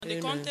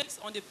the context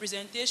on the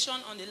presentation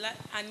on the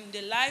and in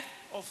the life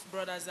of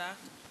Brother Zach,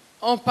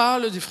 on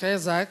parle du frère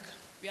Zach,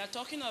 we are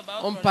talking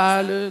about on Brother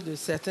parle de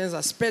certains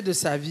aspects de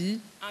sa vie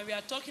Zach, and we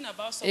are talking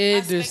about some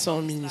et de aspects son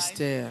of his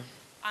ministère. life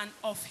and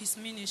of his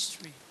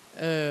ministry.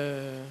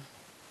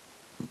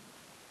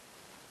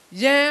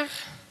 Hier,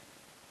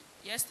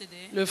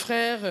 Yesterday, le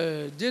frère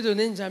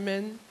Dieudonné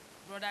Njamen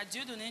Brother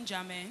Dieudonné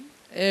Njamen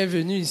est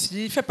venu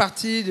ici. Il fait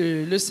partie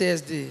de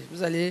l'ECSD.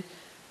 Vous allez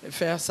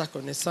faire sa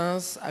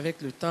connaissance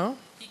avec le temps.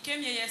 he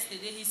came here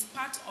yesterday. He's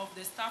part of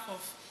the staff of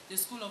the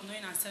School of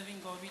Knowing and Serving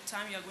God. With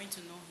time, you are going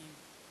to know him.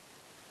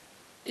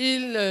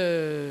 Il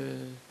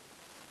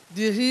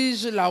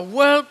dirige la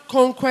World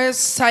Conquest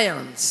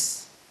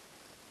Science.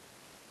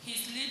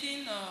 He's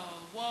leading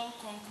World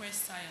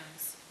Conquest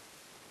Science.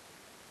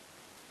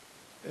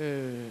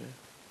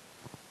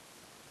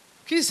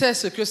 Qui sait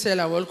ce que c'est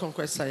la World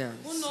Conquest Science?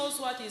 Who knows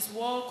what is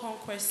World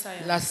Conquest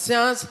Science? La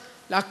science,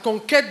 la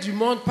conquête du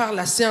monde par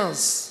la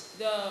science.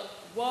 The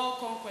World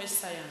Conquest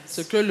Science.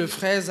 Ce que le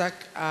frère Zach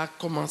a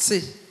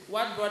commencé.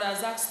 What Brother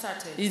Zach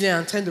started. Il est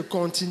en train de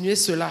continuer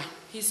cela.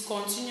 He's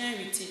continuing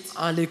with it.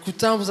 En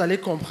l'écoutant, vous allez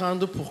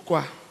comprendre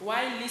pourquoi.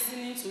 While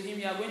listening to him,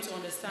 you are going to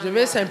understand. Je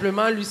vais why.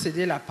 simplement lui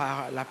céder la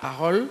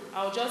parole.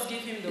 I'll just give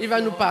him the Il va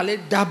nous floor. parler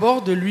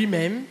d'abord de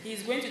lui-même,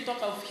 He's going to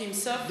talk of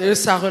himself, de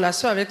sa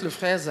relation avec le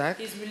frère Zach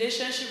his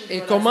relationship with et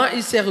Brother comment Zach,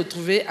 il s'est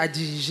retrouvé à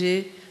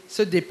diriger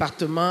ce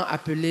département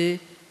appelé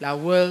la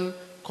World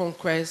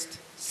Conquest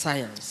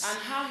Science. and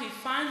how he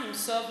found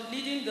himself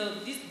leading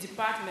this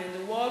department,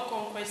 the World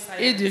Conquest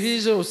Science. Il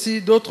dirige aussi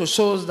d'autres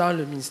choses dans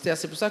le ministère.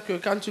 C'est pour ça que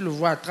quand tu le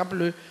vois,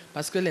 attrape-le,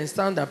 parce que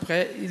l'instant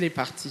d'après, il est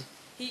parti.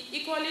 He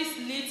equally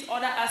leads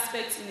other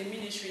aspects in the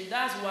ministry.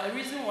 That's the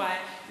reason why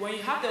when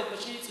you have the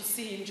opportunity to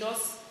see him,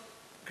 just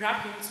grab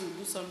him to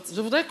do something. Je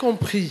voudrais qu'on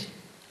prie.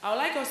 I would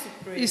like us to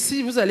pray.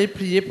 Ici, vous allez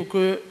prier pour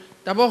que,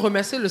 d'abord,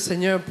 remercier le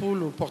Seigneur pour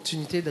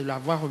l'opportunité de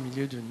l'avoir au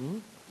milieu de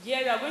nous.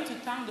 Yeah, we are going to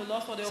thank the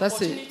Lord for the Ça,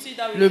 c'est opportunity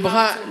that we le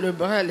have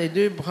bras, les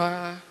deux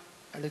bras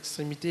à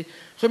l'extrémité.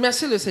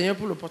 Remercier le Seigneur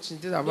pour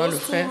l'opportunité d'avoir those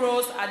two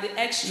rows at the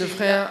extreme. le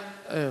frère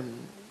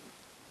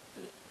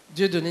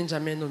Dieudonné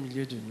Njamen au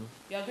milieu de nous.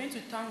 We are going to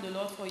thank the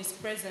Lord for his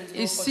presence. the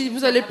Ici, opportunity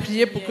vous allez of having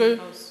prier him pour here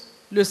que in us.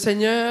 le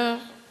Seigneur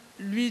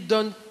lui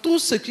donne tout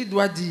ce qu'il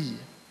doit dire.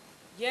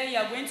 Yeah, you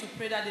are going to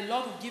pray that the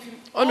Lord will give him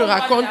On ne all what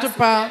he raconte has to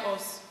pas tell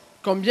us.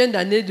 combien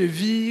d'années de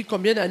vie,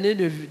 combien d'années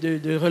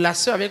de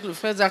relation avec le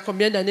frère Zach,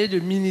 combien d'années de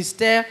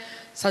ministère.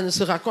 Ça ne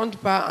se raconte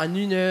pas en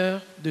 1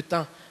 heure de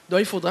temps. Donc,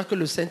 il faudra que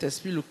le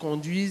Saint-Esprit le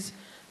conduise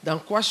dans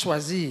quoi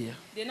choisir.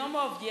 The number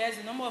of years,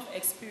 the number of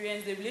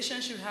experience, the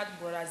relationship we had with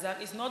Brother Zach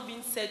is not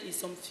being said in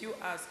some few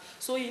hours.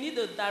 So you need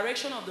the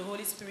direction of the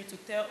Holy Spirit to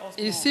tell us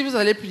more. Ici, vous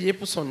allez prier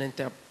pour son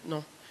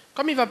non.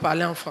 Comme il va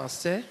parler en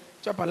français,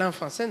 tu vas parler en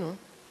français, non?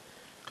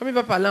 Comme il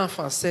va parler en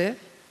français,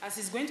 As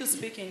he's going to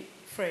speak in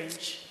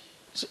French,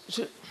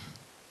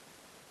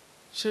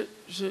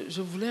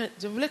 je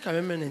voulais quand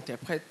même un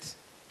interprète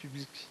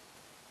public.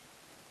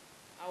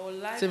 I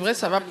would like C'est vrai, to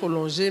ça va have an-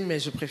 prolonger, mais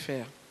je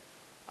préfère.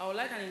 I would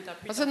like an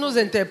interpreter. Parce que nos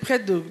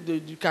interprètes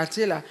du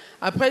quartier, là,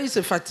 après, ils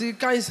se fatiguent.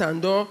 Quand ils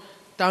s'endorment,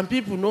 tant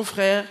pis pour nos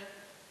frères,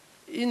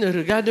 ils ne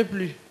regardent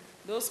plus.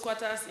 Those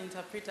quarters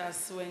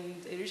interpreters, when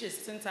they reach a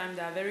certain time,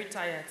 they are very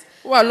tired.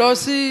 Ou alors,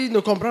 s'ils ne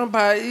comprennent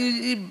pas,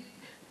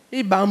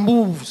 ils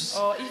bambousent.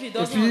 Or if he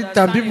doesn't puis,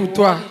 tant understand pis the pour word,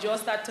 toi. he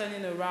just start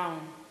turning around.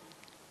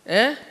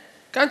 Hein?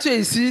 Quand tu es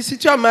ici, si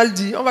tu as mal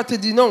dit, on va te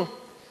dire non.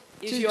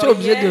 If Tu you're es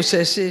obligé here, de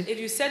chercher. If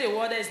you say the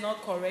word that is not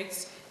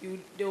correct,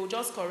 they will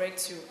just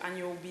correct you, and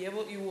you will be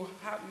able. You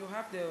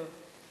have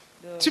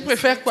the. Tu the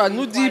préfères spirit quoi? to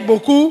Nous dire inquire.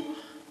 beaucoup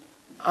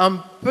en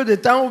peu de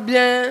temps ou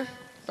bien...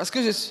 Parce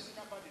que je suis...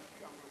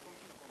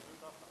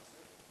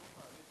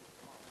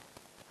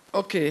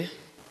 Ok.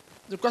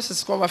 De quoi c'est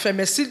ce qu'on va faire?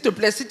 Mais s'il te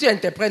plaît, si tu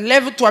interprètes,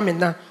 lève-toi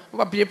maintenant. On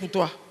va prier pour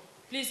toi.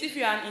 Please, if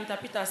you are an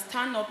interpreter,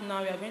 stand up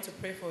now. We are going to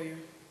pray for you.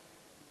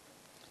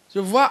 Je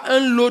vois un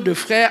lot de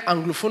frères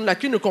anglophones là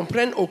qui ne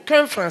comprennent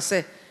aucun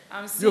français.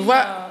 I'm Je seeing vois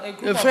a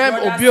group le of frère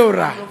brothers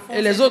Obiora anglophones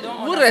et les that autres.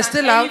 don't Vous understand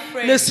restez là, any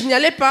French. ne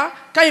signalez pas.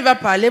 Quand il va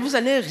parler, vous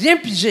n'allez rien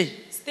piger.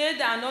 Stay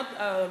there, not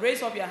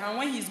raise up your hand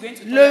when he's going to.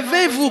 talk, you're not going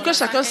Levez-vous, to que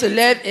chacun understand se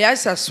lève anything. et aille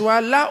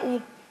s'asseoir là où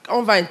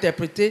on va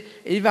interpréter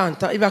et il va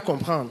entendre, il va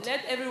comprendre.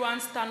 Let everyone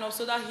stand up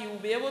so that he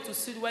will be able to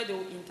sit where they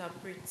will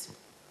interpret.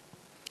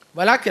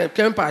 Voilà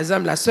quelqu'un, par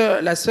exemple,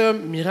 la sœur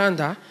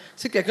Miranda.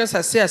 Si quelqu'un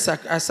s'assied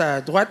à sa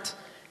droite,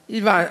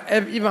 il va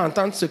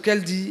entendre ce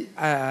qu'elle dit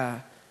à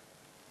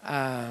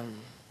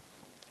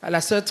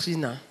la sœur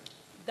Trina.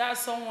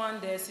 That's someone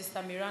there, Sister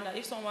Miranda.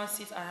 If someone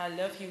sits at her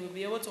left, he will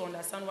be able to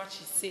understand what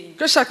she's saying.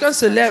 Que chacun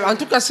se lève. En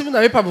tout cas, si vous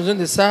n'avez pas besoin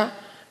de ça,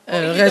 if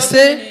he restez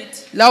doesn't need-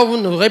 là où vous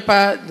n'aurez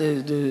pas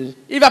de...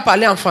 Il va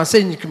parler en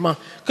français uniquement.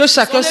 Que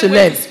chacun So se let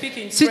lève. me speak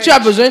in Si French. tu as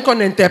besoin qu'on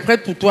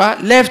interprète pour toi,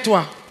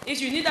 lève-toi. If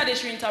you need that they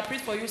should interpret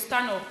for you,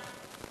 stand up.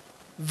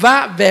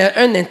 Va vers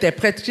un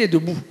interprète qui est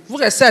debout. Vous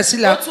restez assis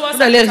là, Go towards vous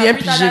n'allez an rien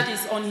interpreter piger. that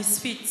is on his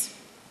feet.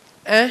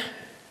 Hein?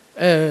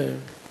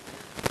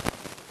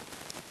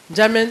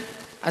 Jamen,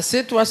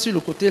 assieds-toi sur le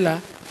côté là,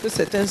 que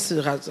certains se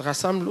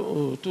rassemblent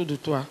autour de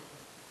toi.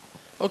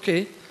 Ok.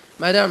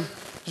 Madame,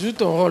 joue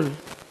ton rôle.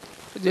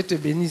 Que Dieu te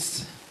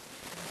bénisse.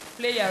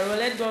 Play your role.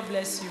 Let God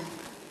bless you.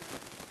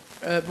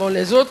 Bon,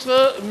 les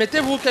autres,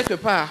 mettez-vous quelque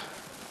part.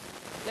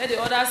 Let the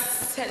others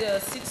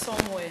sit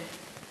somewhere.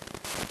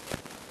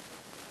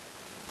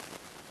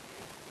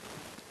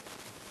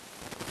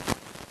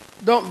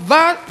 Donc,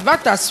 va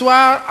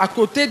t'asseoir à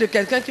côté de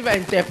quelqu'un qui va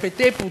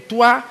interpréter pour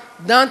toi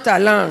dans ta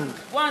langue.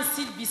 Go and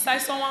sit beside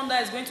someone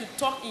that is going to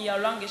talk in your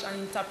language and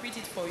interpret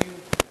it for you.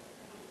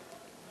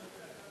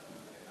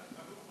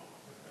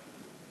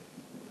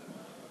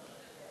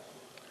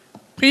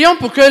 Prions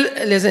pour que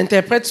les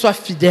interprètes soient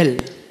fidèles,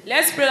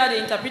 Let's pray that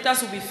the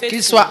interpreters will be faithful.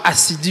 qu'ils soient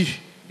assidus,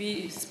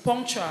 Be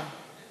punctual.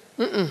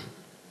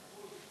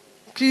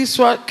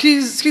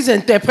 qu'ils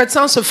interprètent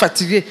sans se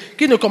fatiguer,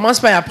 qu'ils ne commencent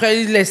pas et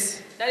après ils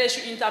laissent. That they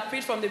should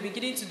interpret from the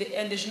beginning to the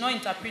end. They should not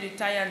interpret the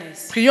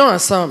tiredness. Prions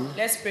ensemble.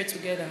 Let's pray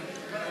together.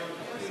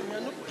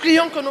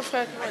 Prions que nos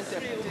frères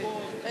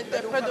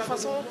interprètent de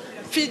façon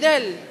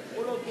fidèle,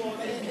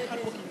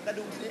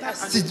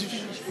 assidue,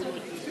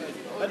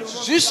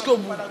 jusqu'au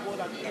bout.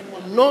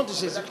 Au nom de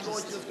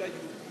Jésus-Christ.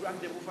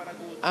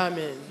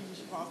 Amen.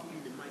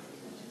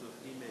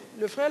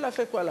 Le frère l'a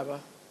fait quoi là-bas?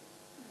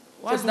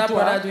 What's pour that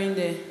toi. brother doing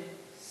there?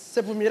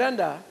 C'est pour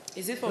Miranda.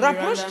 Is it for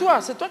Miranda?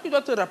 Rapproche-toi, c'est toi qui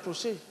dois te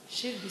rapprocher.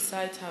 Shift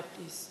beside her,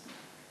 please.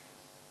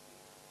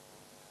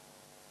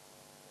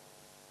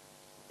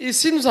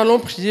 Ici, nous allons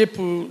prier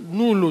pour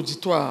nous,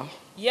 l'auditoire.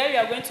 Here we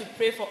are going to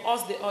pray for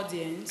us, the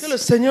audience. Que le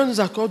Seigneur nous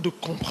accorde de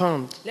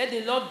comprendre. Let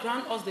the Lord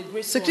grant us the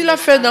grace Ce to qu'il a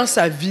fait dans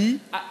understand. sa vie,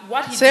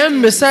 What he c'est did un in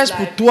his message pour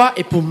life. toi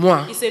et pour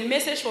moi. It's a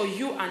message for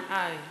you and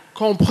I.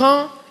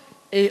 Comprends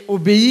et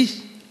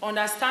obéis,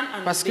 Understand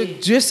and parce que obey.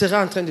 Dieu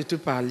sera en train de te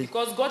parler.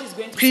 Because God is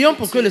going to Prions speak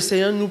pour to que you. le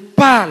Seigneur nous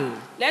parle.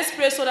 Let's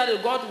pray so that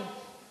the God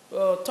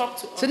will talk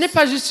to Ce us. n'est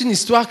pas juste une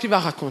histoire qu'il va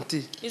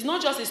raconter. It's not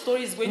just a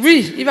story he's going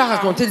Oui, to il va recount.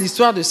 raconter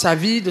l'histoire de sa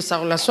vie, de sa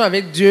relation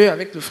avec Dieu,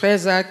 avec le frère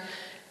Zach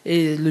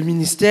et le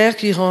ministère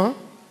qu'il rend.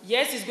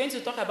 Yes, he's going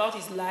to talk about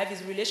his life,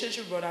 his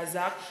relationship with Brother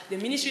Zach. The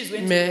ministry is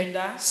going to Mais render.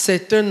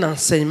 c'est un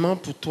enseignement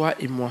pour toi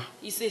et moi.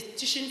 It's a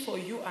teaching for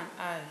you and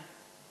I.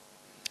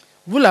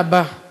 Vous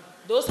là-bas,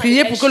 Those are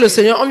priez the pour que le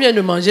extras. Seigneur, on vient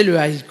de manger le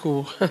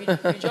haricot. We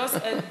just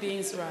ate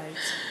beans, right?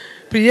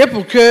 Priez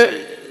pour que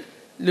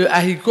le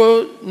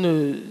haricot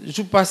ne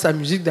joue pas sa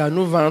musique dans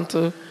nos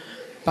ventres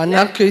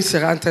pendant qu'il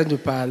sera en train de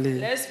parler.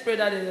 Let's pray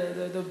that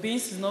the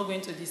beans is not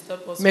going to disturb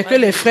us. Mais que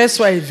les frères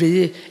soient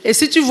éveillés. Et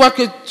si tu vois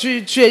que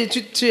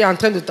tu es en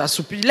train de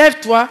t'assoupir,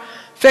 lève-toi,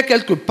 fais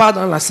quelques pas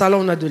dans la salle où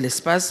on a de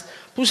l'espace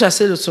pour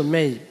chasser le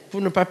sommeil,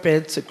 pour ne pas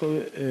perdre ce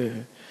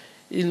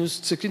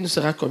qui nous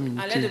sera And let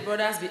communiqué. the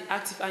brothers be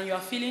active. And you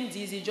are feeling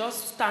dizzy,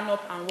 just stand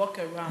up and walk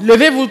around.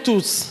 Levez-vous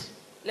tous.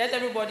 Let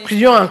everybody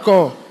Prions stand.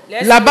 encore.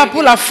 Let's Là-bas pray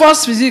pour la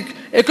force physique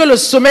et que le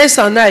sommeil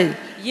s'en aille.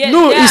 Yeah,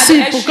 Nous, yeah,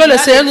 ici, pour que le actually,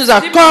 Seigneur nous that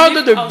is accorde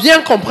really de awesome.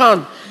 bien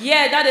comprendre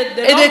Yeah, that the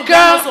et Lord des will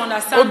grant us to cœurs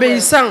understand well.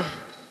 obéissants.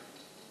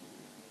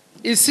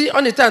 Ici,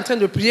 on était en train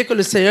de prier que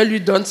le Seigneur lui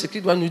donne ce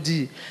qu'il doit nous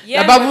dire.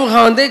 Yeah, Là-bas, but- vous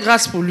rendez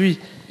grâce pour lui.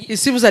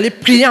 Ici, vous allez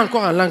prier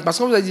encore en langue parce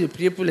qu'on vous a dit de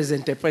prier pour les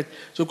interprètes.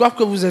 Je crois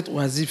que vous êtes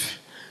oisifs.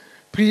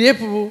 Priez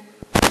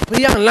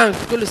en langue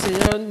pour que le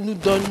Seigneur nous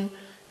donne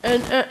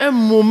un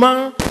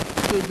moment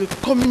de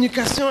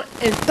communication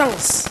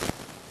intense.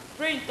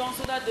 Pray in tongues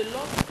so that the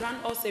Lord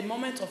grant us a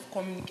moment of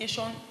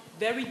communication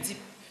very deep.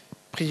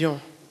 Prions.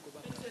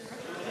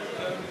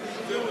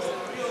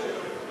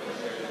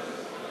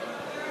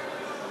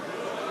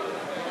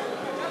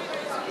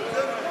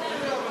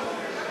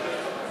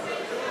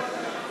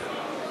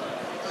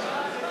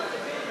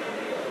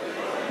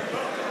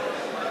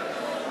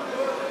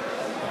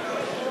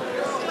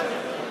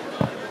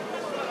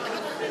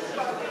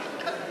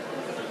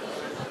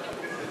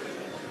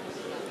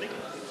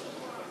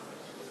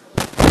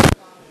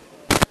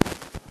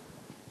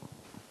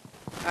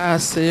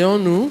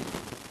 Asseyons-nous.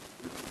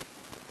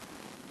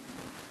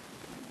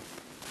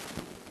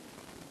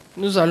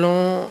 Nous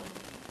allons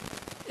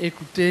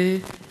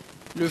écouter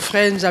le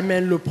frère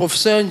N'Djamène, le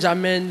professeur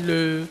N'Djamène,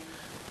 le...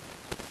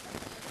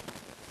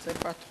 Je ne sais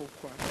pas trop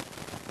quoi.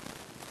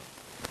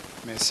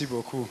 Merci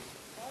beaucoup.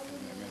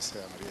 Merci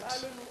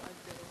Henriette.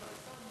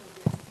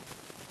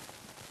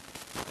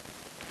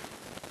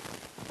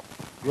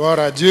 Gloire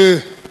à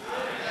Dieu.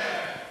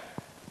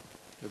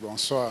 Et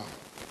bonsoir.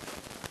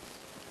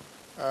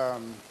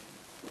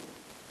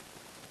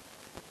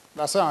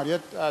 La sœur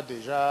Henriette a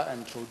déjà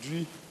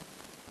introduit.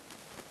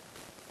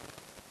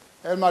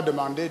 Elle m'a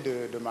demandé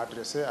de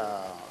m'adresser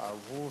à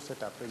vous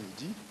cet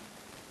après-midi.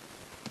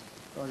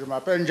 Donc, je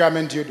m'appelle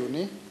N'Djamène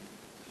Dieudonné.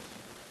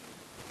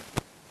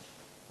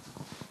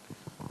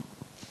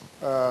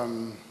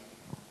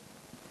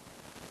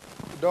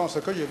 Donc, ce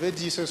que je vais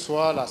dire ce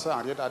soir, la sœur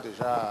Henriette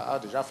a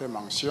déjà fait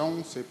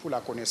mention, c'est pour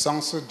la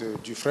connaissance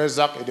du frère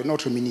Zach et de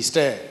notre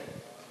ministère.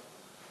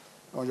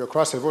 Donc, je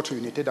crois que c'est votre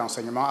unité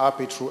d'enseignement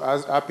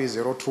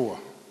AP03.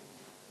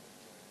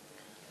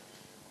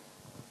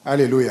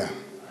 Alléluia. Amen.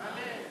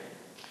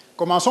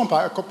 Commençons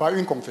par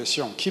une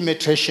confession qui m'est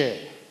très chère.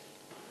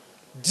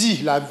 Dis,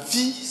 la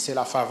vie, c'est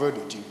la faveur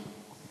de Dieu.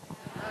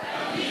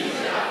 La vie,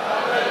 c'est la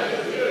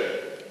faveur de Dieu.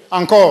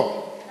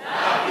 Encore.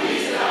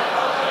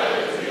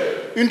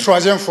 Une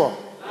troisième fois.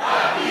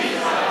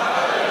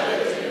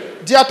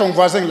 Dis à ton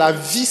voisin, la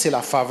vie, c'est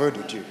la faveur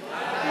de Dieu.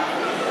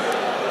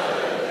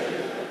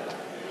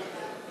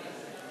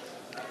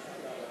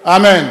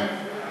 Amen.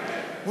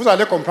 Vous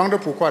allez comprendre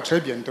pourquoi très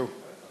bientôt.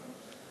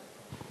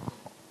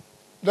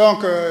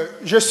 Donc,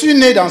 je suis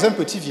né dans un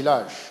petit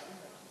village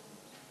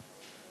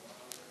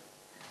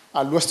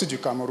à l'ouest du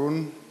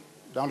Cameroun,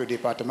 dans le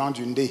département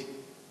du Ndé.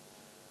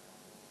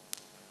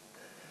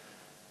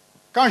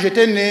 Quand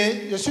j'étais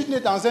né, je suis né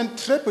dans un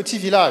très petit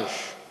village.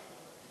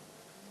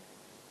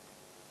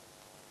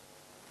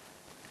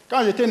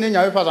 Quand j'étais né, il n'y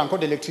avait pas encore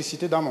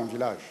d'électricité dans mon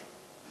village.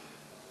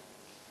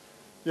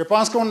 Je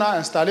pense qu'on a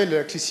installé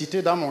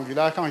l'électricité dans mon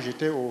village quand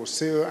j'étais au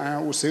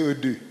CE1 ou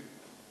CE2.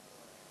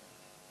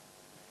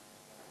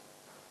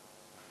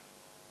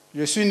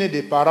 Je suis né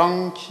des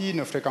parents qui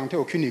ne fréquentaient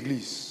aucune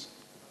église.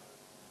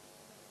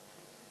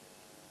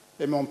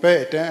 Et mon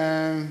père était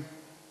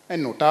un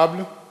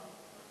notable.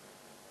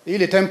 Et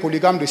il était un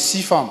polygame de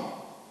 6 femmes.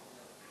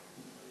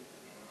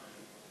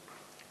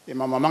 Et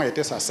ma maman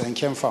était sa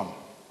 5e femme.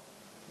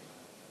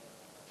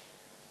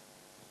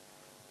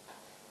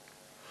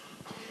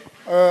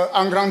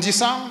 En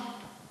grandissant,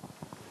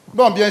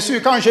 bon, bien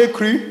sûr, quand j'ai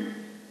cru,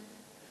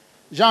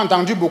 j'ai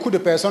entendu beaucoup de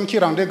personnes qui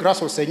rendaient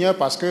grâce au Seigneur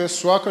parce que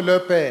soit que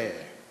leur père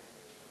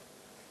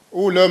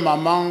ou leur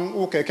maman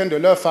ou quelqu'un de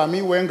leur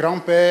famille ou un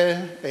grand-père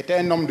était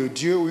un homme de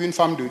Dieu ou une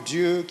femme de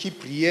Dieu qui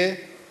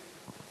priait.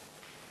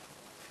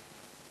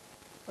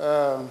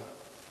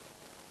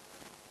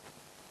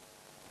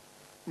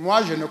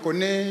 Moi, je ne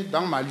connais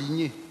dans ma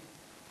lignée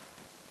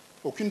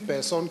aucune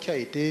personne qui a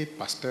été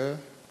pasteur,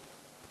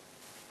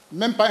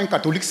 même pas un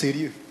catholique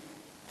sérieux.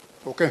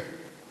 Aucun.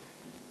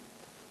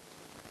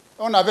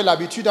 On avait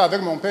l'habitude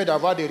avec mon père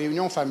d'avoir des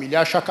réunions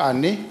familiales chaque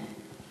année.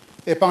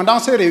 Et pendant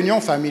ces réunions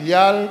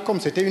familiales,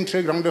 comme c'était une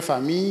très grande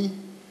famille,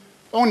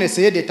 on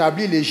essayait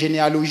d'établir les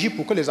généalogies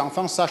pour que les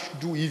enfants sachent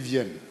d'où ils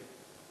viennent.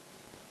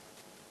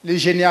 Les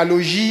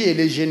généalogies et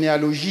les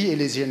généalogies et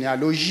les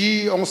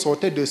généalogies, on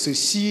sortait de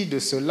ceci, de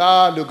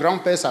cela, le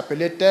grand-père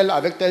s'appelait tel,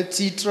 avec tel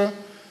titre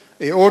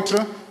et autres.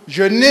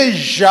 Je n'ai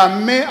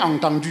jamais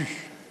entendu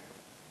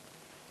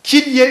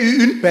qu'il y ait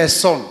eu une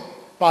personne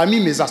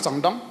parmi mes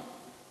ascendants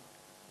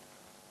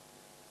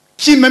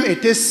qui même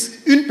était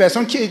une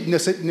personne qui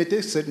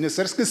n'était ne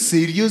serait-ce que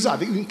sérieuse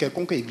avec une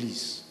quelconque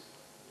église.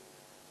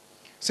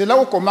 C'est là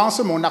où commence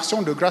mon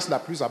action de grâce la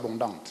plus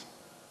abondante.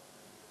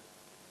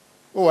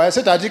 Ouais,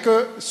 c'est-à-dire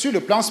que sur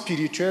le plan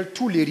spirituel,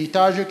 tout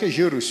l'héritage que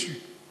j'ai reçu,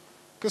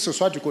 que ce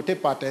soit du côté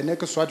paternel,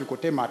 que ce soit du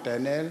côté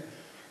maternel,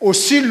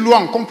 aussi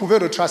loin qu'on pouvait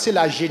retracer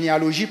la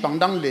généalogie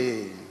pendant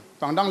les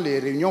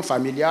réunions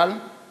familiales,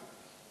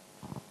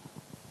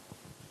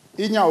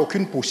 il n'y a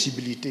aucune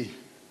possibilité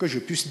que je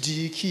puisse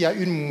dire qu'il y a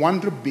une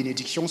moindre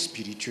bénédiction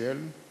spirituelle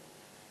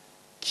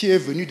qui est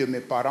venue de mes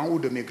parents ou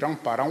de mes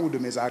grands-parents ou de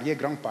mes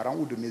arrière-grands-parents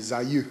ou de mes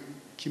aïeux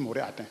qui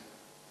m'auraient atteint.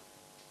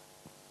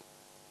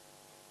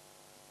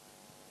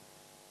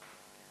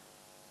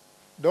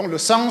 Donc le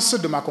sens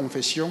de ma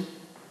confession,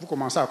 vous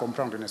commencez à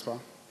comprendre, n'est-ce pas?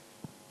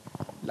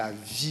 La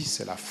vie,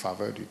 c'est la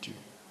faveur de Dieu.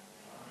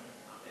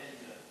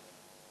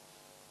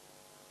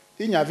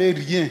 Il n'y avait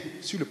rien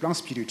sur le plan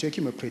spirituel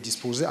qui me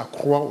prédisposait à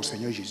croire au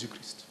Seigneur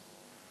Jésus-Christ.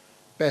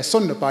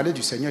 Personne ne parlait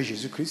du Seigneur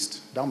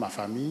Jésus-Christ dans ma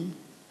famille.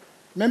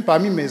 Même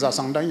parmi mes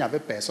ascendants, il n'y avait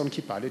personne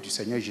qui parlait du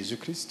Seigneur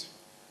Jésus-Christ.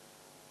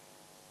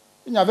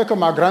 Il n'y avait que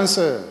ma grande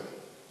sœur.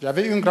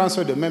 J'avais une grande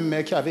sœur de même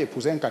mère qui avait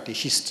épousé un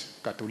catéchiste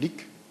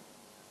catholique.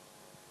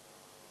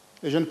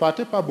 Et je ne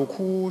partais pas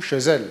beaucoup chez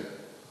elle.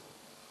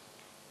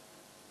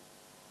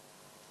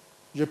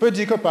 Je peux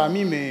dire que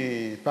parmi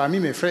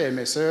mes frères et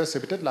mes sœurs, c'est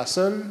peut-être la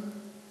seule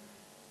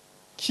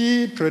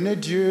qui prenait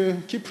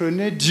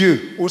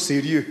Dieu au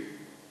sérieux.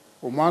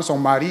 Au moins, son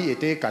mari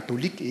était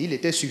catholique et il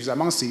était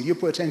suffisamment sérieux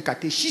pour être un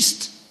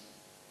catéchiste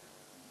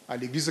à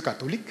l'église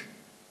catholique.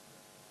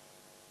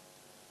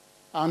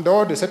 En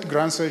dehors de cette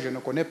grande sœur, je ne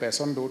connais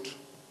personne d'autre.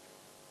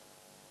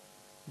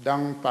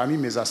 Parmi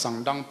mes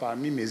ascendants,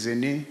 parmi mes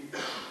aînés,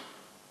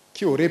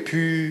 qui aurait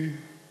pu...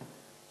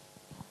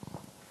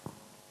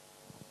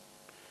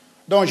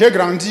 Donc j'ai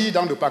grandi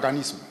dans le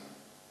paganisme.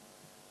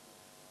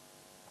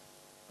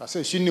 Parce que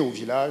je suis né au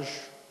village,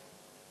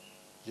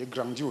 j'ai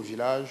grandi au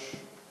village.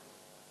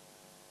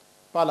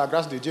 Par la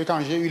grâce de Dieu, quand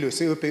j'ai eu le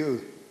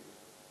CEPE,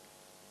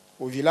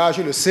 au village,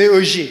 le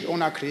CEG, on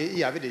a créé, il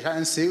y avait déjà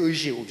un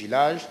CEG au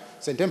village,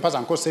 ce n'était pas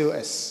encore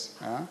CES,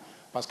 hein,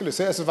 parce que le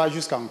CES va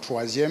jusqu'en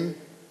 3e.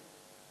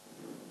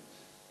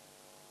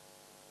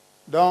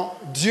 Donc,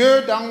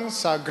 Dieu, dans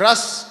sa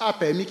grâce, a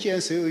permis qu'il y ait un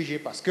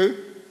CEG, parce que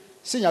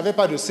s'il n'y avait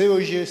pas de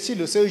CEG, si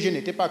le CEG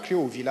n'était pas créé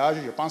au village,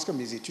 je pense que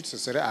mes études se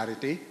seraient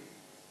arrêtées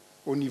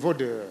au niveau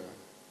du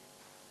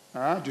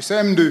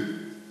CM2.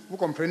 Vous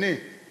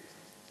comprenez?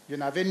 Je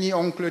n'avais ni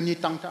oncle ni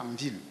tante en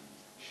ville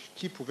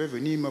qui pouvaient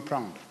venir me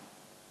prendre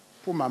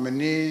pour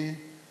m'amener,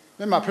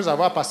 même après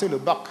avoir passé le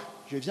bac.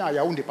 Je viens à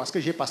Yaoundé parce que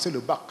j'ai passé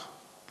le bac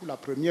pour la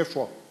première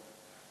fois.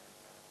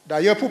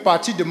 D'ailleurs, pour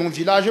partir de mon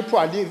village, pour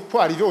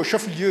arriver au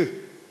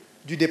chef-lieu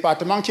du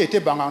département qui était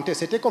banganté,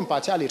 c'était comme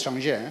partir à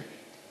l'étranger. Hein.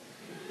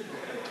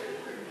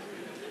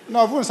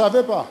 Non, vous ne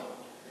savez pas.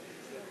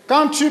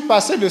 Quand tu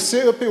passais le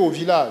CEP au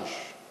village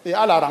et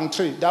à la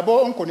rentrée,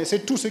 d'abord on connaissait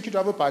tous ceux qui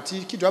doivent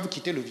partir, qui doivent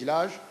quitter le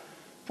village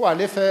pour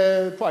aller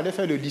faire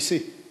le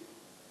lycée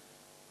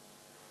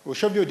au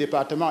chef-lieu du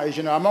département. Et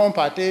généralement on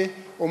partait,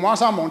 au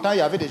moins en montant, il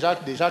y avait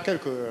déjà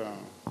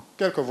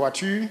quelques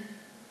voitures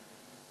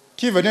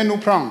qui venaient nous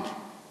prendre.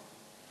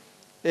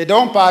 Et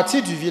donc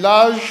partir du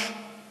village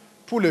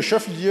pour le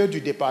chef-lieu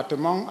du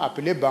département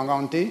appelé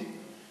Banganté,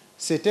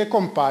 c'était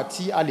comme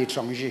partir à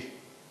l'étranger.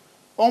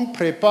 On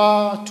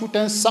prépare tout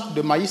un sac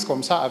de maïs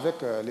comme ça avec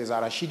les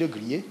arachides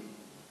grillés,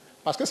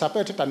 parce que ça peut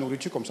être ta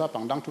nourriture comme ça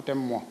pendant tout un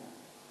mois.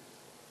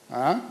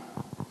 Hein?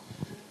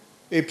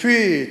 Et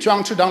puis, tu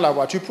entres dans la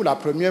voiture pour la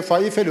première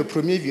fois, il fait le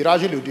premier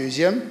virage et le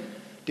deuxième,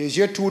 tes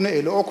yeux tournent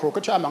et le okro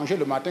que tu as mangé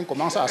le matin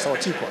commence à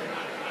sortir, quoi.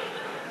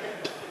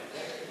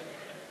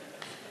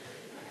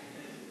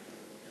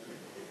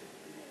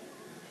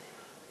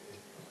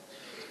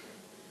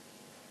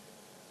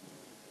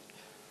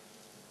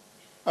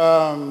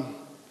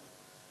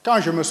 Quand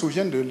je me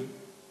souviens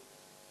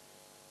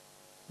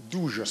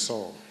d'où je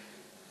sors,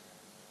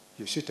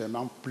 je suis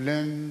tellement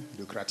plein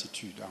de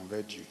gratitude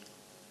envers Dieu.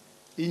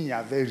 Il n'y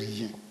avait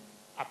rien,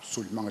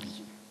 absolument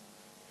rien,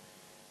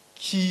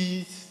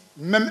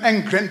 même un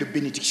grain de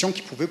bénédiction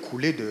qui pouvait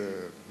couler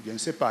je ne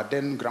sais pas,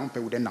 d'un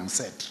grand-père ou d'un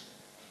ancêtre.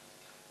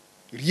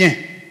 Rien.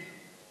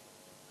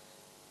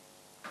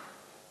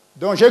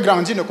 Donc j'ai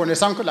grandi ne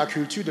connaissant que la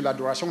culture de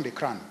l'adoration des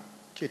crânes,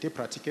 qui était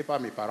pratiquée par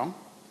mes parents.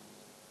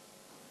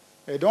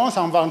 Et donc on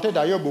s'en vantait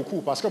d'ailleurs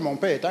beaucoup, parce que mon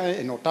père étant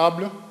un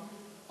notable,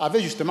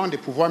 avait justement des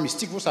pouvoirs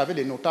mystiques. Vous savez,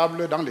 les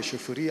notables dans les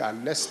chefferies à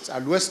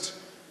l'ouest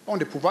ont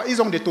des pouvoirs, ils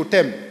ont des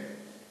totems.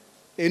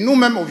 Et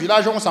nous-mêmes au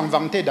village, on s'en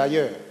vantait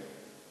d'ailleurs.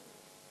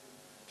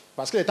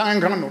 Parce qu'étant un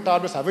grand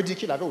notable, ça veut dire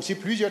qu'il avait aussi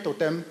plusieurs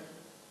totems.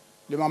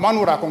 Les mamans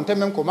nous racontaient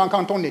même comment,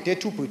 quand on était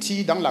tout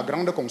petit dans la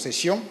grande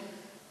concession,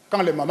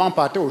 quand les mamans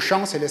partaient au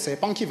champ, c'est les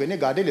serpents qui venaient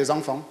garder les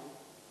enfants,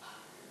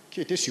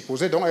 qui étaient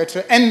supposés donc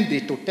être un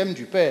des totems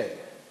du père.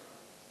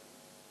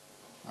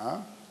 Hein?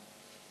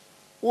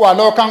 Ou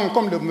alors,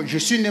 comme je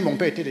suis né, mon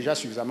père était déjà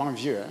suffisamment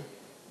vieux. Hein?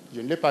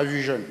 Je ne l'ai pas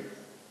vu jeune.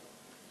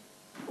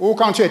 Ou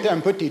quand tu étais un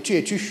peu têtu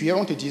et tu fuyais,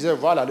 on te disait,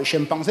 voilà, le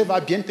chimpanzé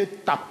va bien te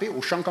taper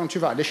au champ quand tu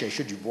vas aller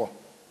chercher du bois.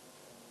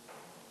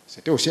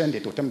 C'était aussi un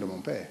des totems de mon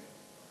père.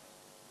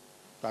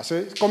 Parce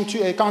que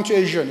quand tu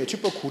es jeune et tu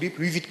peux courir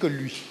plus vite que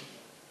lui,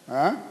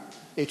 hein?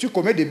 Et tu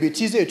commets des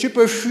bêtises et tu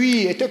peux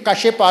fuir et te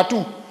cacher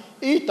partout,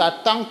 il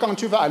t'attend quand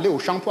tu vas aller au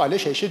champ pour aller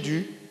chercher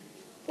du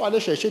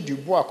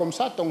bois. Comme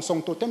ça,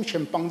 son totem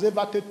chimpanzé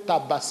va te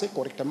tabasser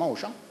correctement au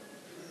champ.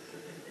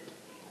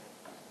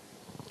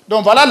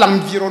 Donc voilà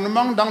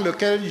l'environnement dans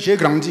lequel j'ai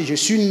grandi. Je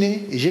suis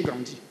né et j'ai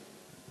grandi.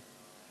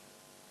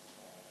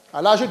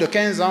 À l'âge de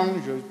 15 ans,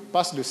 je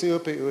passe le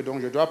CEPE,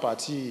 donc je dois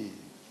partir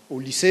au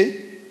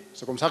lycée.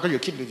 C'est comme ça que je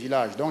quitte le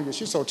village. Donc je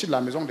suis sorti de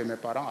la maison de mes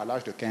parents à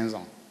l'âge de 15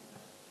 ans.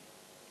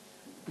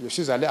 Je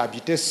suis allé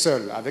habiter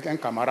seul avec un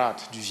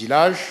camarade du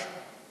village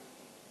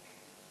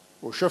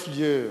au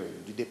chef-lieu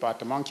du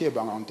département qui est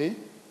Banganté.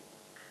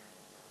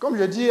 Comme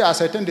je dis à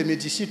certains de mes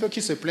disciples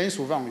qui se plaignent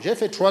souvent, j'ai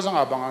fait 3 ans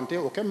à Banganté,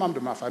 aucun membre de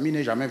ma famille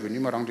n'est jamais venu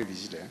me rendre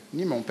visite. Hein.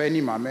 Ni mon père,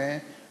 ni ma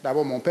mère.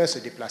 D'abord, mon père se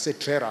déplaçait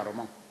très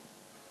rarement.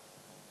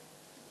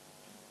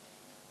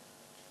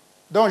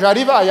 Donc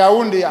j'arrive à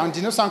Yaoundé en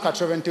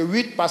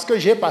 1988 parce que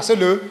j'ai passé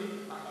le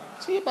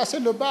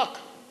bac.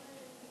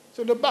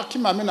 C'est le bac qui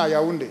m'amène à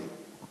Yaoundé.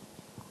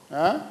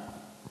 Hein?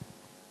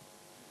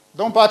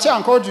 Donc partir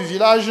encore du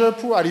village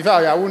pour arriver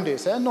à Yaoundé,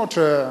 c'est un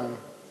autre...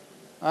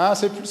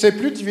 c'est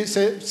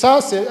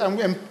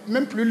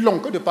même plus long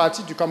que de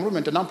partir du Cameroun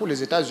maintenant pour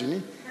les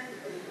États-Unis.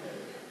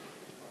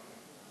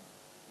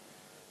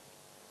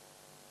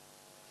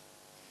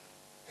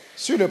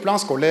 Sur le plan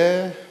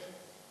scolaire,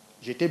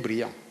 j'étais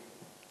brillant.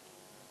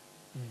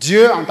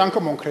 Dieu, en tant que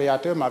mon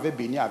créateur, m'avait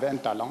béni avec un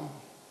talent,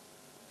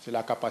 c'est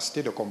la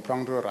capacité de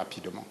comprendre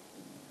rapidement.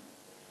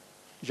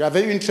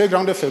 J'avais une très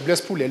grande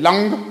faiblesse pour les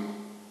langues,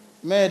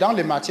 mais dans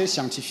les matières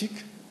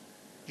scientifiques,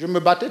 je me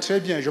battais très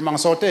bien, je m'en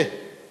sortais.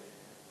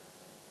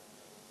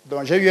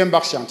 Donc j'ai eu un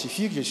bac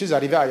scientifique, je suis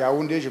arrivé à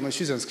Yaoundé, je me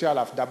suis inscrit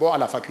d'abord à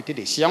la faculté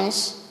des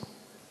sciences.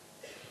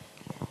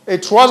 Et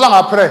 3 ans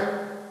après,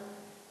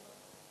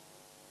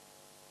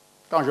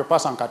 quand je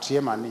passe en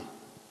 4e année,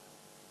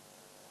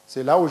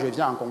 c'est là où je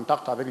viens en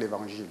contact avec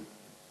l'Évangile.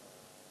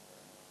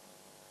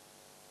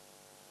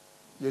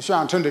 Je suis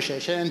en train de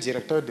chercher un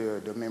directeur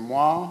de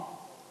mémoire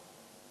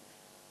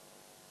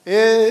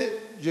et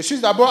je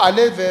suis d'abord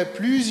allé vers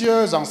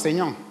plusieurs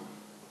enseignants.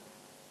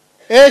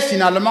 Et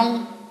finalement,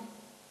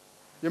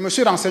 je me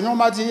suis renseigné, on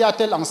m'a dit, il y a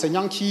tel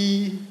enseignant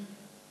qui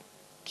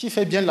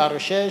fait bien la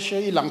recherche,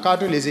 il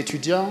encadre les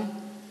étudiants.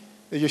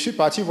 Et je suis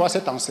parti voir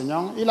cet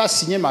enseignant, il a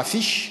signé ma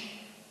fiche.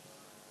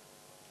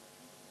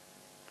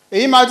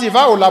 Et il m'a dit,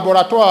 va au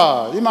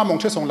laboratoire. Il m'a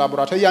montré son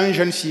laboratoire. Il y a une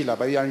jeune fille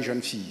là-bas, qui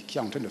est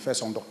en train de faire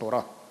son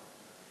doctorat.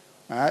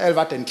 Hein, elle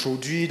va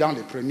t'introduire dans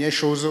les premières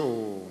choses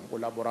au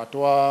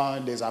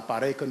laboratoire, les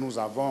appareils que nous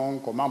avons,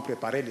 comment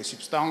préparer les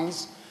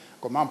substances,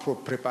 comment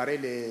préparer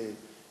les...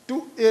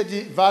 Tout. Et elle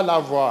dit, va la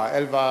voir,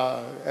 elle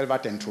va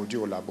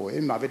t'introduire au labo.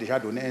 Elle m'avait déjà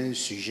donné un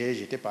sujet,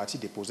 j'étais parti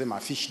déposer ma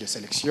fiche de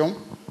sélection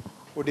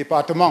au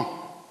département.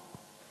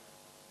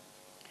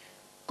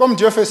 Comme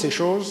Dieu fait ces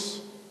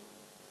choses,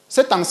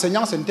 cet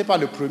enseignant, ce n'était pas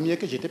le premier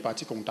que j'étais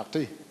parti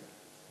contacter.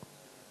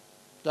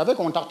 J'avais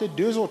contacté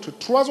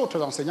 3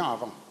 autres enseignants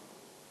avant.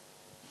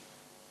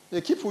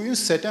 Et qui, pour une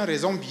certaine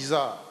raison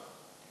bizarre,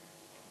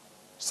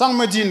 sans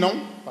me dire non,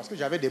 parce que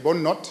j'avais des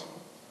bonnes notes,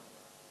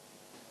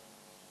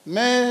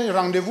 mais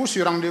rendez-vous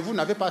sur rendez-vous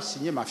n'avait pas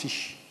signé ma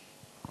fiche.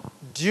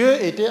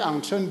 Dieu était en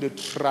train de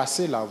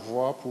tracer la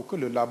voie pour que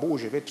le labo où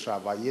je vais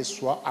travailler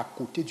soit à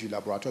côté du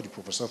laboratoire du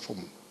professeur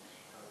Fomou.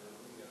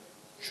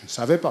 Je ne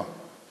savais pas.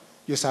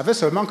 Je savais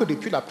seulement que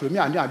depuis la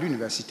première année à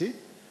l'université,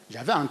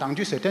 j'avais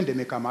entendu certains de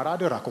mes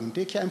camarades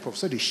raconter qu'il y a un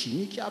professeur de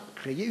chimie qui a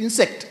créé une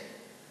secte.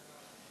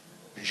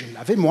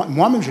 Mais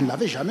moi-même, je ne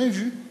l'avais jamais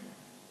vu,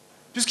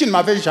 puisqu'il ne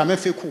m'avait jamais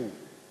fait cours.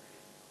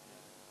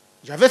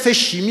 J'avais fait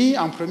chimie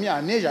en première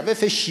année, j'avais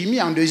fait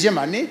chimie en deuxième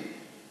année,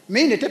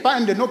 mais il n'était pas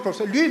un de nos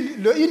professeurs. Lui,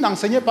 il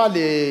n'enseignait pas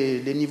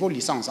les niveaux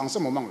licence en ce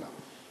moment-là.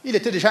 Il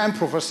était déjà un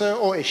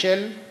professeur haut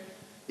échelle.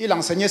 Il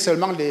enseignait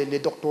seulement les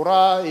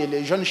doctorats et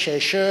les jeunes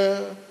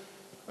chercheurs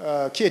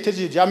qui étaient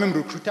déjà même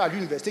recrutés à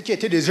l'université, qui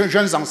étaient des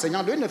jeunes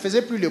enseignants. Lui, il ne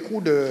faisait plus les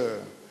cours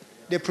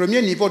des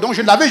premiers niveaux, donc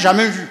je ne l'avais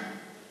jamais vu.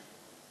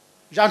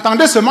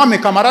 J'entendais seulement mes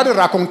camarades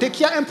raconter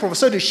qu'il y a un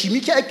professeur de chimie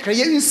qui a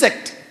créé une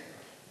secte.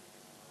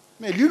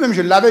 Mais lui-même,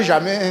 je ne l'avais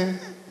jamais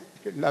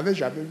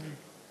vu.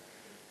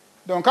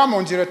 Donc, quand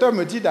mon directeur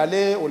me dit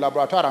d'aller au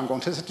laboratoire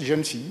rencontrer cette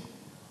jeune fille,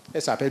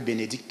 elle s'appelle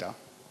Bénédicta.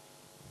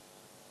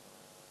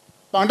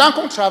 Pendant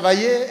qu'on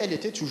travaillait, elle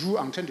était toujours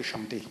en train de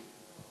chanter.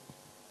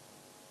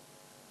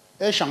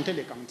 Elle chantait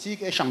les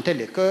cantiques, elle chantait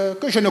les chœurs,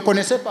 que je ne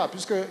connaissais pas,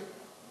 puisque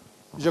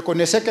je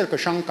connaissais quelques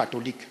chants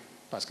catholiques.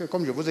 Parce que,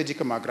 comme je vous ai dit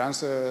que ma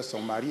grand-sœur,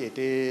 son mari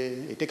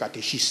était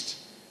catéchiste.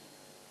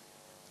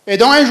 Et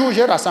donc, un jour,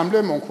 j'ai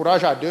rassemblé mon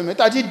courage à 2 mains.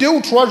 C'est-à-dire 2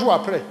 ou 3 jours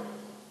après,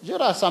 j'ai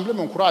rassemblé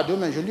mon courage à 2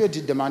 mains. Je lui ai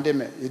demandé,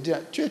 mais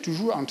tu es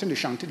toujours en train de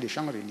chanter des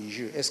chants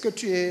religieux. Est-ce que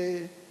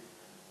tu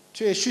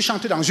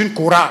chanté dans une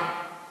chorale?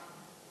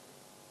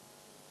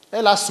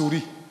 Elle a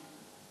souri.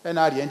 Elle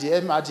n'a rien dit.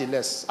 Elle m'a dit,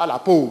 laisse, à la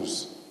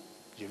pause,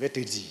 je vais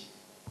te dire.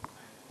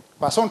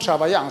 Parce qu'on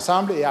travaillait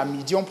ensemble et à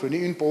midi, on prenait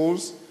une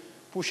pause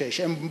pour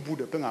chercher un bout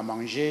de pain à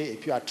manger, et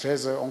puis à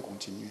 13h, on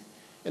continuait.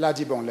 Elle a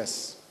dit, bon,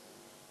 laisse.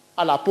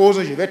 À la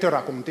pause, je vais te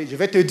raconter, je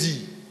vais te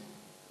dire.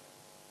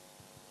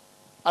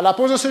 À la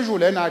pause, ce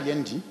jour-là, elle n'a rien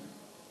dit.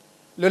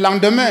 Le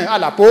lendemain, à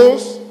la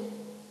pause,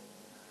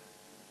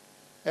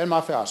 elle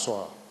m'a fait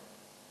asseoir.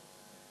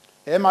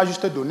 Et elle m'a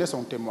juste donné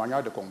son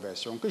témoignage de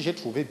conversion, que j'ai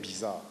trouvé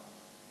bizarre.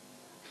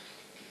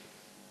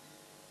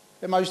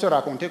 Elle m'a juste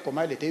raconté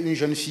comment elle était une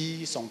jeune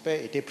fille, son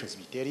père était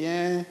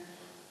presbytérien.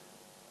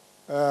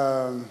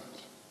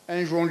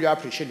 Un jour, on lui a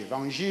prêché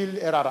l'évangile,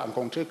 elle a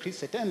rencontré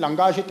Christ. C'était un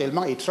langage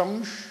tellement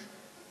étrange.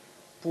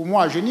 Pour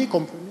moi, je n'y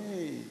comprenais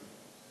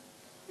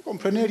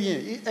rien.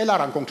 Elle a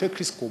rencontré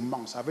Christ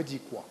comment? Ça veut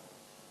dire quoi?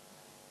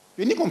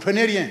 Je n'y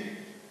comprenais rien.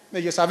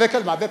 Mais je savais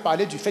qu'elle m'avait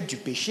parlé du fait du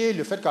péché,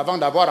 le fait qu'avant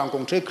d'avoir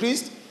rencontré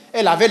Christ,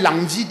 elle avait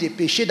l'envie de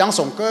pécher dans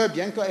son cœur,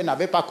 bien qu'elle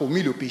n'avait pas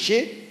commis le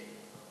péché.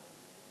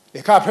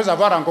 Et qu'après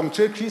avoir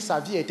rencontré Christ, sa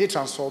vie a été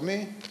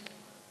transformée.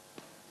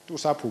 Tout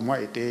ça, pour moi,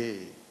 c'était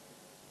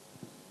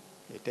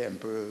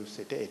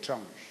étrange.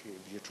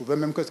 Je trouvais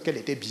même qu'elle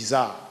était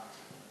bizarre.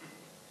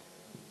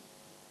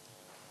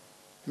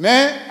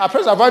 Mais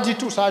après avoir dit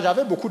tout ça,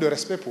 j'avais beaucoup de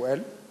respect pour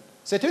elle.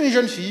 C'était une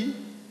jeune fille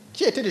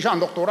qui était déjà en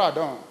doctorat,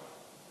 donc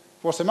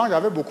forcément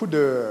j'avais beaucoup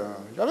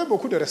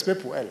de respect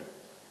pour elle.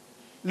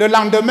 Le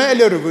lendemain,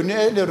 elle est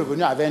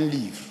revenue avec un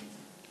livre.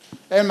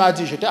 Elle m'a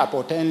dit, je t'ai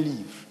apporté un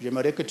livre,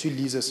 j'aimerais que tu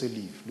lises ce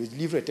livre. Le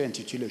livre était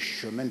intitulé «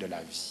 Chemin de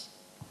la vie ».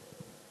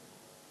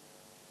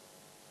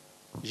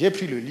 J'ai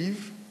pris le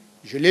livre,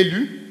 je l'ai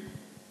lu.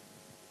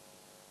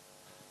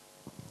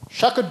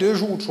 Chaque 2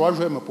 jours ou 3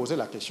 jours, elle me posait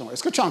la question,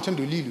 est-ce que tu es en train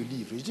de lire le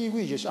livre? Je dis,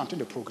 oui, je suis en train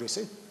de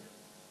progresser.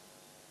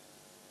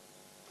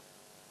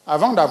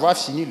 Avant d'avoir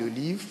fini le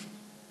livre,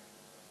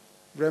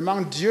 vraiment,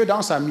 Dieu,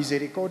 dans sa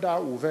miséricorde, a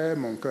ouvert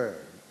mon cœur.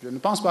 Je ne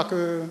pense pas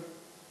que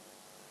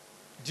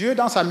Dieu,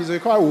 dans sa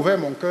miséricorde, a ouvert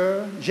mon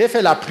cœur. J'ai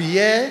fait la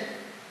prière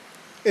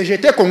et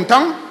j'étais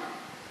content.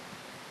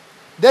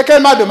 Dès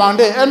qu'elle m'a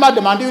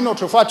demandé une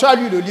autre fois, tu as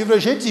lu le livre?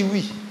 J'ai dit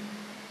oui.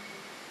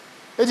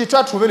 Elle dit, tu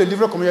as trouvé le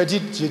livre comme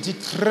j'ai dit,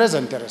 très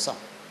intéressant.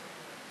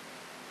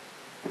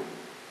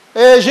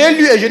 Et j'ai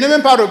lu et je n'ai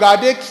même pas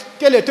regardé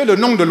quel était le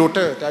nom de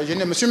l'auteur. Je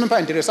ne me suis même pas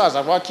intéressé à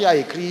savoir qui a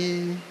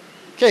écrit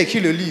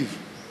le livre.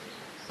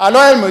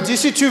 Alors elle me dit,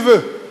 si tu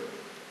veux,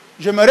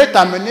 j'aimerais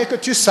t'amener que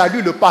tu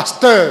salues le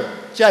pasteur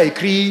qui a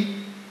écrit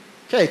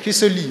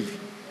ce livre.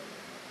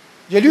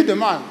 Je lui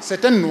demande,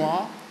 c'est un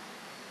noir.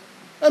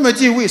 Elle me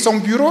dit, oui, son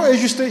bureau est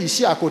juste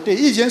ici à côté.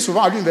 Il vient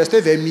souvent à l'université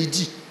vers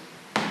midi.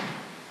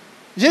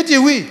 J'ai dit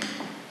oui.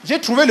 J'ai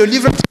trouvé le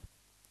livre.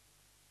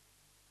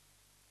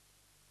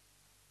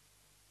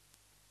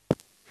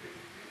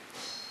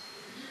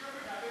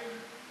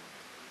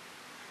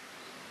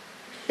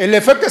 Et le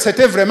fait que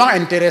c'était vraiment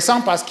intéressant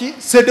parce que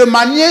c'est de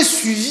manière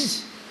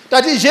suivie.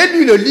 C'est-à-dire, j'ai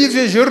lu le livre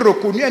et j'ai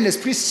reconnu un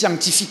esprit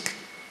scientifique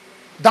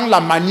dans la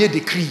manière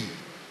d'écrire.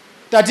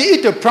 C'est-à-dire,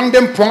 il te prend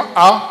d'un point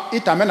A,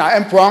 il t'amène à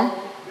un point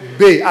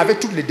B avec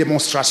toutes les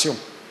démonstrations.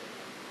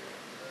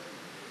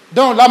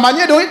 Donc, la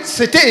manière dont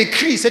c'était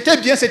écrit, c'était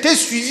bien, c'était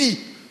suivi.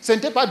 Ce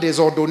n'était pas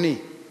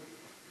désordonné.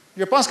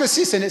 Je pense que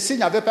s'il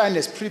n'y avait pas un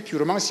esprit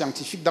purement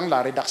scientifique dans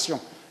la rédaction,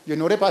 je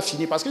n'aurais pas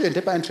fini parce que je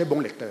n'étais pas un très bon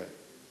lecteur.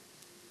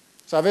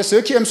 Vous savez,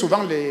 ceux qui aiment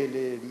souvent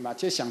les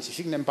matières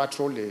scientifiques n'aiment pas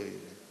trop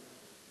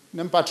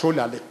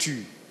la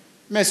lecture.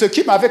 Mais ce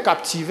qui m'avait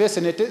captivé, ce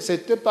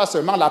n'était pas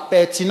seulement la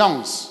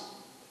pertinence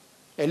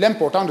et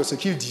l'importance de ce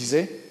qu'il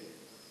disait,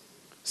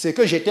 c'est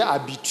que j'étais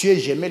habitué,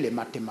 j'aimais les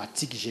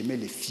mathématiques, j'aimais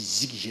les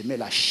physiques, j'aimais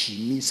la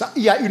chimie. Ça,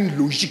 il y a une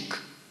logique.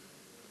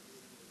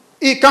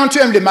 Et quand tu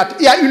aimes les maths,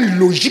 il y a une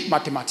logique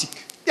mathématique.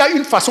 Il y a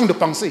une façon de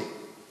penser.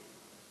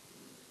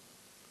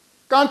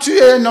 Quand tu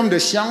es un homme de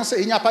science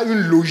et il n'y a pas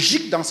une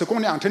logique dans ce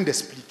qu'on est en train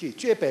d'expliquer,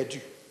 tu es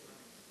perdu.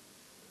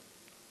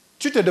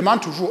 Tu te demandes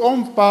toujours,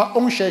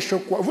 on cherche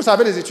quoi? Vous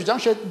savez, les étudiants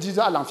disent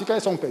à l'amphi quand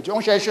ils sont perdus, on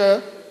cherche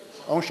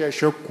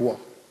quoi?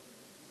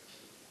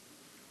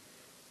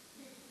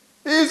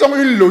 Ils ont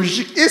une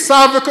logique. Ils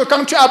savent que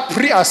quand tu as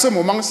appris à ce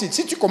moment-ci,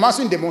 si tu commences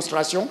une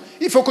démonstration,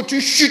 il faut que tu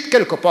chutes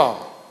quelque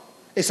part.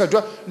 Et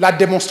la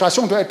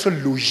démonstration doit être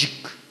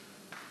logique.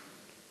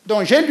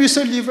 Donc j'ai lu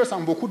ce livre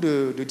sans beaucoup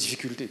de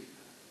difficultés.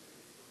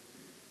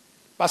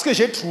 Parce que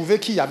j'ai trouvé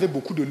qu'il y avait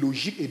beaucoup de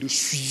logique et de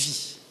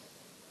suivi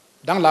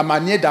dans la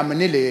manière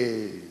d'amener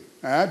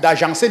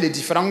d'agencer les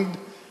différentes...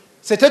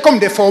 C'était comme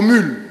des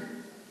formules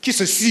qui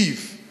se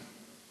suivent.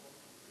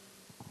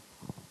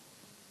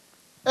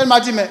 Elle m'a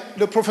dit, mais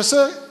le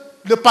pasteur,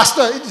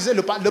 il disait,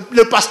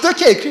 le pasteur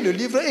qui a écrit le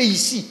livre est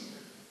ici.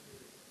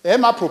 Et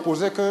elle m'a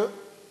proposé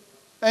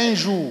qu'un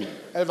jour,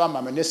 elle va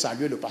m'amener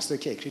saluer le pasteur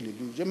qui a écrit le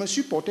livre. Je me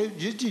suis porté,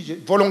 j'ai dit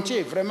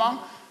volontiers, vraiment,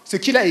 ce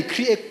qu'il a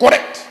écrit est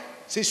correct,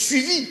 c'est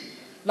suivi.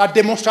 La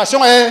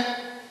démonstration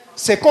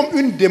c'est comme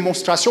une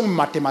démonstration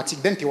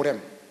mathématique d'un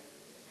théorème.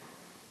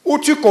 Où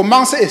tu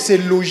commences et c'est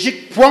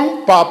logique,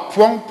 point par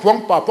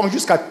point,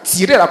 jusqu'à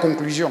tirer la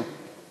conclusion.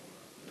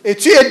 Et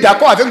tu es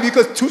d'accord avec lui que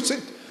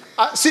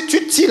si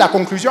tu tires la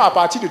conclusion à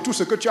partir de tout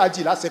ce que tu as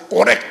dit là, c'est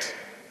correct.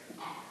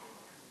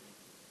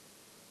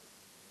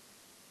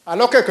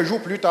 Alors quelques jours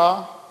plus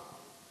tard,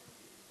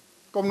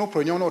 comme nous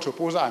prenions notre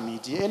pause à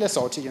midi, elle est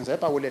sortie, je ne savais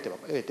pas où elle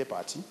était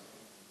partie.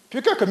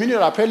 Puis quelques minutes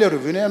après, elle est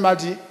revenue, elle m'a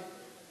dit,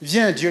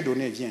 viens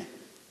Dieudonné, viens.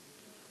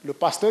 Le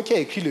pasteur qui a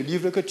écrit le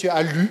livre que tu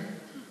as lu,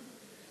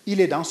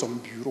 il est dans son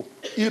bureau.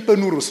 Il peut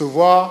nous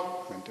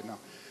recevoir maintenant.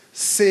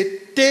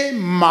 C'était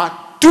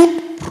ma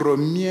toute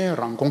première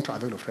rencontre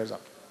avec le frère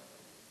Zap.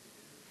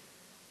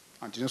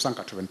 En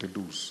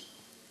 1992.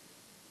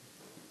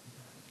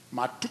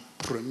 Ma toute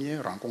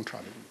première rencontre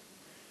avec lui.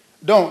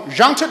 Donc,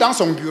 j'entre dans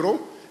son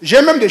bureau.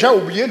 J'ai même déjà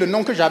oublié le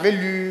nom que j'avais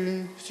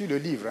lu sur le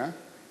livre.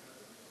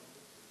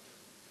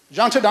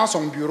 J'entre dans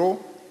son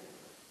bureau.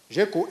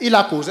 Il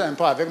a causé un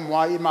peu avec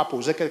moi. Il m'a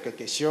posé quelques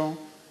questions.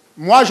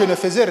 Moi, je ne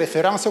faisais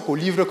référence qu'au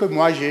livre que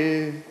moi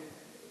j'ai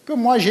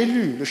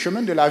lu, Le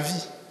chemin de la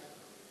vie.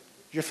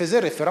 Je faisais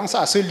référence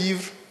à ce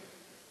livre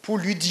pour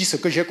lui dire ce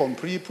que j'ai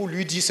compris, pour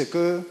lui dire ce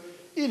que...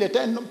 Il était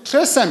un homme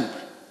très simple.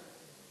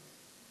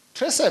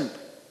 Très simple.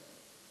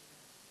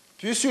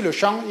 Puis sur le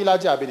champ, il a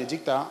dit à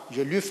Bénédicta,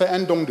 je lui fais un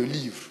don de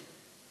livres.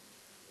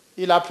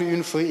 Il a pris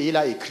une feuille et il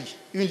a écrit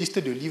une liste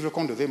de livres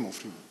qu'on devait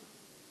m'offrir.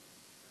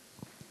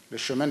 Le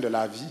chemin de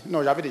la vie.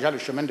 Non, j'avais déjà le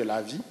chemin de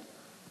la vie.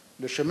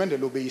 Le chemin de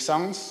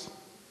l'obéissance.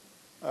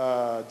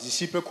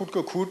 Disciple coûte que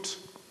coûte.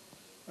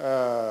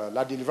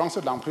 La délivrance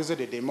de l'emprise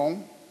des démons.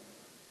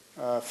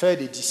 Faire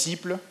des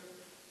disciples.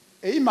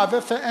 Et il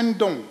m'avait fait un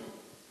don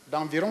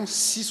d'environ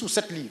 6 ou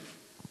 7 livres.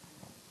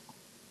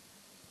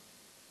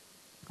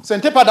 Ce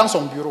n'était pas dans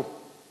son bureau.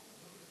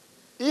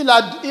 Il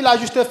a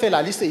juste fait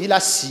la liste et il a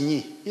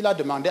signé. Il a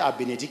demandé à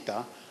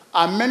Bénédicta,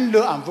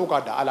 amène-le en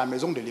Vogada, à la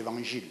maison de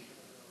l'Évangile.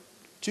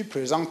 Tu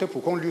présentes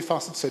pour qu'on lui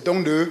fasse ce don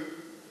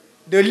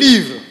de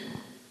livres.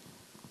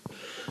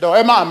 Donc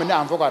elle m'a amené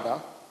en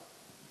Vogada,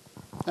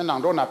 un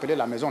endroit qu'on appelait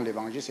la maison de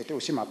l'Évangile. C'était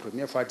aussi ma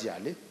première fois d'y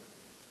aller.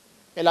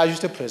 Elle a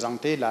juste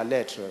présenté la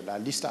lettre, la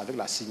liste avec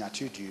la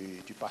signature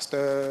du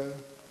pasteur.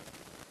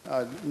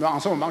 En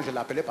ce moment, je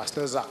l'appelais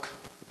pasteur Zach.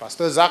 Le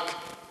pasteur Zach,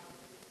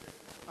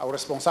 au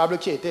responsable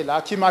qui était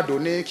là, qui m'a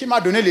donné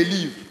les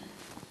livres.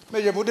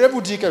 Mais je voudrais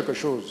vous dire quelque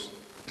chose.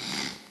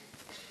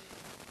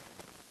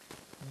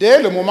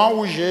 Dès le moment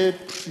où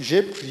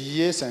j'ai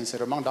prié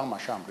sincèrement dans ma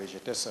chambre, et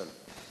j'étais seul,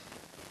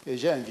 et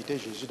j'ai invité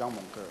Jésus dans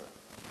mon cœur,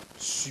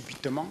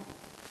 subitement,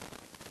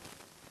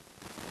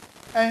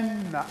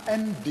 un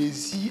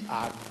désir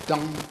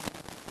ardent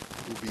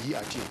d'obéir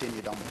à Dieu était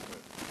né dans mon cœur.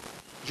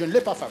 Je ne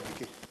l'ai pas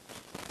fabriqué.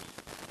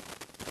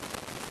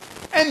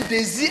 Un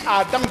désir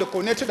ardent de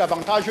connaître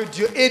davantage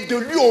Dieu et de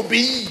lui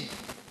obéir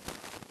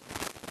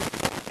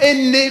est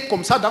né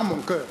comme ça dans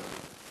mon cœur.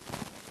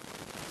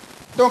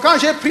 Donc quand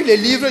j'ai pris les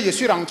livres, je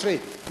suis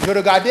rentré. Je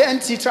regardais un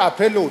titre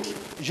après l'autre.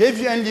 J'ai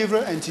vu un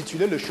livre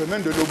intitulé « Le chemin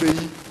de l'obéir ».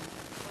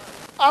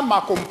 À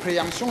ma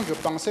compréhension, je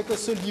pensais que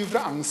ce livre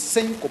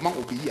enseigne comment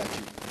obéir à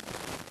Dieu.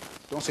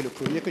 Donc c'est le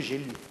premier que j'ai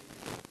lu.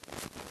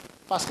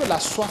 Parce que la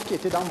soif qui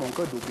était dans mon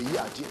cœur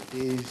d'obéir à Dieu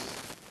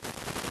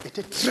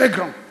était très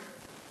grande.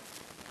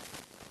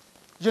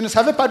 Je ne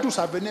savais pas d'où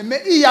ça venait,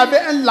 mais il y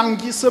avait un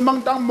languissement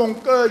dans mon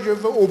cœur. Je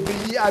veux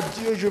obéir à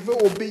Dieu, je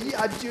veux obéir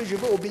à Dieu, je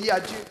veux obéir à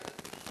Dieu.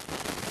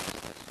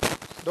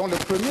 Donc le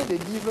premier des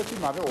livres qu'il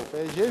m'avait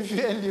offert, j'ai vu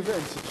un livre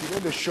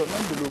intitulé Le chemin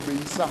de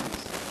l'obéissance.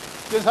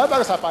 Je ne savais pas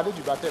que ça parlait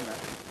du baptême.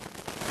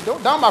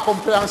 Donc dans ma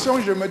compréhension,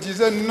 je me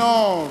disais,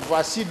 non,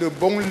 voici le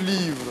bon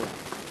livre.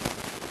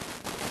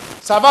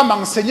 Ça va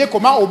m'enseigner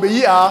comment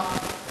obéir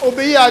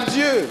à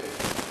Dieu.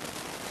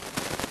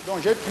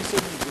 Donc j'ai pris ce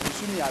livre, je me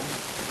suis mis à lire.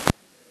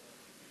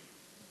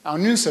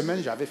 En une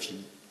semaine, j'avais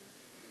fini.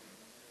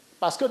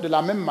 Parce que de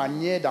la même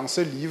manière, dans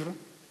ce livre,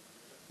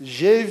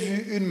 j'ai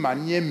vu une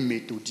manière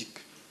méthodique,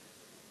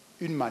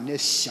 une manière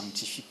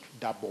scientifique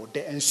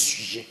d'aborder un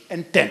sujet,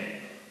 un thème,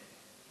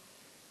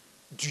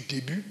 du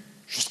début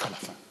jusqu'à la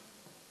fin.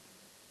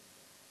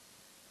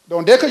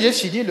 Donc dès que j'ai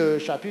fini le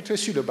chapitre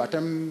sur le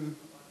baptême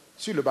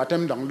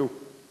dans l'eau,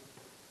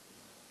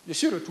 je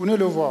suis retourné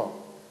le voir.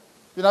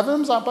 Je n'avais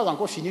même pas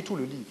encore fini tout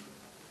le livre.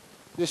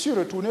 Je suis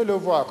retourné le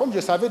voir. Comme je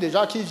savais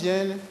déjà qu'il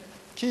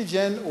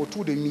vient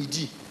autour de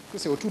midi, que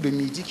c'est autour de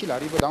midi qu'il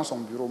arrive dans son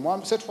bureau. Moi,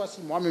 cette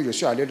fois-ci, moi-même, je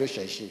suis allé le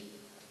chercher.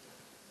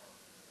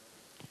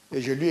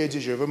 Et je lui ai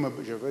dit, je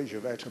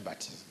veux être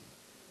baptisé.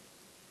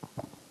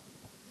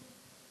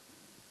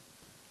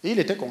 Et il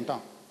était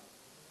content.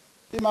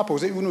 Il m'a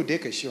posé une ou deux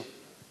questions.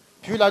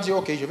 Puis il a dit,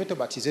 ok, je vais te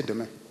baptiser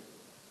demain.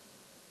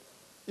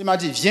 Il m'a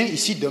dit, viens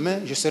ici demain,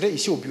 je serai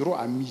ici au bureau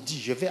à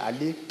midi, je vais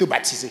aller te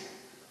baptiser.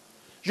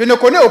 Je ne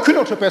connais aucune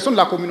autre personne de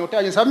la communauté.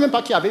 Je ne savais même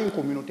pas qu'il y avait une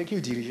communauté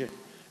qu'il dirigeait.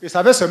 Je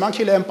savais seulement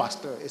qu'il est un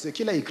pasteur. Et ce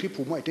qu'il a écrit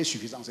pour moi était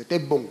suffisant. C'était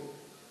bon.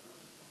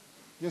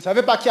 Je ne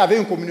savais pas qu'il y avait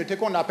une communauté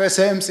qu'on appelle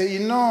CMCI.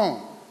 Non.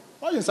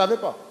 Moi, je ne savais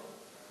pas.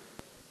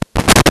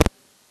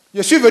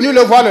 Je suis venu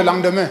le voir le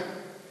lendemain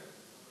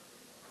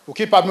pour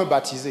qu'il puisse me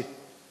baptiser.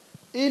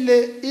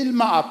 Il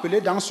m'a appelé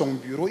dans son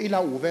bureau. Il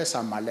a ouvert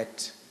sa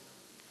mallette.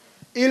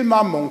 Il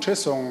m'a montré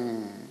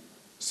son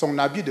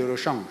habit de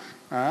rechange,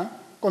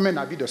 comme un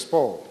habit de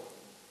sport,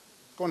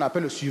 qu'on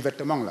appelle le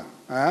survêtement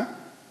là.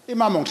 Il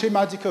m'a montré, il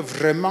m'a dit que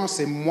vraiment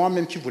c'est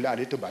moi-même qui voulais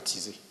aller te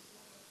baptiser.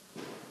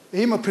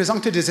 Et il me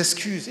présentait des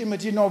excuses. Il me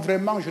dit non,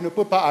 vraiment, je ne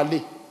peux pas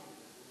aller.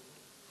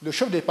 Le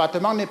chef de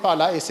département n'est pas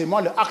là et c'est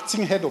moi le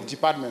acting head of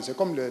department. C'est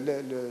comme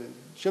le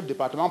chef de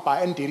département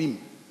par intérim.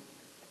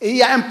 Et il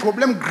y a un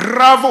problème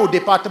grave au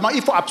département.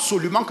 Il faut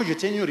absolument que je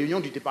tienne une réunion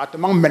du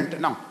département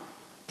maintenant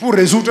pour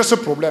résoudre ce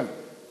problème.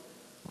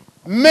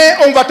 Mais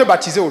on va te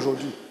baptiser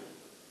aujourd'hui.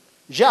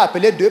 J'ai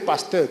appelé 2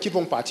 pasteurs qui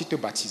vont partir te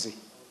baptiser.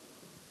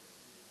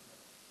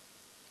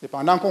 Et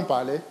pendant qu'on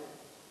parlait,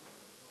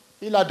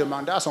 il a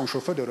demandé à son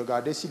chauffeur de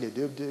regarder si les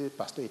deux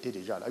pasteurs étaient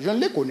déjà là. Je ne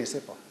les connaissais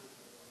pas.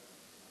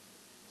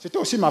 C'était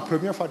aussi ma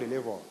première fois de les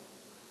voir.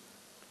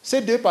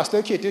 Ces 2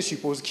 pasteurs qui étaient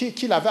supposés,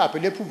 qui l'avaient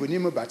appelé pour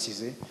venir me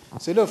baptiser,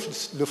 c'est le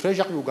frère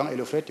Jacques Lougan et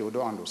le frère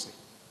Théodore Andossé.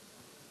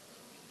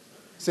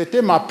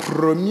 C'était ma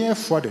première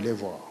fois de les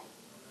voir.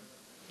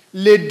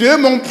 Les 2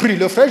 m'ont pris.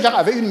 Le frère Jacques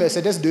avait une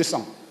Mercedes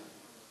 200.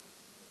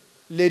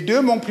 Les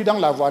 2 m'ont pris dans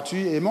la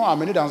voiture et m'ont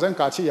amené dans un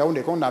quartier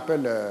Yaoundé qu'on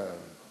appelle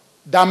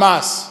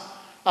Damas.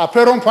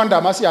 Après rond-point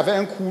Damas, il y avait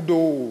un cours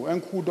d'eau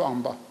en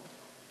bas.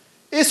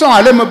 Ils sont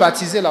allés me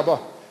baptiser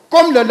là-bas.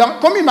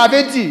 Comme il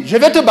m'avait dit, je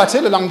vais te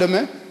baptiser le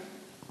lendemain.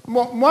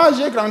 Moi,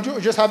 j'ai grandi,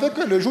 je savais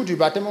que le jour du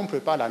baptême, on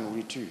prépare la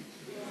nourriture.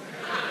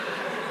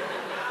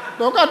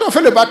 Donc, quand on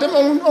fait le baptême,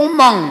 on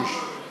mange.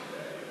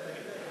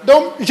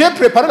 Donc, j'ai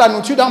préparé la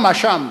nourriture dans ma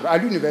chambre, à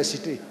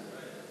l'université.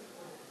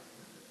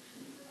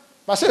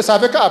 Parce que je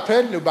savais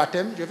qu'après le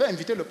baptême, je vais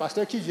inviter le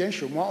pasteur qui vient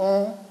chez moi,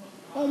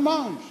 on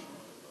mange.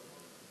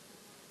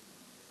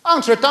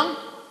 Entre-temps,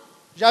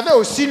 j'avais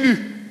aussi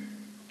lu,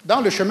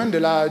 dans le chemin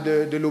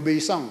de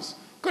l'obéissance,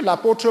 que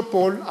l'apôtre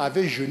Paul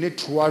avait jeûné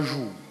 3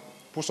 jours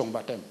pour son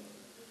baptême.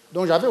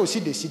 Donc j'avais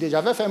aussi décidé,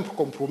 j'avais fait un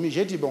compromis,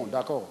 j'ai dit, bon,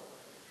 d'accord,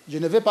 je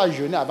ne vais pas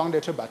jeûner avant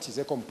d'être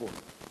baptisé comme Paul.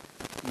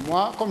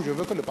 Moi, comme je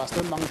veux que le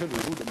pasteur mange le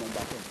jour de mon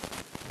baptême,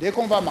 dès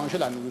qu'on va manger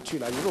la nourriture,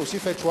 là, je vais aussi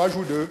faire 3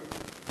 jours de jeûne.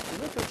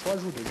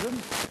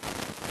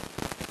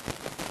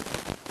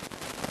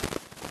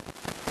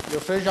 Le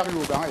frère Jacques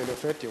Lougan et le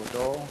frère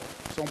Théodore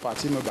sont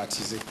partis me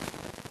baptiser.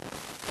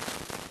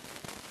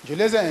 Je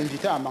les ai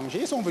invités à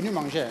manger. Ils sont venus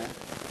manger.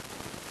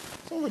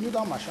 Ils sont venus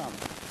dans ma chambre.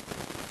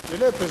 Je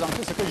leur ai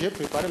présenté ce que j'ai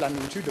préparé, la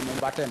nourriture de mon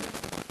baptême.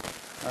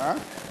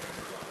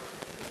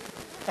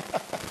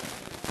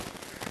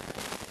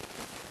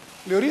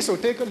 Le riz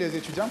sauté que les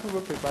étudiants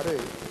pouvaient préparer.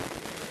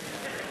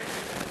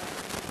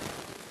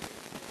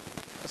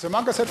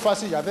 Seulement que cette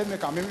fois-ci, j'avais mis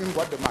quand même une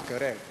boîte de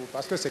maquerelle,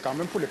 parce que c'est quand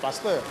même pour les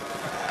pasteurs.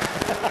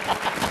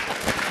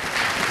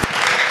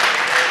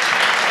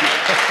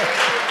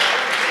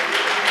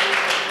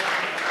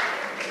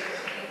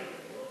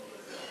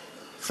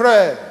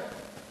 Frère,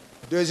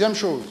 deuxième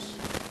chose,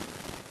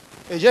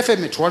 et j'ai fait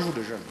mes 3 jours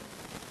de jeûne.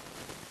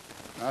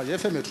 J'ai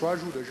fait mes 3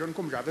 jours de jeûne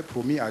comme j'avais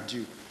promis à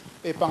Dieu.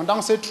 Et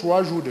pendant ces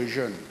 3 jours de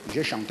jeûne,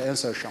 j'ai chanté un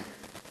seul chant.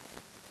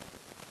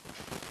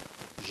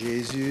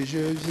 Jésus, je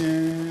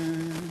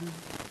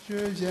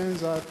viens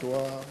à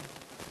toi.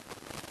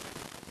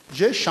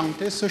 J'ai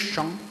chanté ce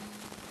chant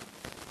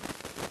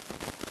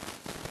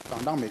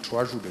pendant mes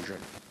 3 jours de jeûne.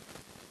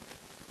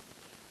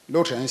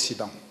 L'autre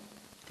incident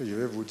que je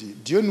vais vous dire,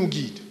 Dieu nous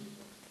guide,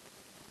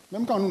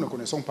 même quand nous ne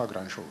connaissons pas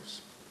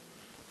grand-chose.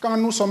 Quand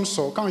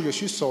je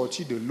suis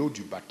sorti de l'eau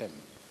du baptême,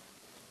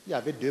 il y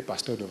avait 2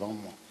 pasteurs devant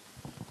moi.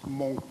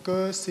 Mon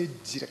cœur s'est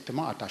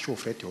directement attaché au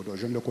frère Théodore.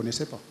 Je ne le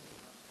connaissais pas.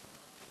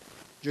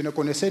 Je ne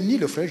connaissais ni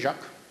le frère Jacques,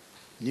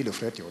 ni le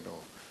frère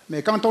Théodore.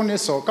 Mais quand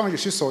je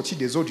suis sorti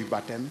des eaux du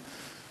baptême,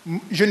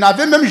 je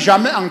n'avais même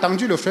jamais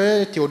entendu le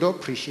frère Théodore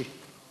prêcher.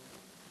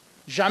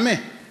 Jamais.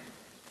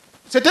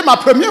 C'était ma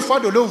première fois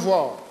de le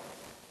voir.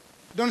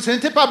 Donc ce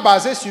n'était pas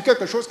basé sur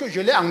quelque chose que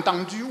je l'ai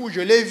entendu ou je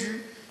l'ai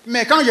vu.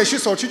 Mais quand je suis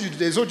sorti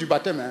des eaux du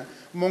baptême,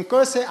 mon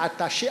cœur s'est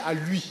attaché à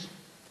lui.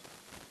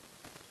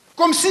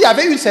 Comme s'il y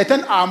avait une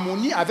certaine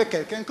harmonie avec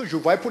quelqu'un que je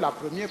voyais pour la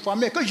première fois,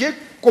 mais que j'ai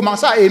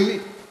commencé à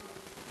aimer.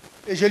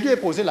 Et je lui ai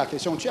posé la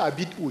question, tu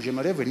habites où?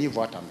 J'aimerais venir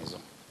voir ta maison.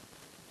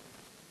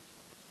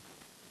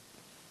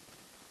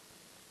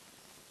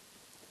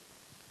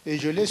 Et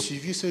je l'ai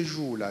suivi ce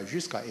jour-là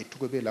jusqu'à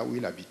Etourébé, là où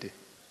il habitait.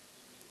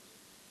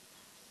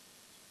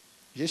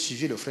 J'ai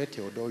suivi le frère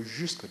Théodore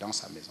jusque dans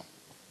sa maison.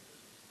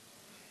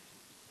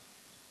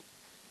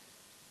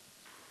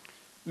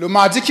 Le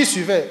mardi qui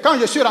suivait, quand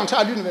je suis rentré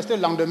à l'université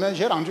le lendemain,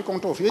 j'ai rendu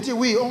compte au fils. Il dit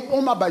oui,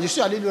 je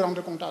suis allé lui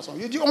rendre compte à son.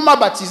 Il dit on m'a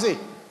baptisé.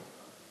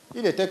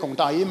 Il était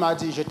content. Il m'a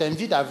dit je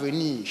t'invite à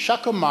venir.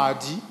 Chaque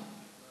mardi,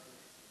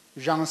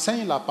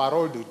 j'enseigne la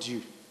parole de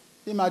Dieu.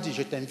 Il m'a dit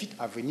je t'invite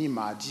à venir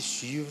mardi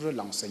suivre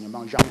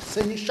l'enseignement.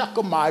 J'enseigne chaque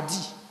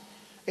mardi.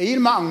 Et il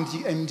m'a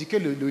indiqué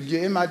le lieu.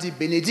 Il m'a dit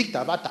Bénédicte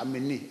va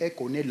t'amener. Elle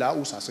connaît là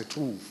où ça se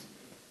trouve.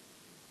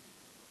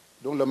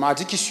 Donc le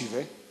mardi qui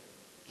suivait,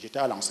 j'étais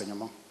à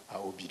l'enseignement à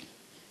Obili.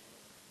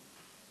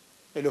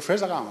 Et le frère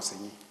Zara a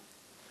enseigné.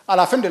 À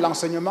la fin de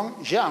l'enseignement,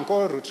 j'ai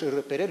encore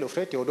repéré le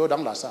frère Théodore dans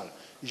la salle.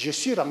 Je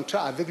suis rentré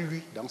avec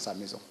lui dans sa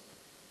maison.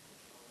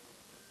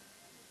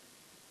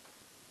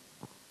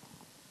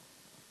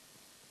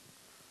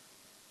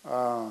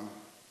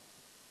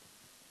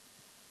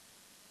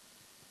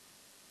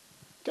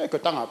 Quelque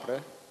temps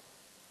après,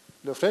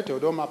 le frère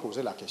Théodore m'a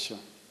posé la question.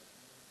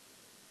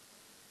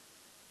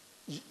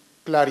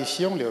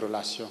 Clarifions les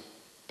relations.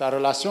 Ta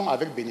relation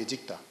avec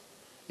Bénédicta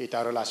et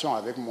ta relation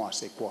avec moi,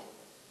 c'est quoi?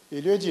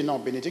 Il lui a dit non,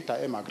 Bénédicta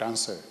est ma grande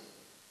sœur.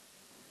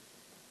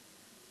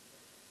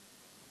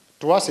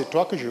 Toi, c'est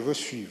toi que je veux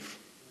suivre.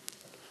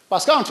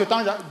 Parce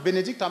qu'entre-temps,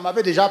 Bénédicta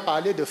m'avait déjà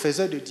parlé de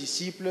faiseur de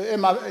disciples.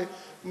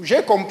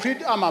 J'ai compris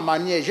à ma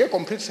manière, j'ai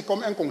compris que c'est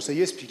comme un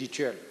conseiller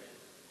spirituel.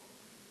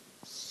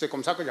 C'est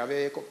comme ça que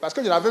j'avais... Parce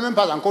que je n'avais même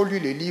pas encore lu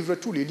les livres,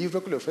 tous les livres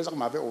que le frère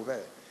m'avait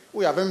ouverts.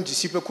 Où il y avait un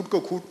disciple coûte que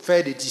coûte,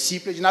 faire des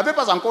disciples. Je n'avais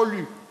pas encore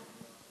lu.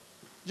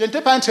 Je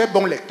n'étais pas un très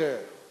bon lecteur.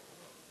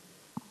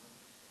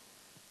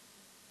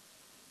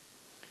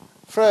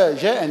 Frère,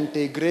 j'ai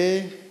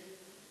intégré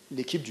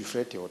l'équipe du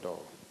frère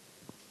Théodore.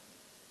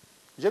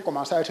 J'ai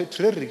commencé à être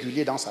très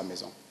régulier dans sa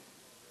maison.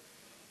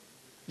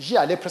 J'y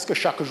allais presque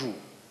chaque jour.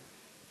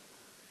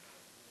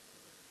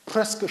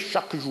 Presque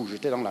chaque jour,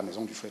 j'étais dans la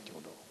maison du frère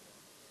Théodore.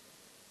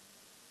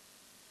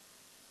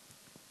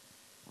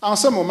 En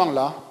ce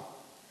moment-là,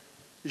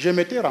 je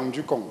m'étais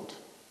rendu compte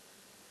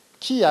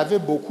qu'il y avait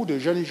beaucoup de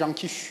jeunes gens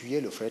qui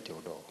fuyaient le frère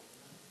Théodore.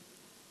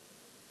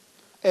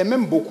 Et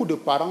même beaucoup de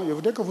parents, je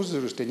voudrais que vous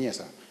reteniez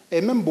ça, et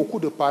même beaucoup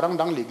de parents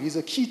dans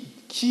l'église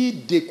qui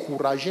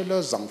décourageaient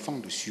leurs enfants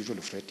de suivre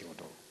le frère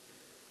Théodore.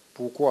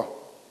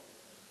 Pourquoi?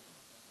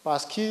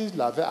 Parce qu'il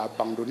avait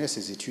abandonné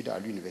ses études à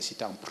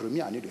l'université en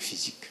première année de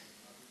physique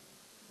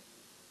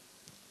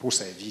pour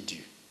servir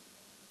Dieu.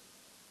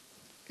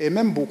 Et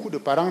même beaucoup de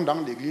parents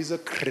dans l'église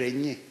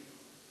craignaient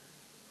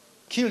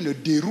qu'ils ne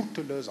déroutent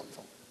leurs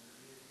enfants.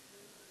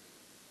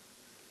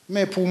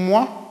 Mais pour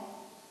moi,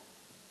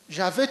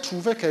 j'avais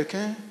trouvé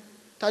quelqu'un,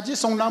 c'est-à-dire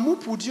son amour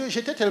pour Dieu,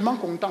 j'étais tellement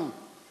content.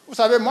 Vous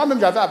savez,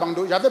 moi-même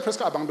j'avais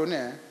presque abandonné.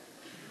 Hein.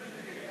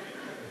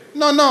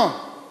 Non,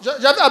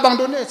 j'avais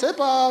abandonné,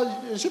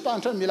 je ne suis pas en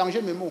train de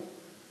mélanger mes mots.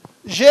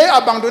 J'ai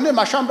abandonné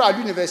ma chambre à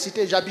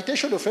l'université, j'habitais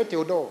chez le frère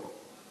Théodore.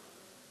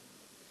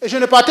 Et je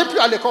ne partais plus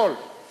à l'école.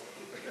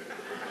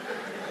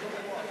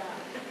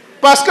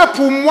 Parce que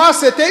pour moi,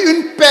 c'était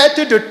une perte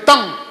de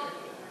temps.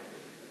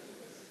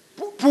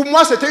 Pour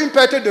moi, c'était une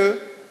perte de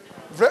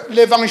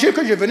l'évangile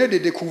que je venais de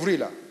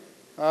découvrir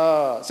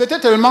là. C'était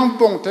tellement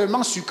bon,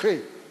 tellement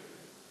sucré.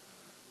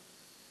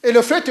 Et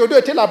le frère Théodore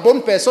était la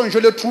bonne personne. Je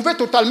le trouvais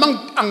totalement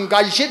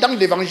engagé dans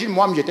l'évangile.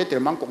 Moi-même, j'étais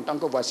tellement content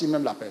que voici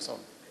même la personne.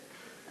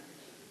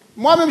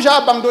 Moi-même, j'ai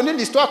abandonné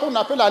l'histoire qu'on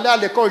appelle aller à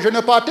l'école. Je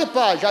ne partais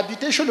pas.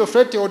 J'habitais chez le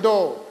frère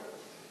Théodore.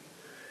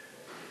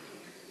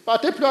 Je ne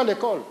partais plus à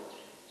l'école.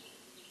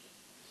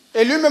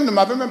 Et lui-même ne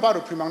m'avait même pas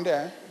réprimandé.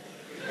 Hein.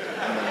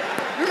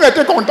 Lui-même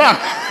était content.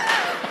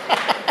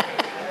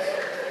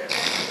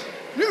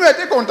 Lui-même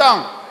était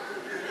content.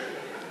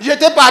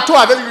 J'étais partout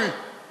avec lui.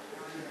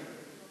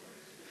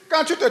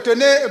 Quand tu te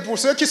tenais, pour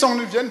ceux qui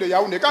viennent de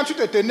Yaoundé, quand tu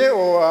te tenais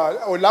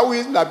là où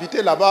il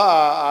habitait,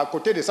 là-bas, à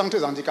côté des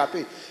centres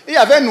handicapés, il y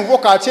avait un nouveau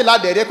quartier là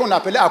derrière qu'on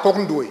appelait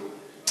Akondoué.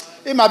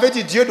 Il m'avait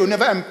dit, Dieu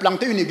va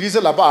implanter une église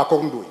là-bas à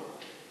Akondoué.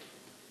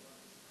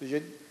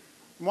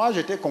 Moi,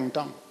 j'étais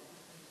content.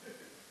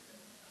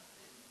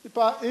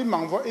 Il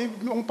m'envoie,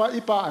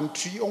 il part en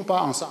tri, on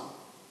part ensemble.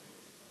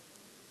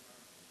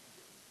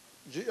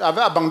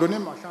 J'avais abandonné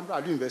ma chambre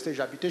à l'université,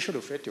 j'habitais chez le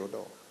frère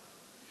Théodore.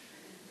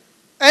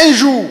 Un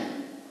jour,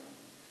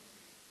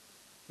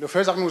 le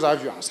frère Zach nous a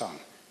vus ensemble.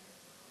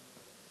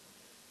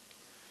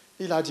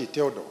 Il a dit,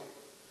 Théodore,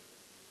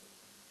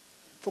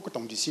 il faut que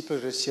ton disciple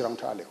réussisse à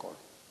rentrer à l'école.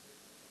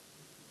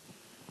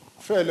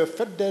 Frère, le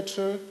fait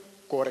d'être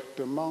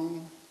correctement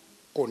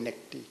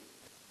connecté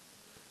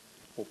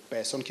aux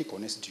personnes qui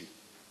connaissent Dieu,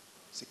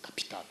 c'est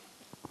capital.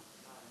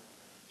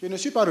 Je ne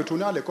suis pas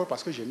retourné à l'école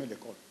parce que j'aimais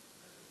l'école.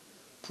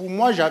 Pour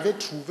moi, j'avais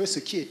trouvé ce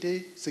qui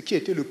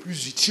était le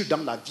plus utile dans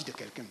la vie de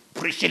quelqu'un.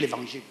 Prêcher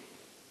l'évangile.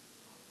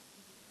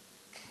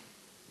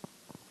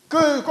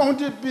 Qu'on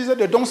dise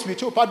de dons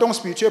spirituels ou pas dons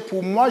spirituels,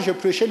 pour moi, je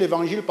prêchais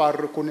l'évangile par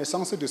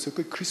reconnaissance de ce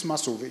que Christ m'a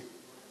sauvé.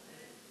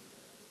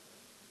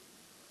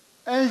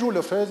 Un jour,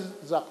 le frère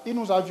Zach, il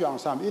nous a vus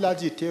ensemble. Il a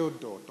dit,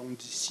 Théodore, ton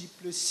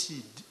disciple,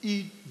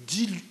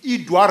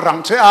 il doit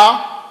rentrer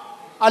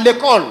à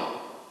l'école.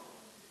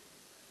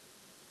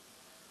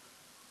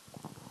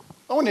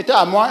 On était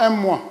à un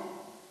mois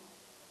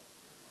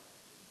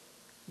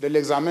de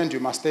l'examen du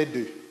Master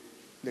 2,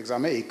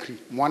 l'examen écrit,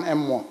 moins un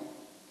mois.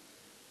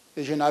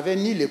 Et je n'avais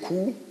ni les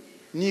cours,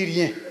 ni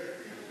rien.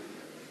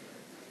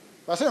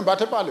 Parce que je ne me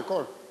battais pas à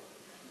l'école.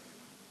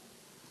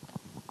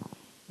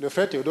 Le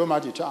frère Théodore m'a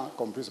dit, tu as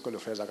compris ce que le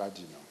frère Zach a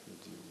dit, non?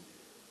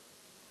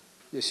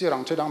 Je suis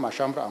rentré dans ma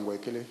chambre à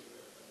Ngwekele.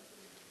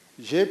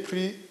 J'ai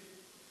pris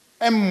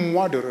un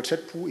mois de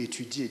retraite pour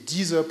étudier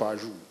 10 heures par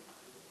jour.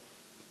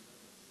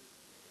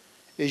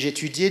 Et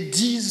j'étudiais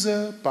 10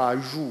 heures par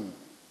jour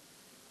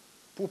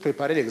pour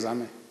préparer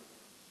l'examen.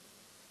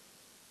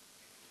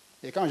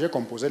 Et quand j'ai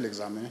composé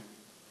l'examen,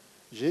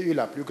 j'ai eu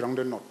la plus grande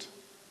note.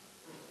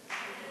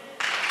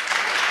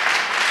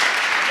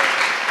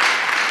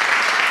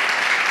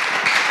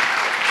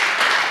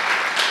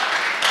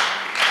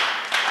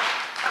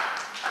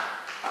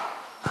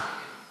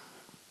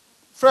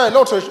 Frère,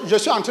 l'autre, je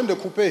suis en train de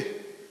couper.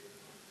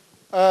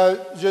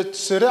 Je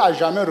serai à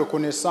jamais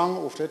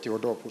reconnaissant au frère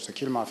Théodore pour ce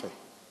qu'il m'a fait.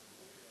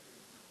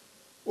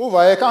 Vous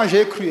voyez, quand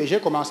j'ai cru et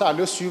j'ai commencé à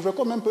le suivre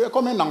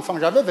comme un enfant,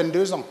 j'avais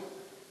 22 ans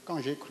quand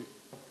j'ai cru.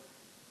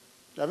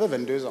 J'avais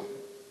 22 ans.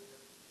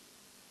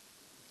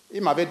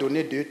 Il m'avait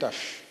donné 2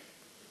 tâches.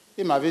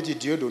 Il m'avait dit,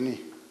 Dieu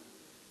donné,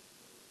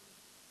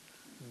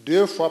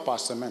 2 fois par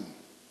semaine,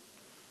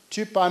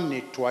 tu peux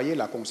nettoyer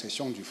la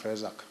concession du frère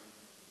Zach.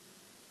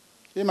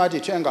 Il m'a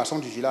dit, tu es un garçon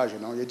du village,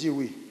 non? J'ai dit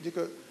oui. Il dit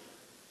que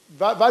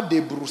va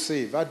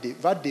débrousser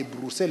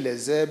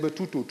les herbes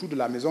tout autour de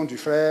la maison du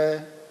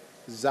frère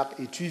Zach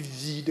et tu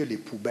vides les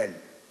poubelles.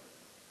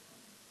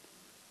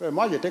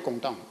 Moi, j'étais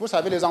content. Vous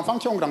savez, les enfants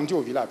qui ont grandi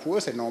au village, pour eux,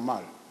 c'est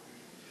normal.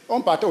 On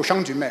partait au champ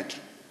du maître.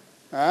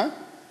 Hein?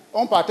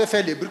 On partait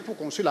faire les briques pour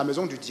construire la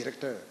maison du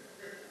directeur.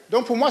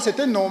 Donc, pour moi,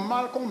 c'était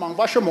normal qu'on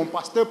m'envoie chez mon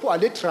pasteur pour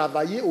aller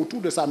travailler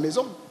autour de sa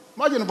maison.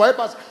 Moi, je ne voyais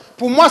pas.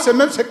 Pour moi,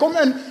 c'est comme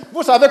un.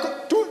 Vous savez que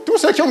tous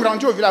ceux qui ont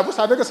grandi au village, vous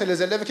savez que c'est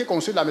les élèves qui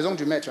construisent la maison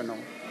du maître, non?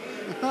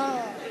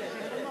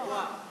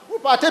 Vous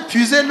partez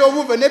puiser l'eau,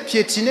 vous venez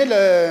piétiner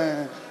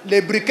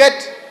les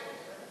briquettes.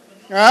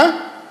 Hein?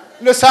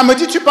 Le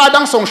samedi, tu pars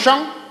dans son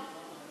champ.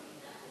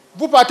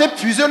 Vous partez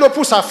puiser l'eau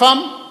pour sa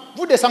femme.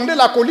 Vous descendez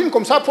la colline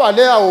comme ça pour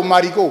aller au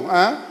marigot.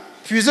 Hein?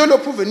 Puiser l'eau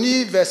pour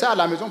venir verser à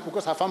la maison pour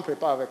que sa femme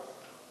prépare avec.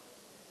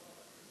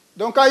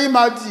 Donc, quand il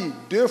m'a dit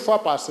 2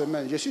 fois par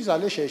semaine, je suis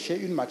allé chercher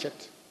une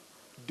machette.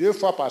 2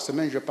 fois par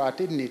semaine, je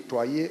partais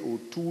nettoyer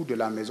autour de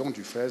la maison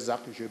du frère Zach.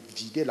 Je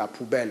vidais la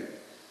poubelle.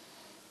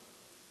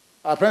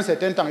 Après un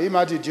certain temps, il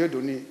m'a dit, Dieu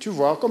donné, tu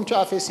vois, comme tu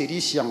as fait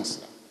série sciences,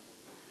 là,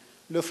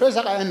 le frère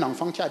Zach a un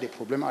enfant qui a des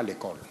problèmes à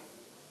l'école.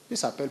 Il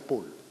s'appelle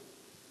Paul.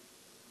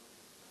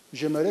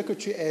 J'aimerais que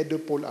tu aides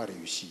Paul à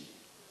réussir.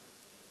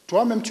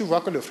 Toi-même, tu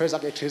vois que le frère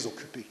Zach est très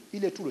occupé.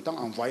 Il est tout le temps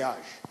en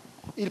voyage.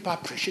 Il part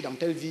prêcher dans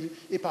telle ville,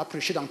 il part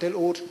prêcher dans telle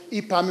autre,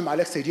 il part même à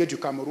l'extérieur du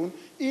Cameroun.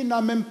 Il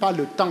n'a même pas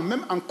le temps,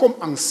 même comme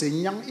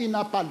enseignant, il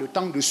n'a pas le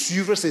temps de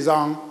suivre ses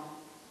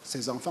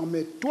enfants.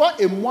 Mais toi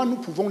et moi, nous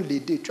pouvons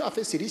l'aider. Tu as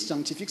fait série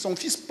scientifique. Son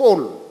fils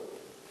Paul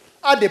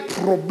a des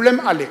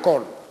problèmes à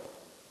l'école.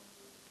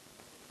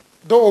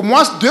 Donc au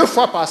moins 2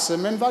 fois par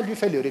semaine, va lui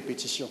faire les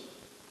répétitions.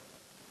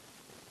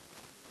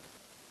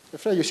 Et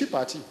frère, je suis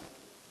parti.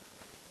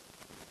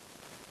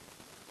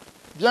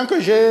 Bien que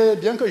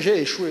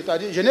j'ai échoué,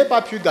 c'est-à-dire, je n'ai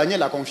pas pu gagner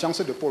la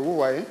confiance de Paul, vous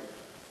voyez,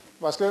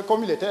 parce que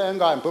comme il était un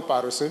gars un peu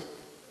paresseux,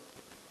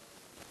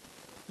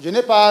 je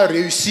n'ai pas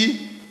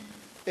réussi,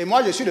 et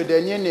moi je suis le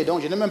dernier né,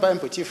 donc je n'ai même pas un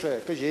petit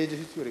frère que j'ai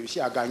réussi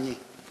à gagner.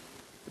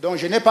 Donc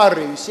je n'ai pas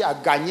réussi à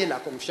gagner la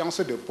confiance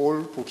de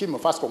Paul pour qu'il me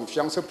fasse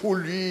confiance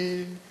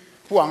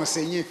pour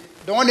enseigner.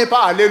 Donc on n'est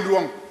pas allé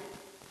loin.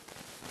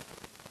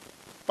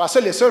 Parce que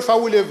les seules fois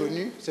où il est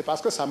venu, c'est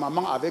parce que sa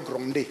maman avait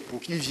grondé pour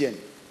qu'il vienne.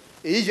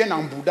 Et il vient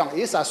en boudant,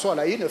 et il s'assoit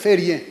là, il ne fait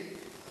rien.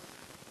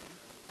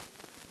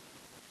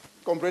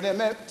 Comprenez?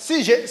 Mais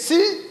si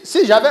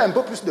j'avais un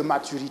peu plus de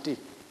maturité,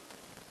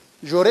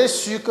 j'aurais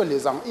su que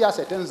il y a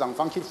certains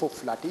enfants qu'il faut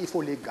flatter, il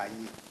faut les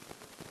gagner.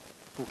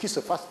 Pour qu'ils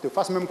te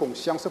fassent même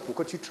conscience pour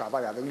que tu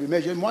travailles avec lui.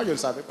 Mais moi, je ne le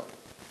savais pas.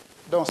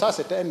 Donc ça,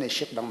 c'était un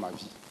échec dans ma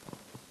vie.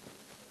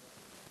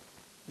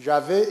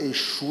 J'avais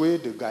échoué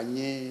de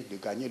gagner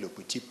le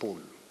petit Paul.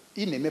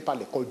 Il n'aimait pas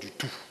l'école du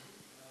tout.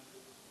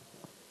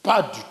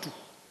 Pas du tout.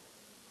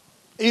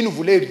 Et il ne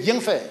voulait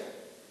rien faire.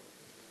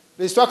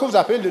 L'histoire que vous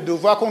appelez le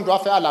devoir qu'on doit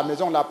faire à la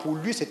maison, là, pour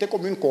lui, c'était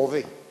comme une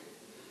corvée.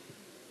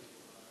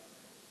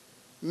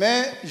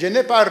 Mais je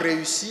n'ai pas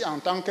réussi en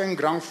tant qu'un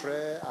grand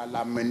frère à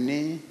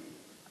l'amener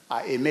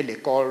à aimer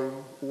l'école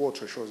ou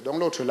autre chose. Donc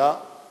l'autre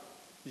là,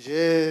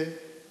 j'avais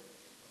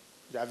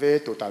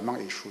totalement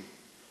échoué.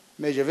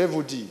 Mais je vais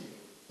vous dire,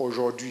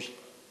 aujourd'hui,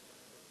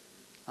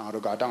 en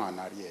regardant en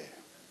arrière,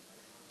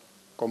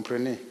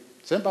 comprenez,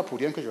 ce n'est pas pour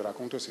rien que je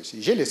raconte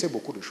ceci. J'ai laissé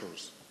beaucoup de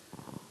choses.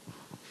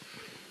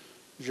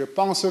 Je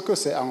pense que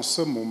c'est en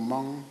ce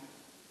moment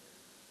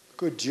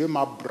que Dieu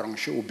m'a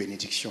branché aux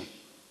bénédictions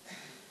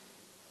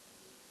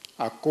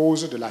à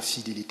cause de la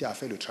fidélité à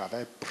faire le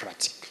travail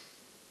pratique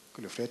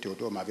que le frère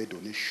Théodore m'avait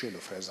donné chez le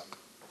frère Zach.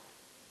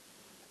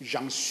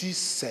 J'en suis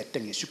certain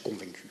et je suis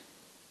convaincu.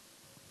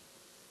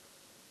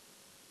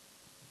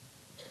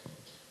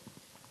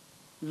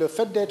 Le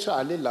fait d'être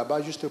allé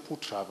là-bas juste pour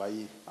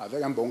travailler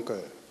avec un bon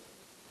cœur,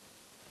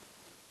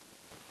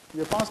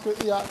 je pense que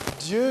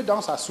Dieu,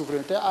 dans sa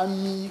souveraineté, a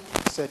mis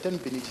certaines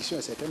bénédictions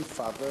et certaines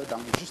faveurs dans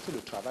juste le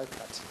travail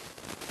pratique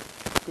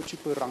que tu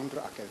peux rendre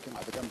à quelqu'un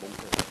avec un bon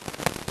cœur.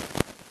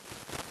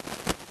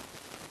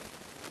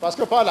 Parce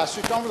que par la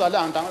suite, quand vous allez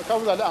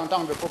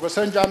entendre le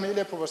professeur Njame, il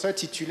est professeur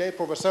titulaire,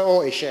 professeur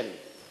hors échelle.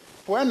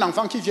 Pour un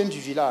enfant qui vient du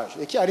village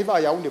et qui arrive à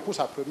Yaoundé pour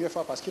sa première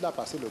fois parce qu'il a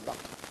passé le bac,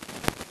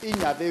 il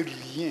n'y avait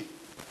rien,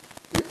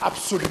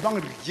 absolument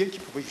rien qui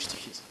pouvait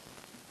justifier ça.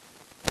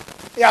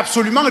 Et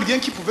absolument rien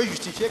qui pouvait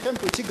justifier qu'un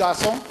petit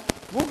garçon...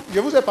 je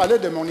vous ai parlé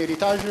de mon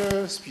héritage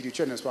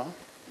spirituel, n'est-ce pas?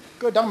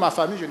 Que dans ma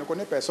famille, je ne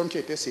connais personne qui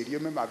était sérieux,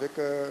 même avec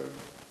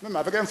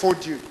un faux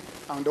Dieu,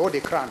 en dehors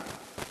des crânes.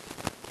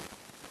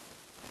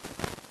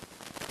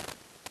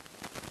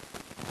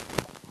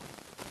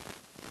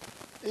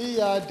 Il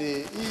y a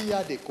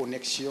des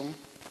connexions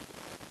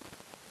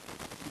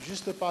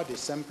juste par des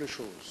simples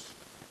choses.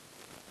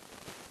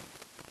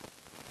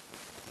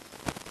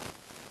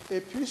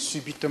 Et puis,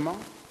 subitement,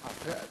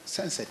 après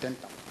un certain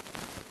temps,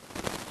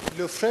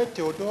 le frère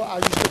Théodore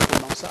a juste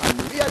commencé à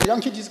nous. Il y a des gens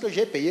qui disent que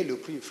j'ai payé le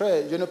prix.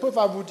 Frère, je ne peux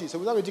pas vous dire.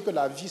 Vous avez dit que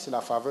la vie, c'est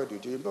la faveur de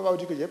Dieu. Je ne peux pas vous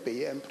dire que j'ai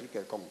payé un prix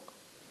quelconque.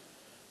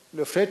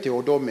 Le frère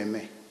Théodore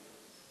m'aimait.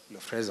 Le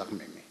frère Zach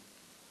m'aimait.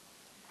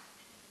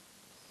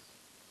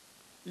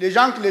 Les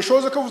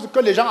choses que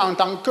les gens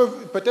entendent,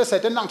 que peut-être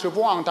certains d'entre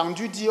vous ont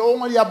entendu dire,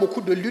 oh, il y a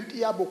beaucoup de luttes,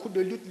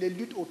 les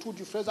luttes autour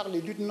du frère Zach, les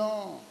luttes,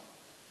 non.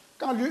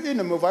 Quand lui, il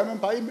ne me voyait même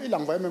pas, il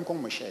envoyait même qu'on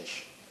me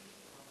cherche.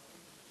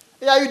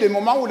 Il y a eu des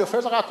moments où le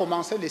frère Zach a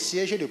commencé les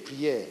sièges de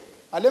prière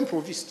à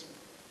l'improviste.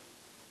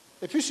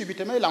 Et puis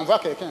subitement, il envoie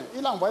quelqu'un.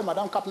 Il a envoyé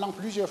Mme Kaplan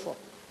plusieurs fois.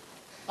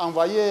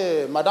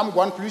 Envoyé Mme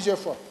Gouane plusieurs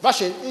fois.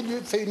 Il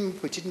lui fait une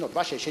petite note,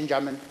 va chercher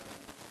Njamen.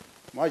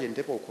 Moi, je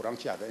n'étais pas au courant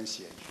qu'il y avait un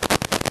siège.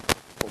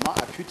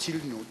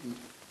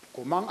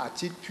 Comment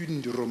a-t-il pu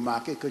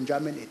remarquer que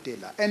Njamen était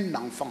là? Un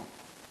enfant.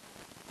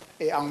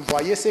 Et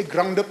envoyer ces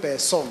grandes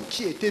personnes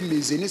qui étaient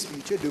mes aînés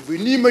spirituels de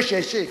venir me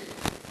chercher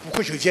pour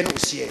que je vienne au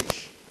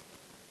siège.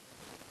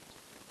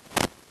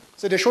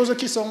 C'est des choses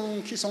qui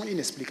sont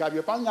inexplicables.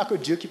 Je pense qu'il n'y a que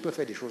Dieu qui peut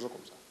faire des choses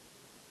comme ça.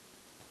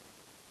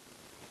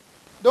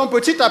 Donc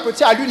petit à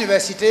petit, à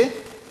l'université,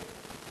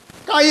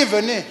 quand il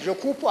venait, je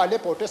cours pour aller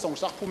porter son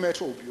sac pour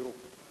mettre au bureau.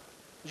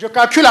 Je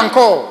calcule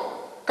encore.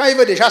 Quand il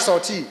veut déjà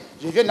sortir,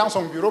 je viens dans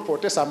son bureau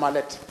porter sa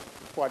mallette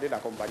pour aller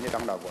l'accompagner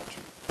dans la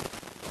voiture.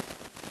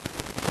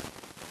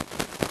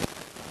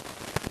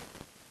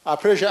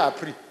 Après, j'ai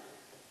appris.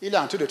 Il est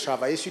en train de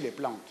travailler sur les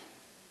plantes.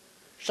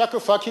 Chaque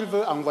fois qu'il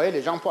veut envoyer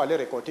les gens pour aller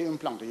récolter une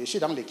plante, je suis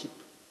dans l'équipe,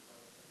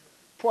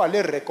 pour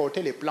aller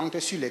récolter les plantes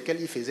sur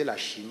lesquelles il faisait la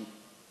chimie.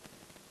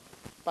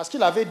 Parce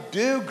qu'il avait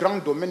 2 grands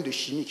domaines de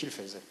chimie qu'il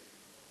faisait.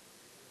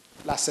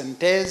 La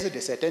synthèse de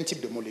certains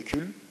types de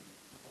molécules,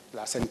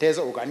 la synthèse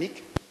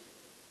organique,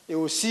 et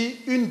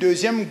aussi une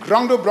deuxième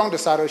grande branche de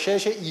sa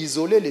recherche,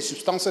 isoler les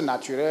substances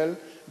naturelles,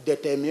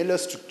 déterminer leur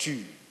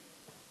structure.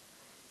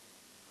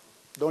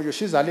 Donc je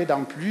suis allé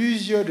dans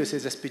plusieurs de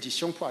ces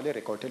expéditions pour aller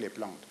récolter les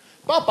plantes.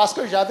 Pas parce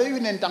que j'avais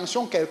une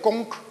intention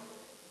quelconque.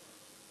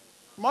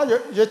 Moi,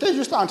 j'étais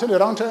juste en train de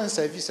rendre un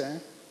service.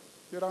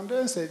 Je rendais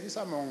un service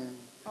à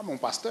mon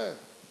pasteur.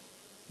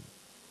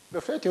 Le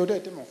frère Théodore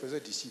était mon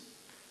faiseur disciple.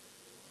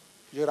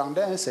 Je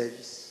rendais un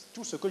service.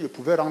 Tout ce que je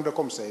pouvais rendre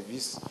comme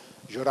service,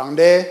 je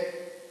rendais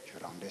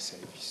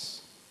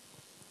service.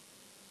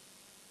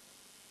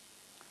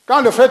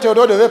 Quand le frère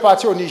Théodore devait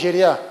partir au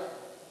Nigeria,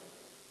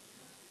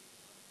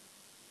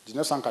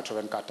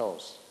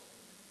 1994,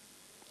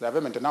 Vous avez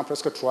maintenant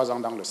presque 3 ans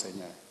dans le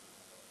Seigneur.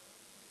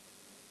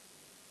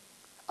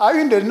 À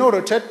une de nos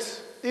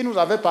retraites, il nous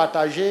avait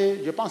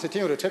partagé, je pense que c'était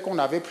une retraite qu'on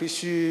avait prise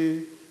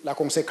sur la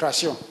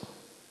consécration.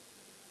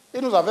 Il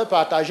nous avait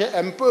partagé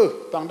un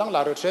peu, pendant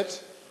la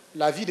retraite,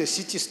 la vie de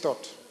C.T.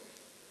 Stott.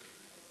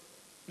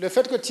 Le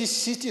fait que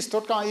C.T.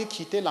 Stott, quand il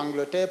quittait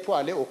l'Angleterre pour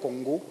aller au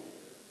Congo,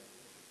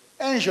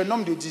 un jeune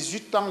homme de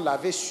 18 ans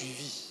l'avait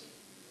suivi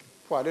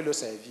pour aller le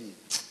servir.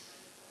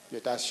 Je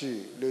t'assure,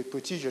 le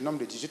petit jeune homme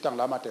de 18 ans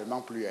là m'a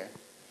tellement plu. Hein.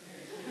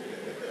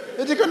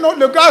 Il dit que non,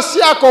 le gars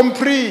s'y a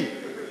compris.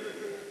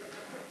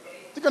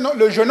 Il dit que non,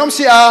 le jeune homme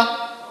s'y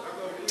a.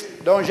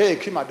 Donc j'ai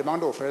écrit ma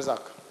demande au frère Zach,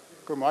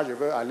 que moi je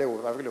veux aller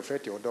avec le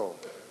frère Théodore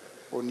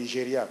au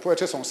Nigeria pour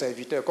être son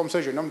serviteur, comme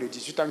ce jeune homme de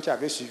 18 ans qui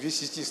avait suivi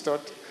C.T.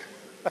 Stott.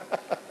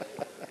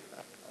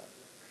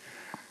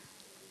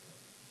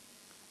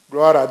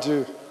 Gloire à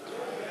Dieu.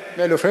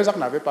 Mais le frère Zach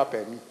n'avait pas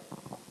permis.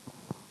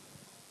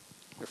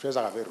 Le frère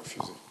Zach avait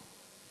refusé.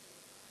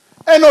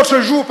 Un autre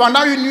jour,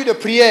 pendant une nuit de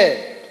prière,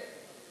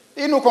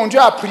 il nous conduit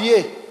à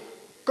prier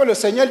que le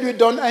Seigneur lui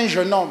donne un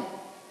jeune homme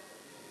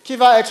qui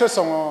va être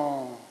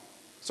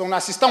son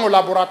assistant au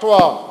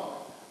laboratoire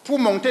pour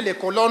monter les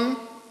colonnes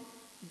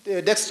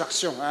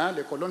d'extraction,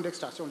 les colonnes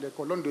d'extraction, les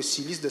colonnes de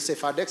silice, de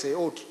céphadex et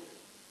autres,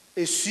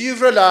 et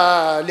suivre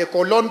les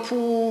colonnes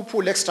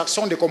pour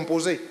l'extraction des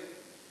composés.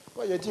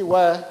 J'ai dit,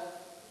 ouais,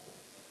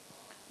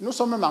 nous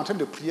sommes même en train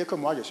de prier que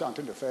moi je suis en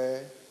train de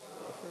faire.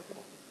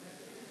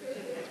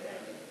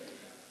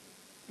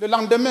 Le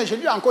lendemain, je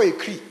lui ai encore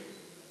écrit.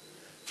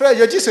 Frère,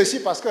 je dis ceci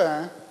parce que,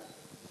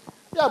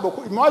 il y a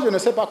beaucoup. Moi, je ne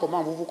sais pas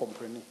comment vous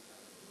comprenez.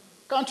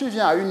 Quand tu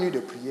viens à une nuit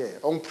de prière,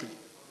 on prie.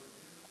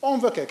 On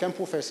veut quelqu'un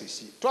pour faire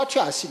ceci. Toi, tu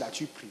es assis là,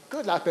 tu pries. Que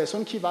la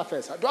personne qui va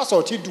faire ça doit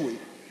sortir douée.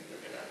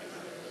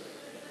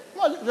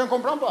 Moi, je ne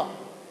comprends pas.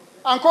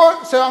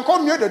 C'est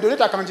encore mieux de donner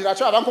ta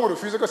candidature avant qu'on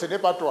refuse que ce n'est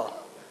pas toi.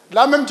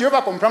 Là, même Dieu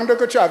va comprendre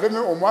que tu avais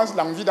même au moins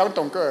l'envie dans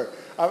ton cœur.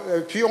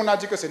 Puis on a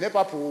dit que ce n'est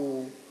pas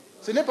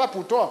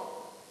pour toi.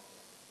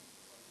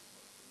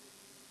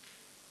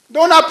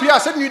 Donc on a prié à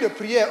cette nuit de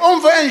prière. On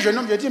veut un jeune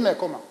homme. Je dis, mais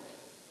comment?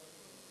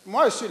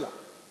 Moi, je suis là.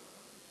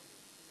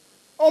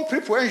 On prie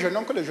pour un jeune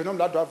homme, que le jeune homme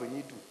là doit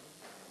venir d'où?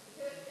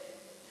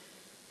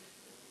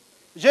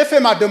 J'ai fait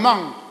ma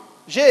demande.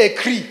 J'ai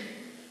écrit.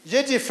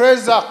 J'ai dit, frère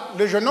Zach,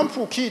 le jeune homme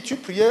pour qui tu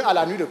priais à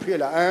la nuit de prière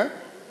là,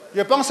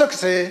 je pense que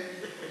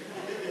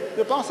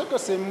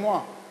c'est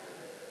moi.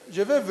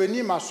 Je vais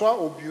venir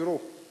m'asseoir au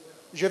bureau.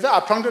 Je vais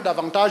apprendre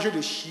davantage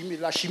de chimie,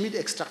 la chimie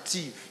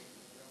extractive.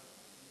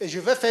 Et je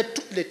vais faire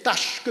toutes les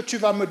tâches que tu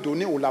vas me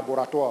donner au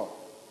laboratoire.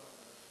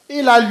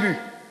 Il a lu.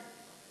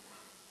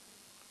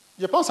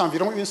 Je pense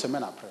environ une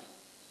semaine après.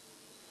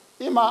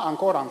 Il m'a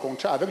encore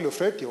rencontré avec le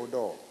frère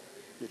Théodore.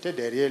 J'étais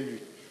derrière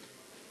lui.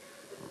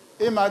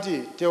 Il m'a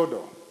dit,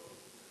 Théodore,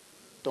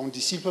 ton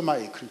disciple m'a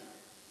écrit,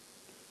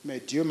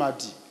 mais Dieu m'a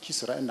dit qu'il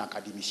sera un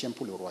académicien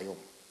pour le royaume.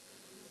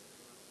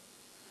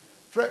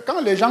 Frère, quand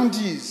les gens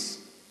disent,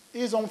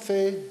 ils ont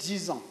fait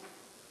 10 ans,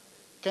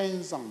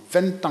 15 ans,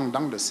 20 ans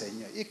dans le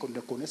Seigneur, ils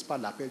ne connaissent pas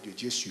l'appel de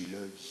Dieu sur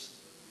leur vie.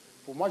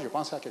 Pour moi, je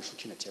pense qu'il y a quelque chose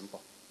qui ne tient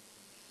pas.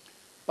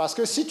 Parce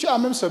que si tu as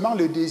même seulement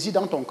le désir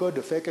dans ton cœur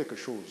de faire quelque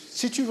chose,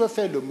 si tu veux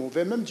faire le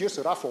mauvais, même Dieu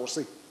sera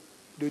forcé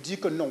de dire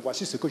que non,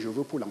 voici ce que je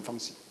veux pour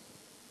l'enfant-ci.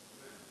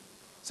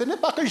 Ce n'est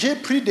pas que j'ai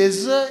pris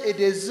des heures et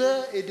des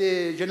heures et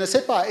des, je ne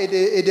sais pas, et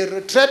des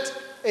retraites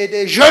et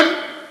des jeûnes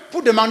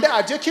pour demander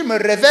à Dieu qu'il me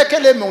révèle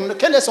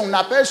quel est son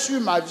appel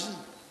sur ma vie.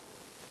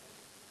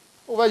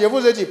 Je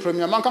vous ai dit,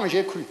 premièrement, quand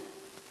j'ai cru,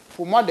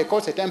 pour moi,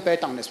 l'école, c'était un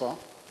père-temps, n'est-ce pas?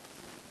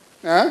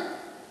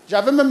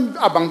 J'avais même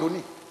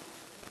abandonné.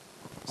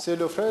 C'est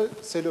le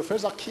frère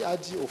Zach qui a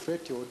dit au frère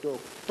Théodore,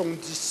 ton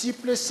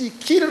disciple-ci,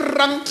 qu'il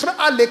rentre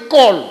à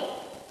l'école.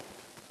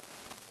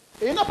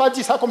 Et il n'a pas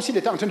dit ça comme s'il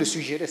était en train de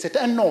suggérer, c'était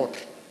un ordre.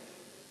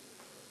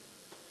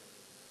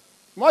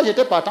 Moi,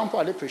 j'étais partant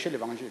pour aller prêcher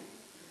l'évangile.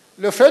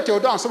 Le frère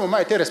Théodore, en ce moment,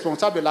 était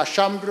responsable de la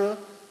chambre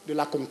de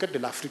la conquête de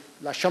l'Afrique,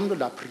 la chambre de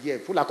la prière,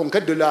 pour la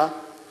conquête de la...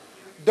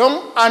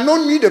 Donc, à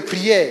nos nuits de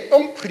prière,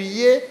 on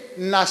priait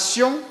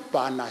nation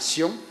par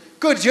nation,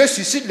 que Dieu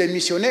suscite les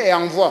missionnaires et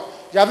envoie.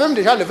 J'avais même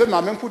déjà levé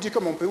ma main pour dire que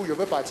mon pays où je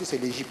veux partir, c'est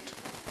l'Égypte.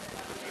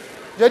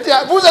 Je dis,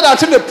 vous êtes en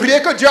train de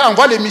prier que Dieu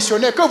envoie les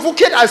missionnaires, que vous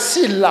qui êtes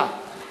assis là,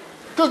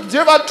 que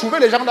Dieu va trouver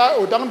les gens là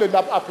au-dedans de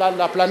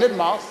la planète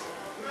Mars.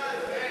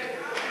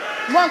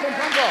 Moi, je ne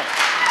comprends pas.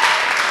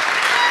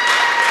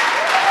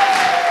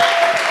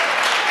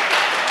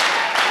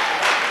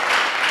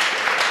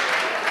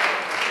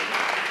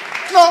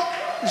 Non,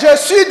 je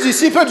suis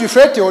disciple du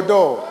frère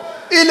Théodore.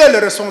 Il est le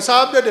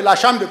responsable de la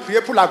chambre de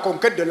prière pour la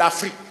conquête de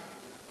l'Afrique.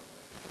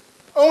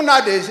 On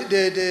a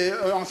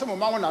en ce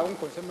moment,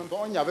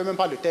 on n'y avait même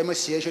pas le terme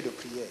siège de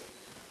prière.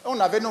 On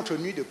avait notre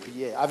nuit de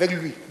prière avec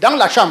lui, dans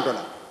la chambre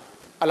là,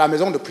 à la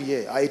maison de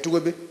prière, à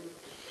Etouébé.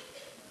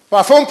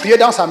 Parfois, on priait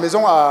dans sa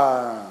maison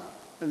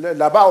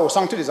là-bas au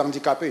centre des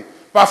handicapés.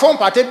 Parfois, on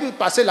partait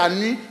passer la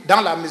nuit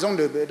dans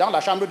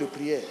la chambre de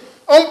prière.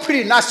 On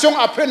prie nation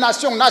après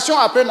nation, nation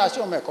après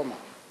nation, mais comment?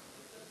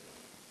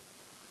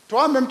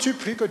 Toi-même, tu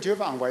pries que Dieu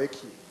va envoyer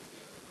qui?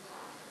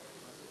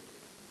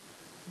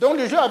 Donc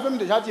le jeu avait même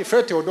déjà dit,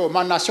 frère Théodore,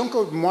 ma nation que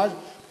moi,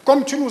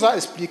 comme tu nous as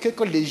expliqué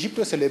que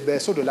l'Égypte c'est le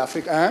berceau de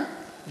l'Afrique, hein,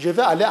 je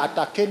vais aller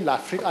attaquer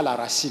l'Afrique à la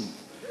racine.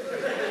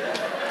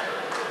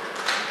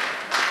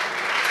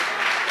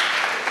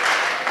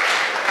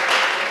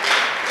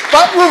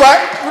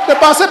 Vous ne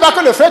pensez pas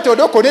que le frère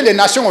Théodore connaît les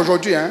nations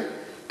aujourd'hui, hein?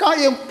 Quand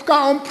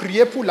on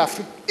priait pour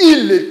l'Afrique,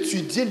 il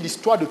étudiait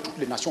l'histoire de toutes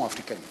les nations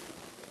africaines.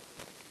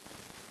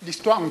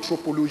 L'histoire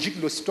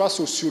anthropologique, l'histoire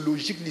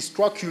sociologique,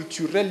 l'histoire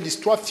culturelle,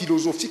 l'histoire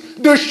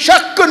philosophique de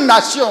chaque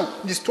nation,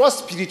 l'histoire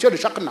spirituelle de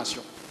chaque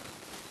nation.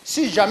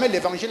 Si jamais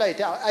l'évangile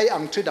a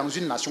entré dans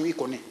une nation, il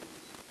connaît.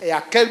 Et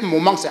à quel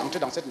moment c'est entré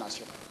dans cette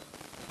nation.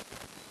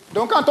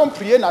 Donc quand on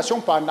priait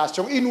nation par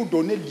nation, il nous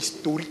donnait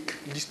l'historique,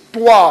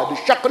 l'histoire de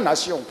chaque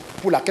nation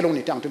pour laquelle on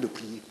était en train de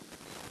prier.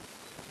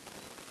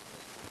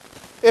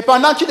 Et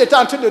pendant qu'il était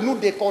en train de nous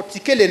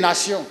décortiquer les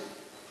nations,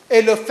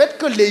 et le fait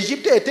que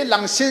l'Égypte était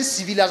l'ancienne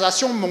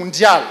civilisation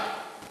mondiale,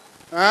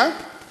 hein,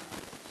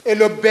 et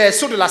le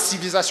berceau de la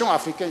civilisation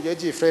africaine, j'ai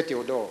dit, frère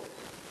Théodore,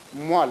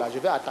 moi là, je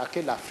vais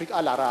attaquer l'Afrique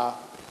à l'Ara,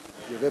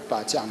 je vais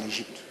partir en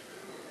Égypte.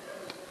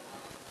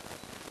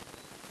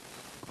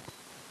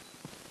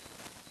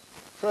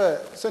 Frère,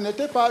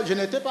 je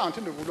n'étais pas en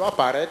train de vouloir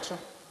paraître,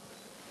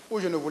 ou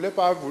je ne voulais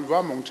pas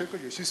vouloir montrer que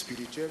je suis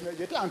spirituel, mais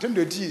j'étais en train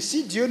de dire,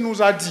 si Dieu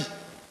nous a dit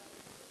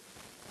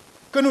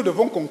que nous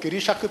devons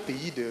conquérir chaque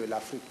pays de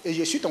l'Afrique, et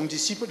je suis ton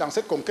disciple dans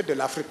cette conquête de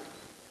l'Afrique,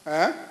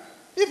 hein,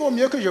 il vaut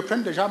mieux que je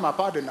prenne déjà ma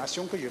part de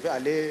nation que je vais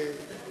aller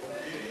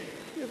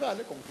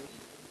conquérir.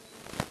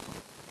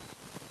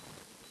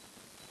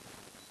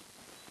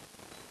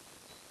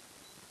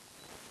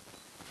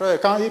 Frère,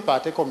 quand il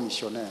partait comme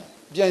missionnaire,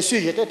 bien sûr,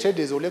 j'étais très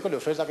désolé que le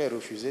frère Zach ait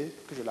refusé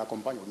que je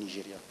l'accompagne au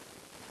Nigeria.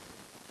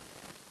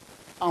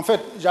 En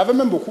fait, j'avais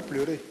même beaucoup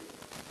pleuré.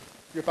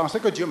 Je pensais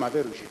que Dieu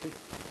m'avait rejeté.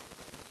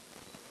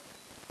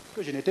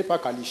 Que je n'étais pas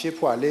qualifié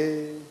pour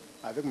aller,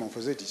 avec mon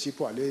frère d'ici,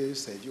 pour aller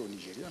servir au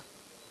Nigeria.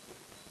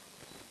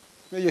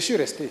 Mais je suis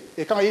resté.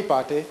 Et quand il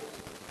partait,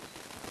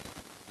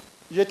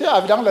 j'étais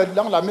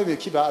dans la même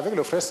équipe avec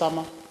le frère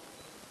Sama,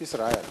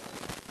 Israël.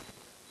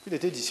 Il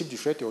était disciple du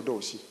frère Théodore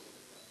aussi.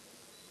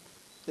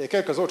 Et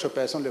quelques autres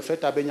personnes, le frère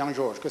Tabénian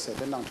Georges, que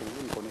certains d'entre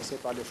vous ne connaissaient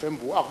pas, le frère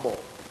Mbou Akbor.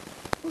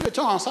 Nous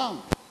étions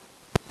ensemble.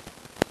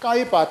 Quand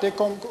il partait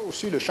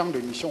sur le champ de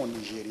mission au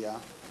Nigeria,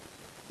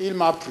 il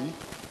m'a pris.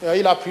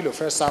 Il a pris le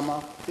frère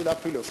Sama, il a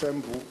pris le frère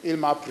Mbou, il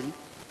m'a pris.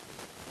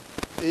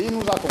 Et il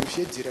nous a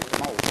confiés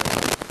directement au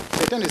frère.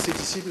 Certains de ses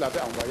disciples l'avaient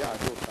envoyé à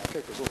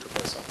quelques autres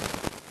personnes.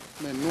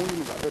 Mais nous, il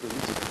nous avait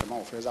remis directement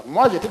au frère Zach.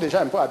 Moi, j'étais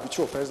déjà un peu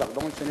habitué au frère Zach,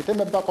 donc ce n'était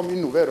même pas comme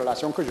une nouvelle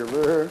relation que je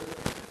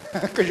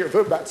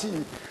veux bâtir.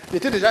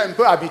 J'étais déjà un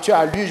peu habitué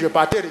à lui, je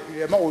partais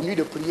régulièrement aux nuits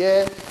de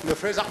prière, le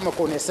frère Zach me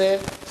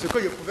connaissait, ce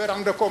que je pouvais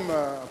rendre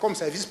comme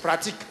service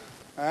pratique.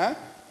 Hein?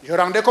 Je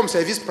rendais comme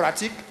service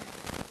pratique.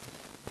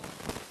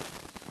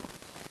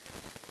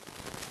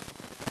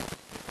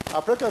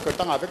 Après quelques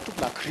temps, avec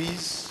toute la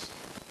crise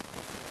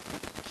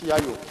qu'il y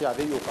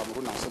avait eu au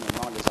Cameroun en ce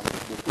moment,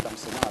 beaucoup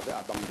d'enseignants avaient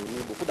abandonné,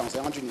 beaucoup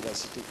d'enseignants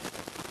d'université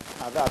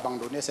avaient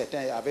abandonné,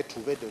 certains avaient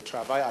trouvé de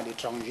travail à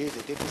l'étranger, ils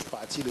étaient tous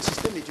partis. Le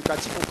système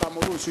éducatif au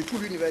Cameroun, surtout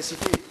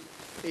l'université,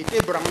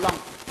 était branlant.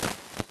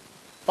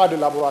 Pas de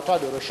laboratoire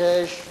de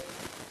recherche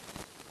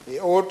et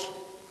autres.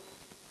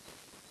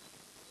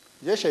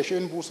 J'ai cherché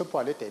une bourse pour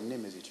aller terminer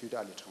mes études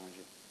à l'étranger.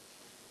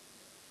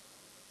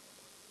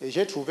 Et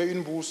j'ai trouvé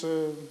une bourse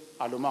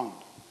allemande.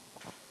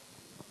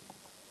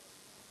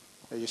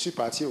 Et je suis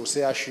parti au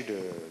CHU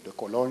de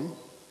Cologne,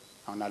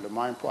 en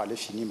Allemagne, pour aller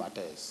finir ma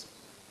thèse.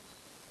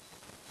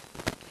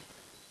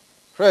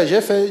 Frère,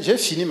 j'ai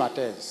fini ma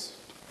thèse.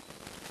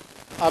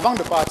 Avant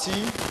de partir,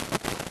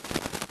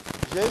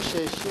 j'ai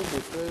cherché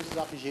le frère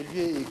Zach, je lui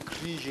ai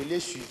écrit, je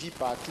l'ai suivi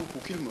partout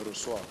pour qu'il me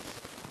reçoive.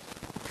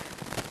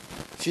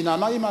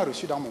 Finalement, il m'a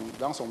reçu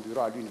dans son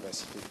bureau à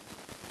l'université.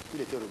 Il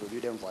était revenu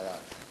d'un voyage.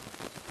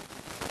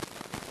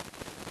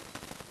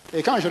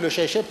 Et quand je le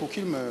cherchais pour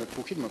qu'il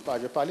me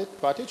parle, je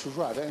partais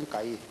toujours avec un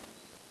cahier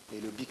et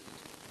le bic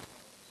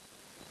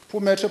pour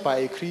mettre par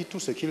écrit tout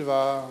ce qu'il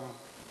va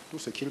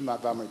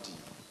me dire.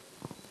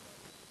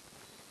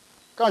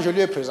 Quand je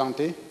lui ai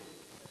présenté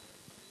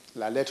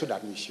la lettre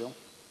d'admission,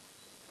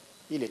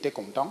 il était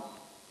content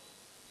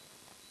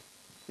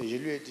et je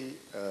lui ai dit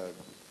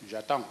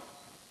j'attends.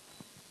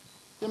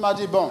 Il m'a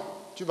dit bon,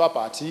 tu vas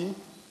partir.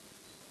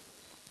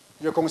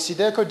 Je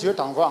considère que Dieu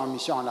t'envoie en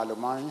mission en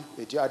Allemagne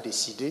et Dieu a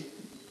décidé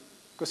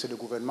que c'est le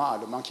gouvernement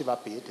allemand qui va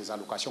payer tes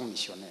allocations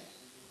missionnaires.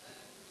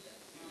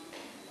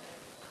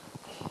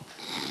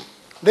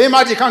 Mais il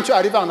m'a dit, quand tu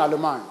arrives en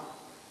Allemagne,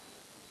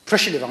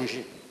 prêche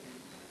l'évangile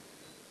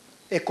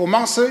et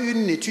commence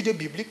une étude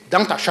biblique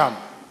dans ta chambre.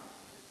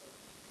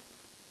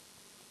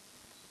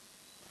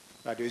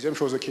 La deuxième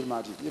chose qu'il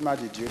m'a dit, il m'a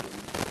dit, Dieu,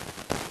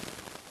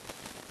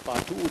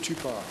 partout où tu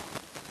pars,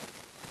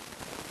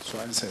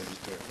 sois un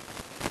serviteur.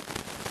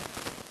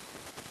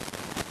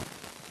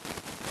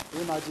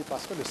 Il m'a dit,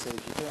 parce que le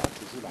serviteur a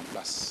toujours la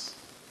place.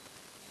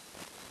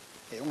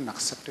 Et on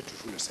accepte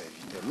toujours le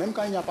serviteur. Même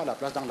quand il n'y a pas la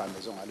place dans la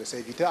maison, le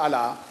serviteur a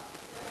la...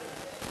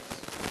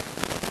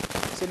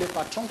 c'est les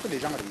patrons que les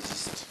gens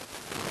résistent.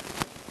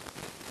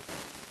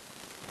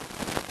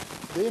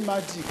 Et il m'a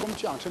dit, comme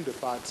tu es en train de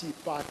partir,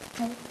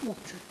 partout où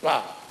tu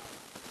pars,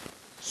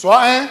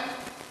 sois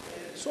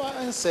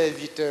un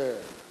serviteur.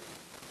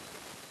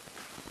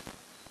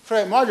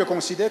 Frère, moi je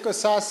considère que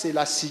ça, c'est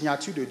la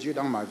signature de Dieu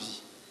dans ma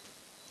vie.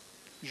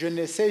 Je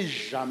n'essaie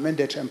jamais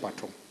d'être un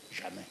patron.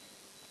 Jamais.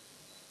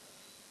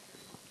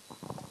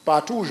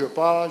 Partout où je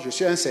pars, je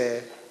suis un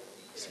serviteur.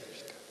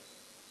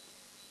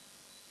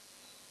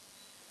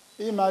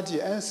 Il m'a dit,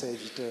 un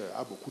serviteur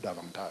a beaucoup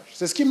d'avantages.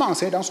 C'est ce qu'il m'a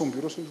enseigné dans son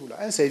bureau ce jour-là.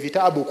 Un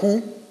serviteur a beaucoup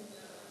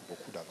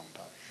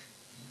d'avantages.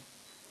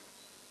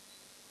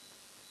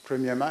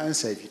 Premièrement, un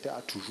serviteur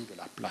a toujours de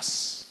la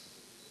place.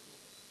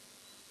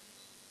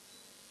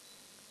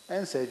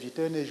 Un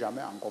serviteur n'est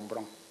jamais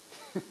encombrant.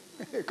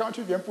 Quand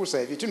tu viens pour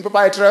servir, tu ne peux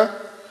pas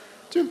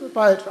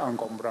être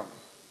encombrant.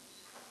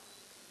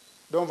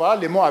 Donc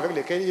voilà les mots avec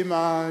lesquels il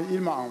m'a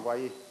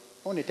envoyé.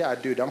 On était à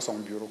 2 dans son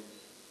bureau.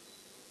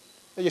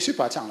 Et je suis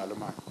parti en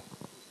Allemagne.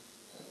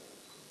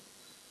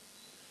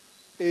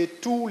 Et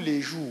tous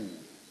les jours,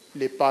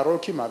 les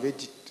paroles qu'il m'avait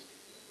dites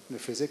ne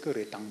faisaient que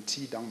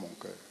retentir dans mon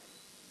cœur.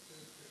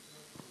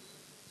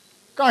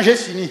 Quand j'ai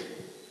fini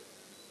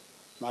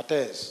ma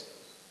thèse,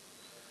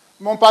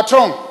 mon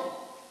patron,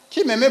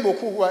 qui m'aimait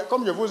beaucoup, ouais,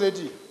 comme je vous ai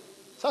dit,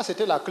 ça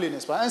c'était la clé,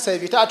 n'est-ce pas? Un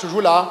serviteur est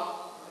toujours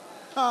là.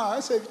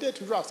 Un serviteur est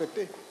toujours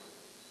accepté.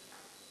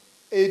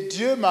 Et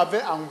Dieu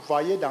m'avait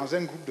envoyé dans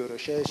un groupe de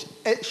recherche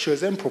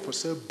chez un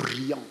professeur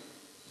brillant.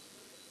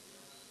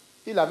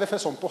 Il avait fait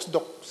son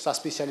postdoc, sa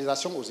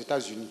spécialisation aux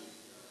États-Unis.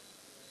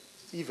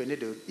 Il venait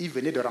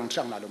de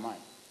rentrer en Allemagne.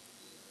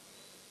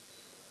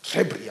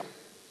 Très brillant.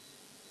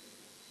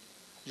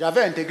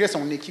 J'avais intégré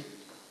son équipe.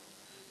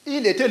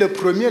 Il était le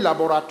premier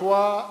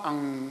laboratoire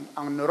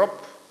en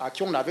Europe à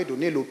qui on avait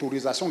donné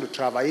l'autorisation de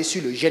travailler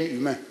sur le gène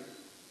humain.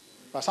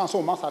 Parce qu'en ce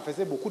moment, ça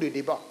faisait beaucoup de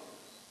débats.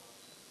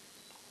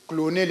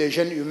 Cloner les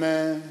gènes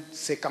humains,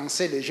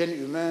 séquencer les gènes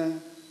humains.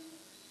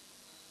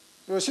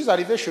 Je suis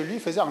arrivé chez lui, il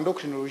faisait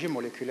endocrinologie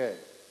moléculaire.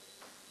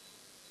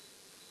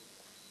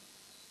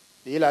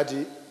 Et il a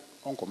dit,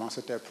 on commence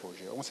tel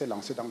projet. On s'est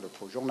lancé dans le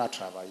projet, on a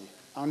travaillé.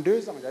 En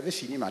 2 ans, j'avais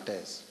fini ma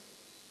thèse.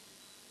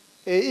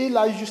 Et il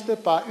a juste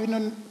par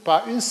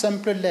une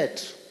simple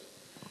lettre,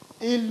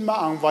 il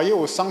m'a envoyé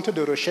au centre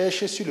de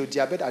recherche sur le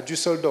diabète à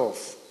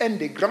Düsseldorf, un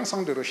des grands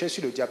centres de recherche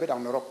sur le diabète en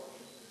Europe.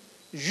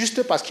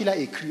 Juste parce qu'il a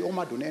écrit, on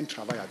m'a donné un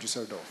travail à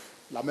Düsseldorf,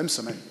 la même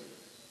semaine.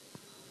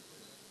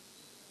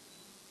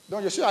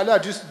 Donc je suis allé à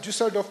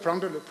Düsseldorf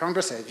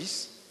prendre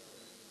service.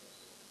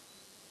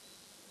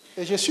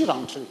 Et je suis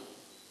rentré.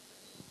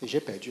 Et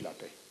j'ai perdu la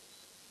paix.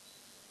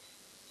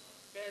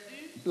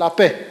 La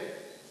paix.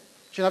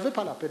 Je n'avais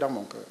pas la paix dans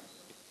mon cœur.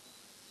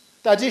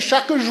 C'est-à-dire,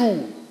 chaque jour,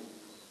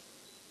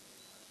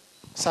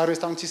 ça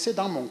retentissait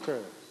dans mon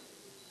cœur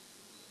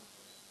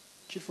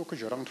qu'il faut que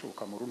je rentre au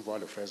Cameroun voir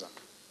le frère Zach.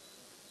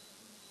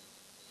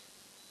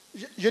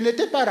 Je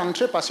n'étais pas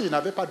rentré parce que je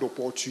n'avais pas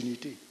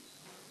d'opportunité.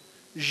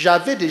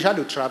 J'avais déjà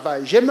le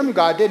travail. J'ai même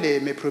gardé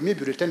mes premiers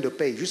bulletins de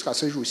paye jusqu'à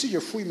ce jour. Si je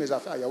fouille mes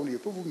affaires à Yaoundé, je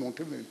peux vous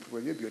montrer mes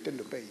premiers bulletins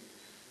de paye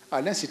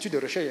à l'Institut de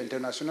recherche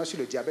internationale sur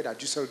le diabète à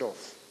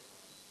Düsseldorf.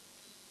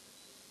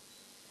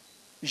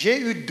 J'ai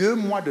eu 2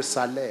 mois de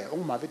salaire.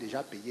 On m'avait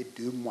déjà payé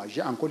 2 mois.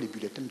 J'ai encore les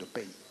bulletins de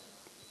paye.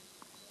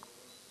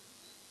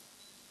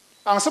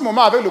 En ce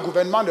moment, avec le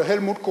gouvernement de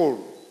Helmut Kohl,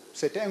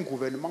 c'était un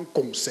gouvernement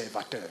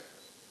conservateur.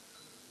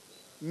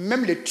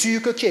 Même les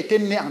Turcs qui étaient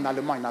nés en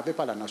Allemagne n'avaient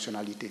pas la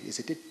nationalité. Et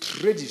c'était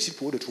très difficile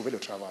pour eux de trouver le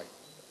travail.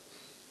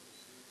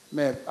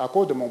 Mais à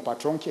cause de mon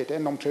patron, qui était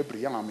un homme très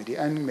brillant,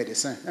 un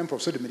médecin, un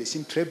professeur de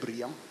médecine très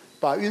brillant,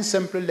 par une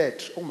simple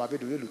lettre, on m'avait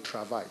donné le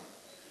travail.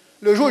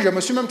 Le jour où je me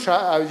suis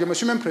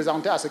même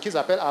présenté à ce qu'ils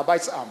appellent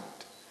Arbeitsamt,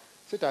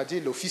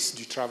 c'est-à-dire l'office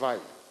du travail,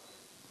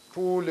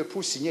 pour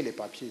signer les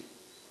papiers.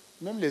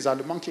 Même les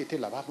Allemands qui étaient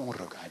là-bas m'ont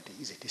regardé,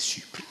 ils étaient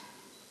surpris.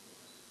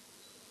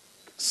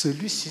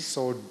 Celui-ci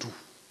sort d'où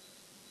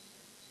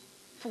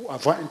pour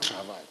avoir un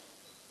travail?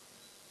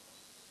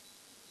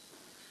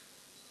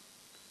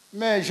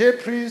 Mais j'ai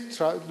pris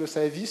le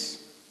service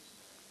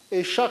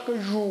et chaque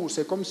jour,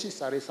 c'est comme si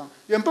ça ressent.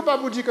 Je ne peux pas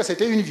vous dire que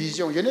c'était une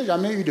vision, je n'ai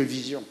jamais eu de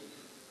vision.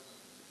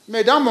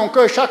 Mais dans mon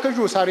cœur, chaque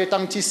jour, ça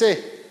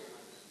retentissait.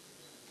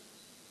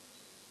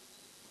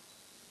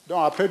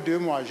 Donc après 2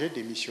 mois, j'ai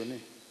démissionné.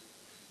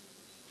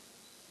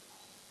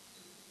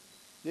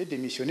 J'ai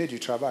démissionné du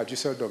travail à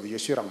Düsseldorf, je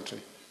suis rentré.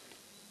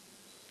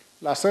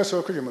 La seule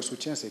chose que je me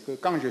soutiens, c'est que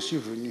quand je suis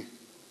venu,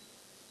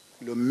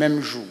 le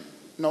même jour,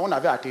 non, on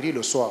avait atterri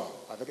le soir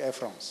avec Air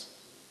France.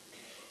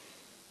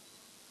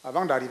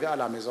 Avant d'arriver à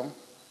la maison,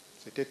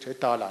 c'était très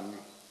tard la nuit.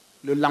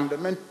 Le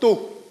lendemain,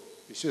 tôt,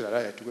 je suis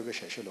allé à Toubé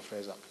chercher le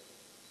frère Zach.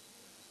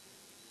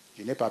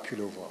 Je n'ai pas pu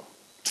le voir.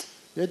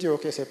 J'ai dit,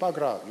 ok, c'est pas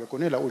grave, je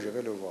connais là où je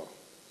vais le voir.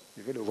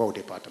 Je vais le voir au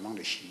département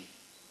de chimie.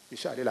 Je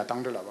suis allé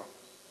l'attendre là-bas.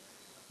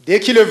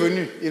 Dès qu'il est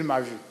venu, il m'a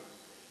vu.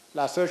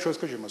 La seule chose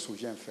que je me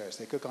souviens faire,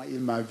 c'est que quand il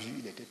m'a vu,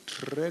 il était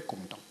très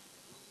content.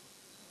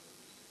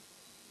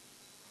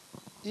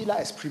 Il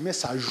a exprimé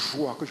sa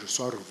joie que je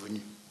sois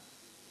revenu.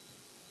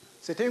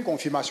 C'était une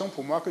confirmation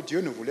pour moi que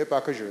Dieu ne voulait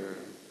pas que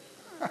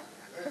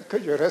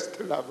je reste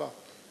là-bas.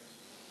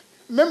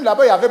 Même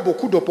là-bas, il y avait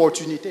beaucoup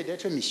d'opportunités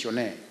d'être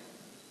missionnaire.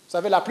 Vous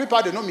savez, la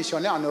plupart de nos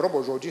missionnaires en Europe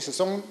aujourd'hui,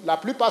 la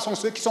plupart sont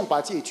ceux qui sont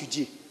partis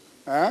étudier,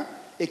 hein,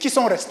 et qui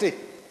sont restés.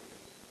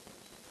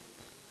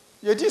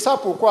 Je dis ça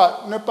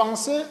pourquoi?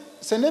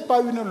 Ce n'est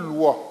pas une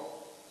loi.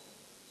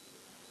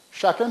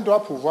 Chacun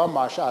doit pouvoir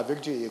marcher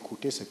avec Dieu et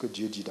écouter ce que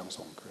Dieu dit dans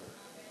son cœur.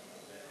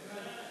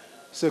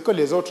 Ce que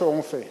les autres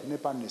ont fait n'est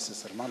pas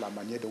nécessairement la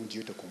manière dont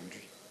Dieu te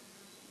conduit.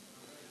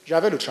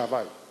 J'avais le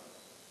travail.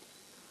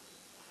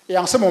 Et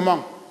en ce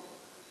moment,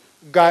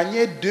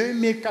 gagner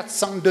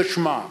 2400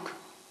 Deutschmark,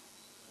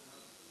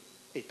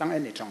 étant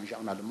un étranger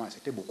en Allemagne,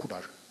 c'était beaucoup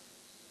d'argent.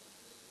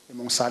 Et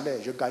mon salaire,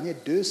 je gagnais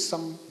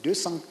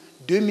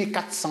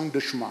 2400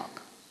 Deutschmark,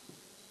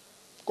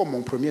 comme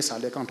mon premier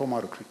salaire quand on m'a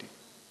recruté.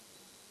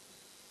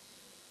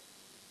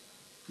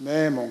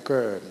 Mais mon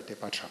cœur n'était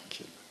pas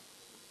tranquille.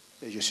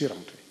 Et je suis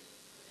rentré.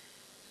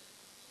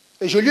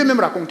 Et je lui ai même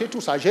raconté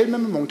tout ça. J'ai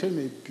même monté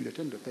mes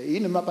bulletins de paie. Et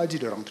il ne m'a pas dit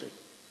de rentrer.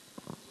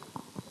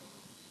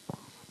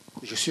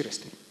 Et je suis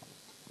resté.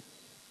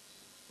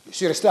 Je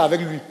suis resté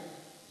avec lui.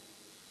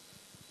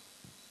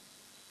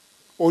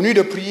 Aux nuits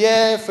de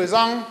prière,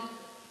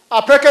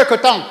 après quelque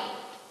temps,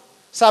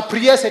 sa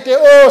prière c'était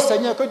 « Oh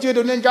Seigneur, que Dieu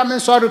donne jamais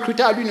soit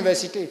recruté à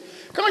l'université ».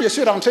 Quand je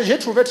suis rentré, j'ai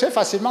trouvé très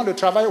facilement le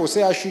travail au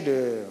CHU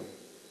de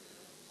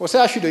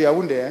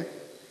Yaoundé. Hein.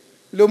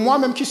 Le mois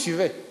même qui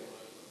suivait.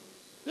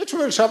 J'ai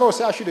trouvé le travail au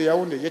CHU de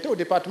Yaoundé. J'étais au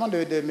département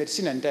de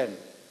médecine interne,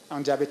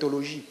 en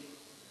diabétologie.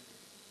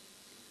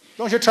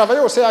 Donc je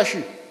travaillais au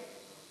CHU.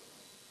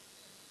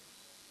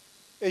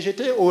 Et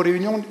j'étais aux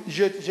réunions,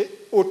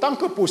 autant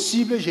que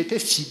possible, j'étais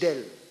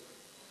fidèle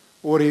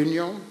aux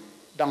réunions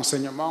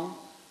d'enseignement,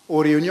 aux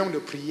réunions de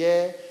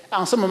prière.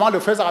 En ce moment, le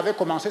frère avait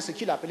commencé ce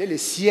qu'il appelait les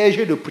sièges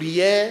de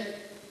prière.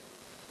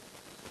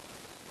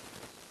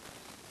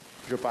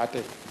 Je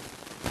partais.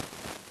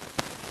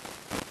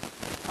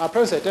 Après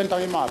un certain temps,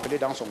 il m'a appelé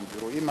dans son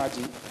bureau. Il m'a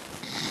dit,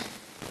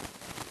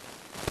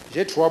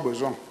 j'ai 3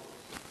 besoins.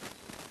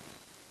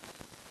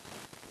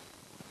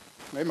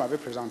 Mais il m'avait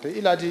présenté.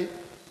 Il a dit,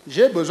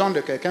 j'ai besoin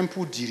de quelqu'un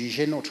pour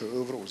diriger notre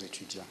œuvre aux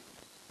étudiants.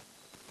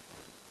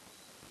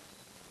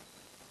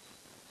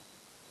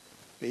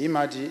 Et il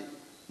m'a dit,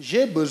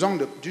 j'ai besoin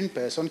d'une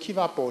personne qui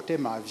va porter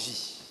ma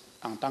vie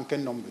en tant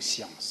qu'un homme de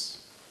science.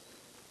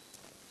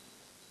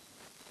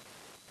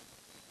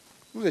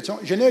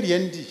 Je n'ai rien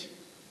dit.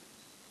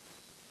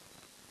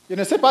 Je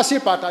ne sais pas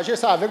s'il partageait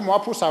ça avec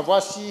moi pour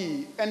savoir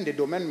si un des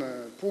domaines,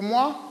 pour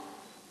moi,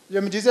 je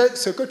me disais,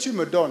 ce que tu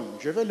me donnes,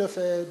 je vais le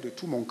faire de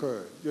tout mon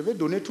cœur. Je vais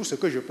donner tout ce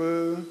que je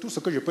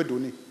peux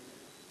donner.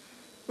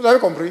 Vous avez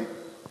compris?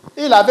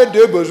 Il avait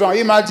 2 besoins.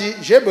 Il m'a dit,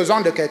 j'ai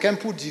besoin de quelqu'un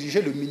pour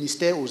diriger le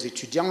ministère aux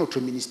étudiants, notre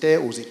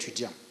ministère aux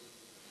étudiants.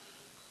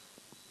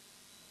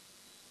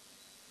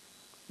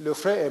 Le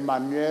frère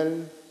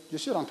Emmanuel, je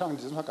suis rentré en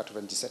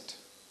 1997.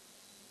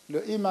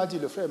 Il m'a dit,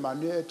 le frère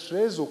Emmanuel est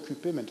très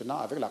occupé maintenant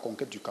avec la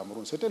conquête du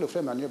Cameroun. C'était le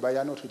frère Emmanuel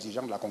Baya, notre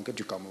dirigeant de la conquête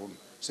du Cameroun.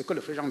 C'est ce que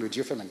le frère Jean de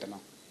Dieu fait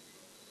maintenant.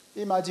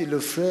 Il m'a dit,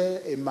 le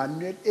frère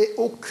Emmanuel est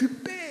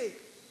occupé.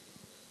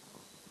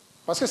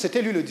 Parce que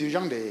c'était lui le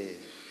dirigeant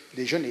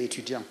des jeunes et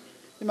étudiants.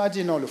 Il m'a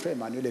dit, non, le frère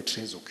Emmanuel est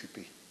très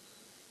occupé.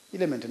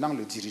 Il est maintenant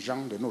le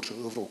dirigeant de notre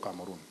œuvre au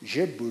Cameroun.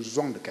 J'ai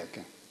besoin de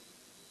quelqu'un,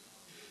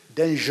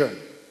 d'un jeune,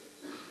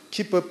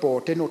 qui peut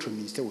porter notre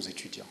ministère aux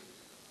étudiants.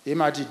 Il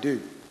m'a dit 2.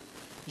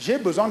 J'ai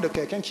besoin de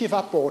quelqu'un qui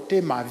va porter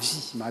ma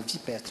vie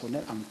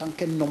personnelle en tant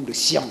qu'un homme de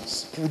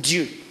science pour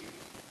Dieu.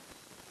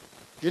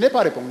 Je n'ai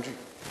pas répondu.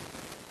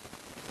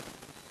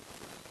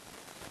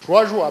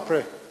 3 jours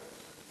après,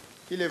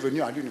 il est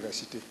venu à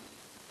l'université.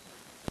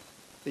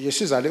 Et je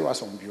suis allé à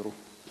son bureau.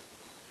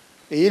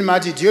 Et il m'a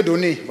dit, Dieu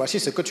donné, voici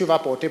ce que tu vas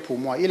porter pour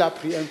moi. Il a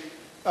pris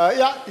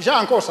j'ai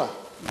encore ça.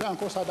 J'ai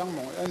encore ça dans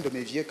un de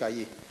mes vieux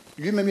cahiers.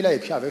 Lui-même, il a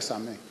écrit avec sa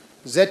main.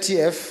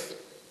 ZTF,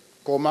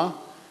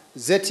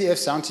 ZTF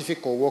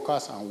Scientific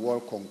Co-workers and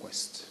World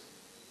Conquest.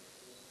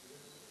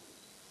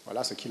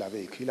 Voilà ce qu'il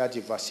avait écrit. Il a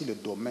dit, voici le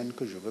domaine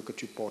que je veux que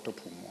tu portes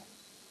pour moi.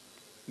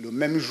 Le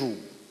même jour,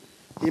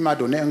 il m'a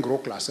donné un gros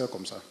classeur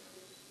comme ça,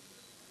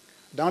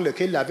 dans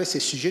lequel il avait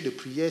ses sujets de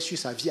prière sur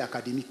sa vie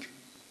académique.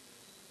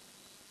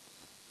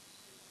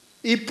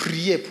 Il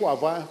priait pour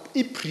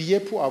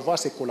avoir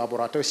ses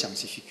collaborateurs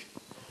scientifiques.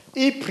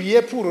 Il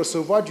priait pour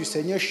recevoir du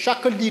Seigneur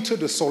chaque litre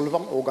de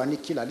solvant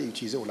organique qu'il allait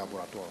utiliser au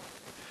laboratoire.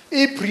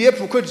 Il priait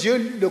pour que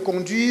Dieu le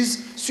conduise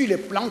sur les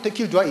plantes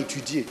qu'il doit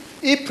étudier.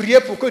 Il priait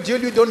pour que Dieu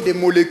lui donne des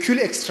molécules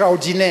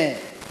extraordinaires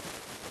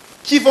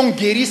qui vont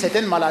guérir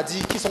certaines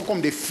maladies qui sont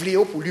comme des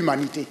fléaux pour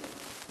l'humanité.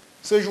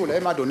 Ce jour-là,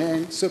 il m'a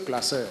donné ce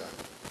classeur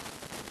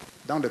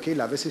dans lequel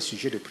il avait ce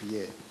sujet de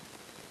prière.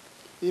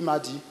 Il m'a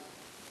dit,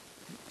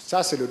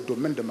 ça c'est le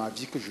domaine de ma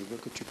vie que je veux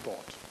que tu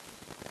portes.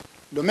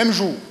 Le même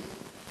jour,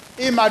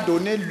 il m'a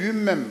donné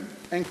lui-même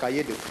un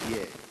cahier de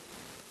prière.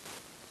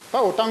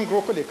 Pas autant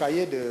gros que les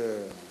cahiers de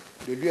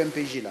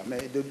l'UMPJ, là,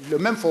 mais le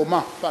même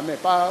format, mais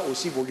pas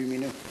aussi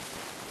volumineux.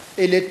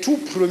 Et les tout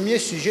premiers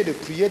sujets de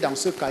prière dans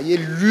ce cahier,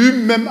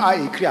 lui-même a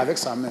écrit avec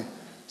sa main.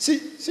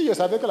 Si je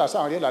savais que la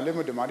sœur Henriette allait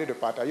me demander de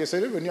partager, je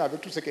serais venu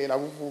avec tout ce qu'elle a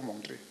vous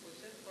montrer.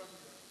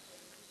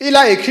 Il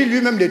a écrit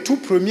lui-même les tout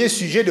premiers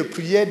sujets de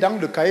prière dans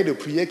le cahier de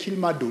prière qu'il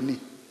m'a donné.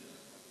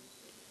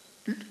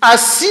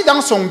 Assis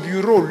dans son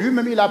bureau,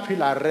 lui-même, il a pris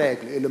la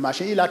règle et le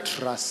machin, il a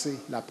tracé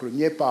la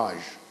première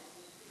page.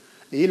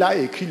 Et il a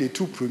écrit les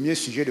tout premiers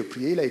sujets de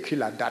prière. Il a écrit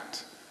la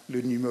date, le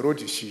numéro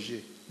du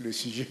sujet, le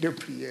sujet de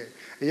prière.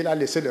 Et il a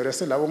laissé le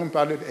reste là où on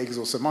parle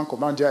d'exaucement,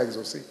 comment Dieu a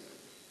exaucé.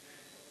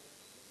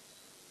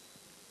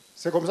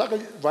 C'est comme ça que,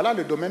 voilà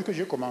le domaine que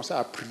j'ai commencé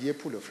à prier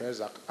pour le frère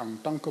Zach en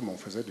tant que mon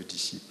faiseur de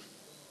disciples.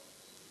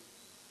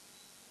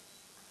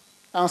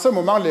 En ce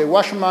moment, les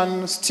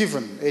Washman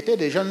Stephen étaient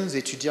des jeunes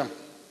étudiants.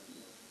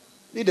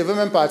 Il devait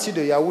même partir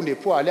de Yaoundé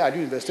pour aller à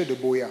l'université de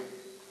Boya.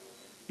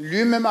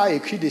 Lui-même a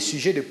écrit des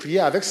sujets de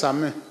prière avec sa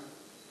main,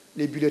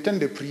 les bulletins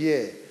de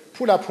prière.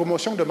 Pour la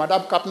promotion de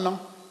Mme Kapnan,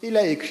 il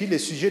a écrit les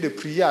sujets de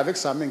prière avec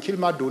sa main qu'il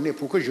m'a donné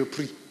pour que je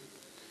prie.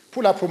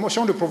 Pour la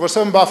promotion du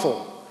professeur Mbafo,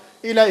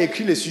 il a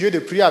écrit les sujets de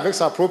prière avec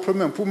sa propre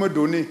main pour me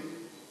donner.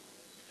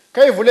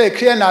 Quand il voulait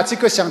écrire un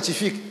article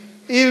scientifique,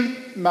 il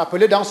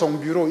m'appelait dans son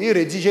bureau, il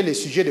rédigeait les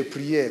sujets de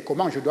prière,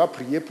 comment je dois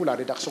prier pour la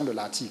rédaction de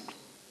l'article.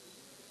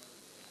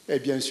 Et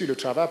bien sûr, le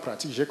travail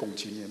pratique, j'ai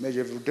continué. Mais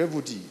je voudrais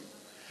vous dire,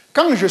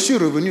 quand je suis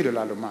revenu de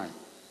l'Allemagne,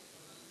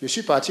 je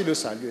suis parti le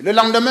saluer. Le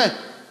lendemain,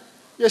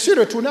 je suis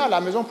retourné à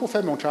la maison pour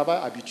faire mon travail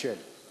habituel,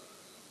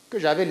 que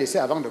j'avais laissé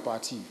avant de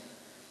partir.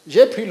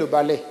 J'ai pris le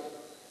balai,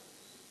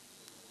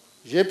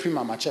 j'ai pris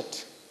ma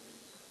machette.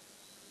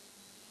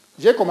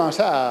 J'ai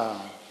commencé à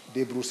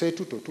débrousser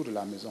tout autour de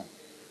la maison.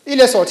 Il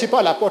est sorti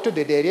par la porte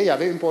de derrière, il y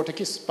avait une porte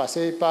qui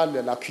passait par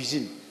la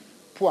cuisine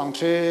pour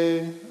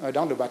entrer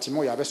dans le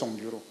bâtiment, il y avait son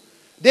bureau.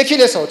 Dès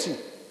qu'il est sorti,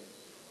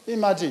 il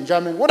m'a dit,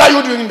 Jamin, what are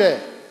you doing there?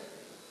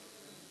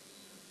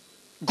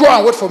 Go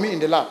and wait for me in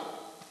the lab.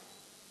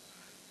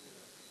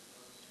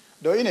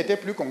 Donc il n'était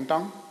plus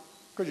content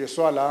que je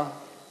sois là,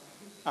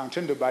 en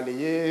train de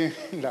balayer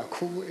la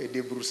cour et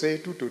débrousser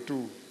tout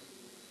autour.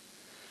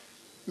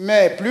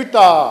 Mais plus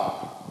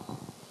tard,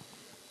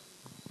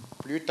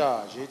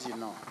 j'ai dit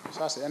non,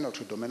 ça c'est un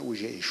autre domaine où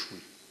j'ai échoué.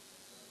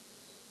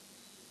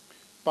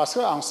 Parce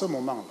qu'en ce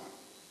moment-là,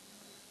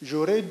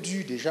 j'aurais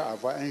dû déjà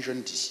avoir un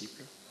jeune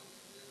disciple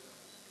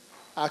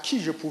à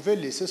qui je pouvais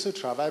laisser ce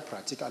travail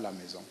pratique à la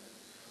maison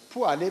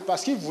pour aller,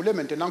 parce qu'il voulait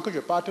maintenant que je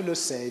parte le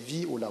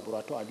servir au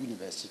laboratoire à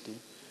l'université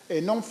et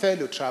non faire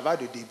le travail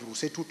de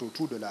débrousser tout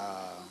autour de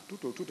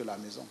la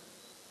maison.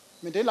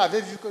 Mais il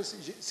avait vu que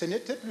ce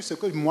n'était plus ce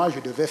que moi je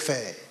devais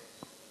faire.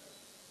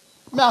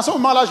 Mais en ce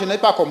moment-là, je n'ai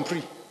pas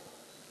compris.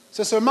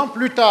 C'est seulement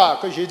plus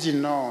tard que j'ai dit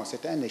non,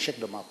 c'était un échec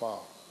de ma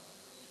part.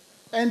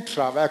 Un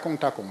travail qu'on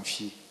t'a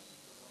confié,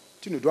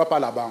 tu ne dois pas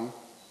l'abandonner.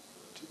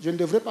 Je ne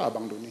devrais pas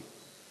abandonner.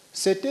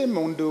 C'était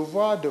mon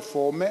devoir de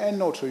former un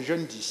autre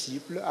jeune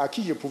disciple à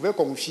qui je pouvais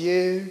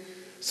confier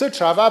ce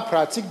travail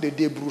pratique de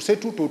débrousser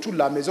tout autour de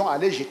la maison,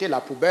 aller jeter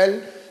la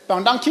poubelle,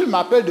 pendant qu'il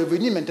m'appelle de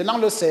venir maintenant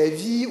le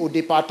servir au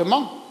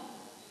département.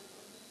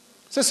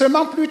 C'est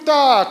seulement plus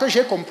tard que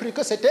j'ai compris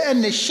que c'était un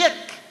échec,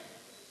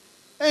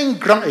 un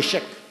grand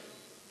échec,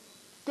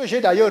 que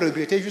j'ai d'ailleurs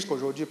regretté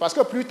jusqu'aujourd'hui. Parce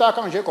que plus tard,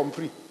 quand j'ai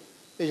compris,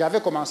 et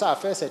j'avais commencé à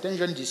faire certains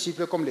jeunes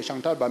disciples comme le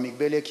chanteur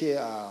Bamigbele qui est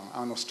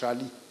en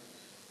Australie,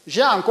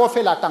 j'ai encore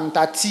fait la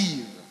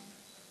tentative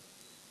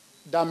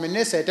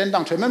d'amener certains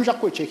d'entre eux, même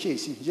Jacques Koueché qui est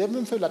ici, j'ai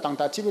même fait la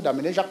tentative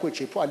d'amener Jacques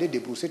Koueché pour aller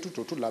débrousser tout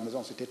autour de la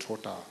maison. C'était trop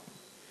tard.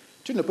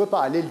 Tu ne peux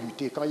pas aller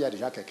lutter quand il y a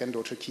déjà quelqu'un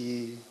d'autre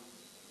qui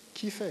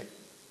fait.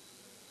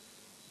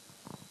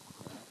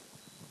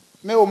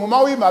 Mais au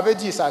moment où il m'avait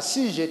dit ça,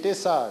 si j'étais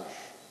sage,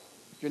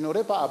 je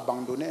n'aurais pas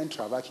abandonné un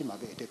travail qui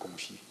m'avait été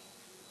confié.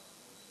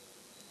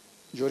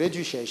 J'aurais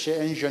dû chercher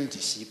un jeune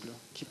disciple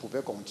qui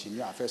pouvait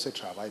continuer à faire ce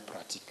travail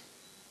pratique.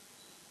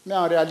 Mais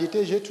en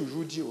réalité, j'ai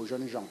toujours dit aux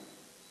jeunes gens,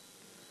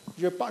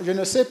 je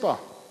ne sais pas,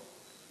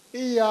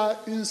 il y a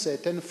une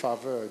certaine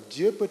faveur.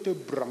 Dieu peut te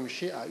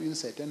brancher à une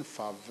certaine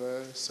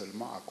faveur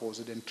seulement à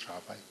cause d'un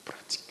travail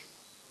pratique,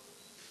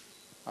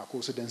 à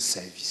cause d'un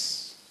service.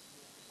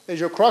 Et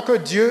je crois que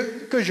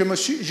Dieu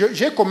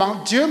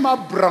m'a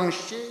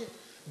branché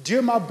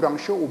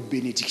aux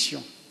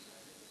bénédictions.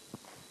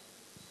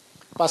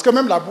 Parce que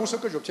même la bourse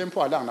que j'obtiens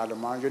pour aller en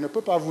Allemagne, je ne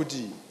peux pas vous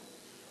dire.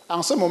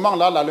 En ce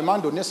moment-là,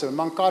 l'Allemagne donnait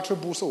seulement 4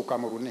 bourses aux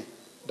Camerounais,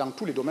 dans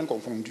tous les domaines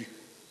confondus.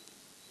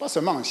 Pas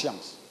seulement en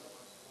sciences.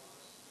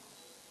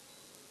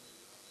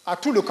 À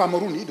tout le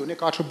Cameroun, ils donnaient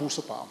 4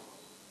 bourses par an.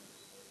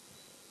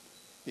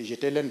 Et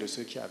j'étais l'un de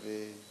ceux qui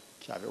avaient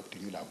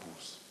obtenu la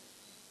bourse.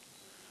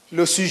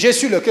 Le sujet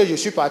sur lequel je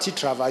suis parti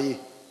travailler,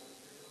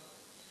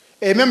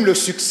 et même le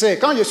succès.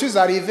 Quand je suis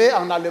arrivé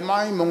en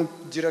Allemagne, mon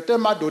directeur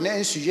m'a donné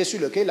un sujet sur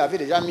lequel il avait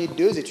déjà mis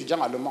 2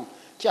 étudiants allemands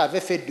qui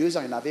avaient fait 2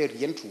 ans et n'avaient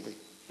rien trouvé.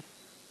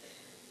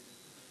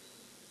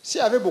 S'il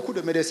y avait beaucoup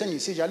de médecins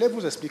ici, j'allais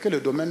vous expliquer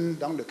le domaine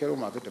dans lequel on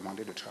m'avait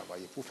demandé de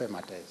travailler pour faire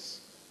ma thèse.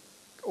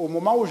 Au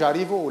moment où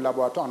j'arrive au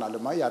laboratoire en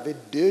Allemagne, il y avait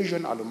 2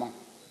 jeunes Allemands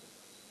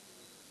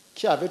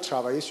qui avaient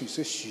travaillé sur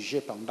ce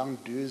sujet pendant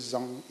 2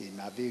 ans et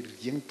n'avaient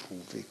rien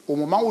trouvé. Au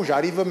moment où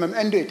j'arrive, même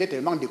un d'eux était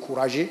tellement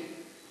découragé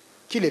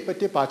qu'il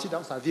était parti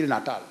dans sa ville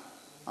natale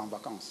en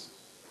vacances.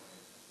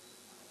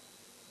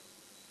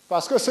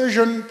 Parce que ce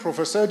jeune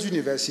professeur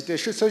d'université,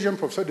 ce jeune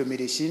professeur de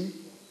médecine,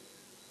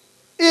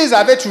 ils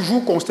avaient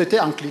toujours constaté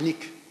en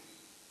clinique,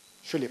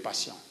 chez les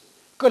patients,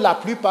 que la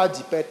plupart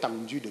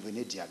d'hypertendus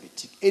devenaient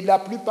diabétiques. Et la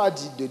plupart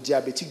de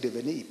diabétiques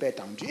devenaient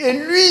hypertendus. Et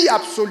lui,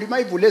 absolument,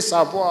 il voulait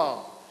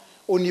savoir,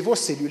 au niveau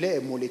cellulaire et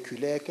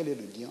moléculaire, quel est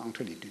le lien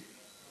entre les deux.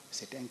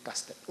 C'était un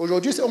casse-tête.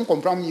 Aujourd'hui, on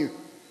comprend mieux.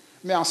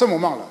 Mais en ce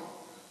moment-là,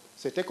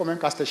 c'était comme un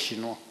casse-tête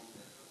chinois.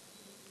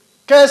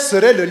 Quel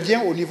serait le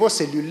lien au niveau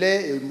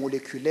cellulaire et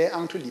moléculaire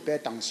entre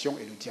l'hypertension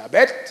et le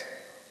diabète?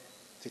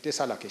 C'était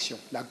ça la question.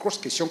 La grosse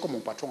question que mon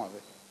patron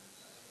avait.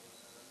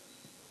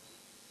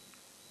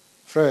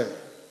 Frère,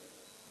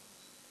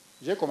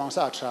 j'ai commencé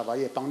à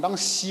travailler. Pendant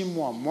 6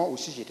 mois, moi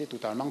aussi, j'étais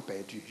totalement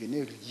perdu. Je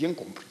n'ai rien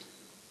compris.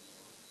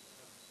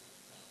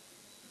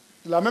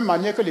 De la même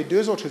manière que les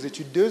 2 autres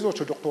études, 2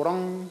 autres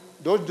doctorants,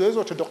 2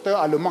 autres docteurs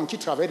allemands qui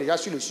travaillaient déjà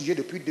sur le sujet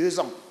depuis 2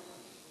 ans.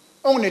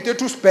 On était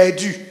tous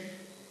perdus.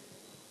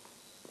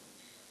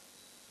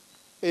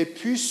 Et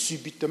puis,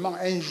 subitement,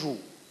 un jour,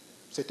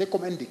 c'était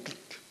comme un déclic.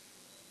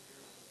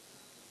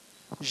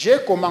 J'ai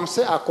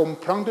commencé à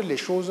comprendre les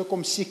choses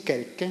comme si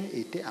quelqu'un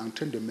était en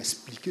train de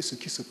m'expliquer ce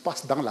qui se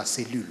passe dans la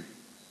cellule.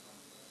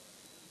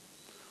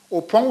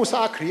 Au point où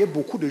ça a créé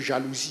beaucoup de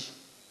jalousie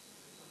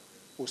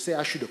au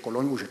CHU de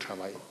Cologne où je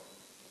travaillais.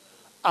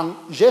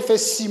 J'ai fait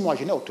 6 mois,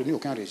 je n'ai obtenu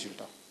aucun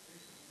résultat.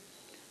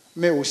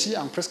 Mais aussi,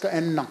 en presque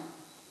 1 an,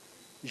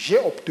 j'ai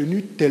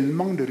obtenu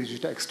tellement de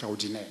résultats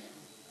extraordinaires.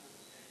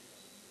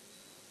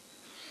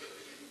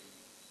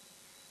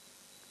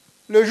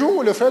 Le jour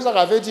où le frère Zach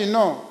avait dit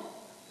non,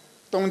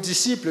 ton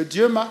disciple,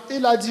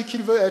 il a dit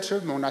qu'il veut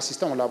être mon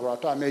assistant au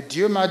laboratoire, mais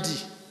Dieu m'a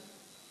dit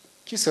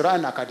qu'il sera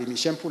un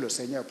académicien pour le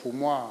Seigneur. Pour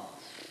moi,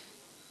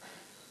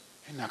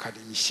 un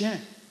académicien,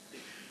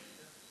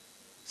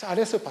 ça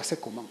allait se passer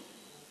comment?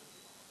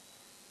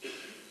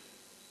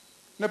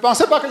 Ne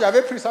pensez pas que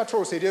j'avais pris ça trop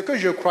au sérieux, que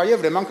je croyais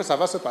vraiment que ça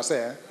va se passer.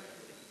 Hein?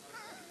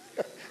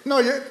 Non,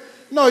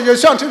 je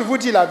suis en train de vous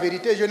dire la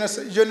vérité. Je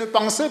ne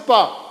pensais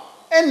pas.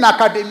 Un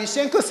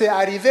académicien, que c'est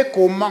arrivé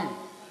comment?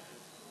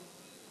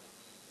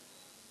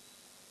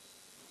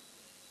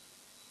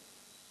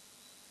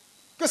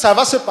 Que ça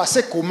va se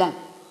passer comment?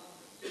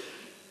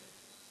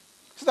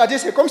 C'est-à-dire,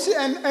 c'est comme si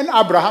un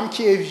Abraham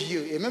qui est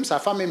vieux, et même sa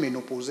femme est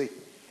ménopausée,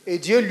 et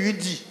Dieu lui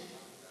dit,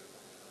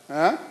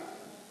 hein,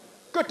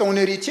 que ton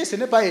héritier, ce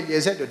n'est pas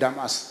Eliezer de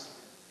Damas.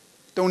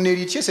 Ton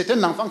héritier, c'est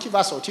un enfant qui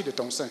va sortir de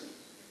ton sein.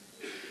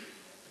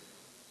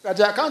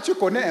 C'est-à-dire, quand tu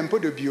connais un peu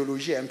de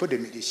biologie, un peu de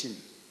médecine,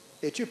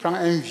 et tu prends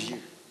un vieux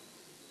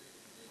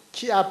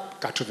qui a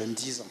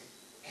 90 ans,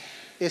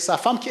 et sa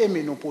femme qui est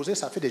ménopausée,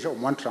 ça fait déjà au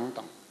moins 30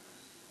 ans.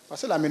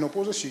 Parce que la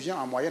ménopause survient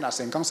en moyenne à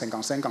 50,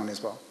 55 ans, n'est-ce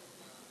pas?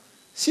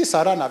 Si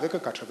Sarah n'avait que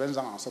 80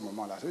 ans en ce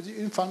moment-là, ça veut dire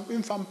une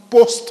femme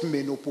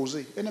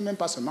post-ménopausée. Elle n'est même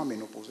pas seulement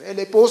ménopausée, elle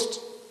est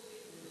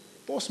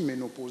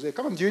post-ménopausée.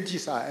 Quand Dieu dit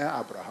ça à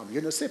Abraham, je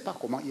ne sais pas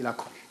comment il a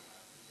cru.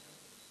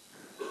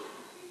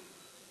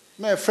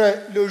 Mais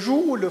frère, le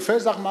jour où le frère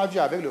Zach m'a vu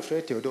avec le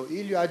frère Théodore,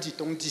 il lui a dit,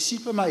 ton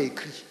disciple m'a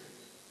écrit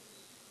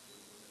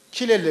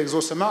qu'il est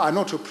l'exaucement à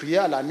notre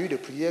prière, à la nuit de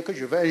prière, que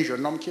je veux un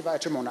jeune homme qui va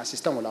être mon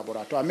assistant au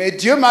laboratoire. Mais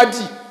Dieu m'a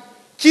dit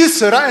qu'il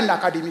sera un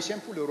académicien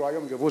pour le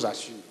royaume, je vous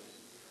assure.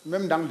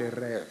 Même dans les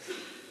rêves.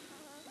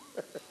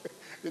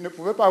 Je ne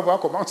pouvais pas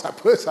voir comment ça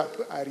peut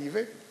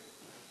arriver.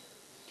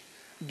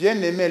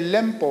 Bien-aimé,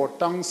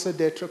 l'importance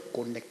d'être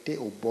connecté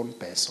aux bonnes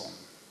personnes.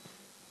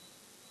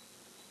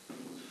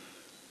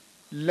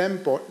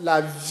 La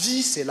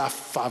vie, c'est la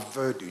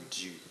faveur de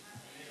Dieu.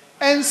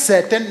 Un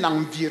certain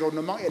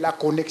environnement et la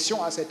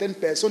connexion à certaines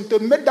personnes te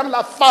mettent dans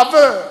la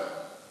faveur.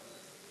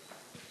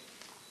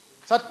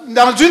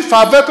 Dans une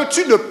faveur que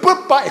tu ne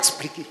peux pas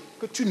expliquer.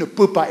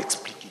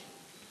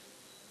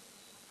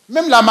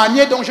 Même la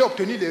manière dont j'ai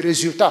obtenu les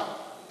résultats,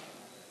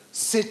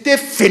 c'était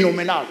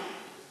phénoménal.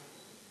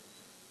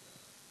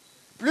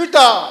 Plus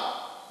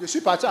tard, je suis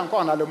parti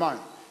encore en Allemagne.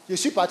 Je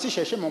suis parti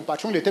chercher mon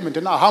patron, il était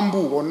maintenant à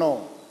Hambourg, au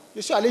nord.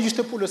 Je suis allé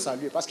juste pour le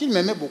saluer, parce qu'il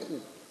m'aimait beaucoup,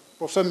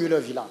 professeur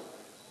Müller-Wieland.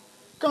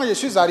 Quand je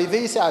suis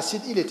arrivé, il s'est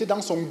assis, il était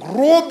dans son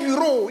gros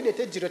bureau. Il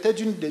était directeur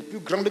d'une des plus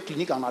grandes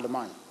cliniques en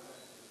Allemagne.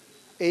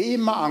 Et il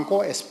m'a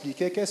encore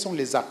expliqué quelles sont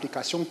les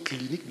applications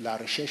cliniques de la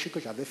recherche que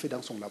j'avais fait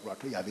dans son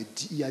laboratoire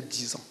il y a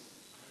 10 ans.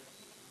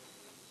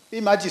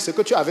 Il m'a dit, ce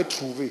que tu avais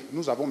trouvé,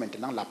 nous avons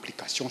maintenant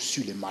l'application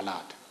sur les malades.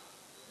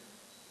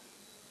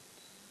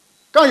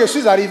 Quand je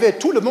suis arrivé,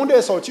 tout le monde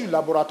est sorti du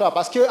laboratoire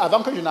parce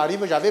qu'avant que je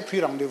n'arrive, j'avais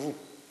pris rendez-vous.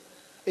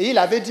 Et il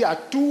avait dit à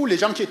tous les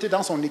gens qui étaient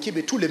dans son équipe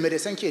et tous les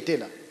médecins qui étaient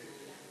là,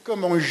 que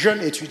mon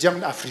jeune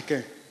étudiant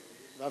africain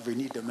va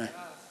venir demain.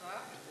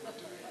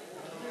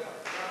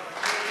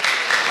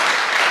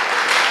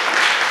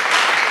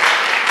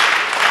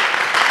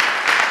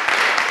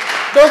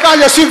 Donc quand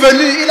je suis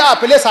venu, il a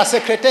appelé sa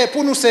secrétaire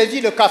pour nous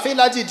servir le café. Il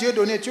a dit, Dieu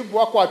donné, tu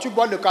bois quoi? Tu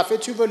bois le café,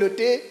 tu veux le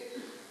thé?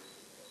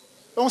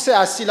 On s'est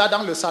assis là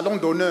dans le salon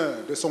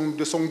d'honneur de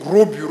son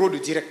gros bureau de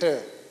directeur.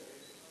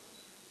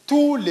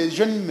 tous les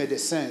jeunes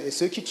médecins et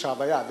ceux qui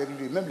travaillaient avec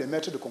lui, même les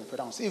maîtres de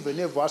conférence, ils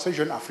venaient voir ce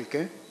jeune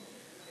Africain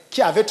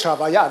qui avait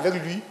travaillé avec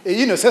lui et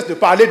il ne cesse de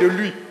parler de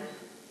lui.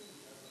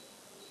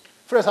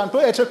 Frère, ça ne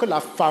peut être que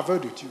la faveur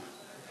de Dieu.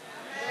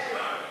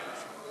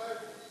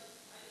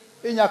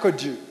 Il n'y a que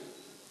Dieu.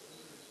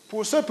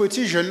 Pour ce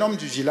petit jeune homme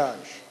du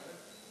village,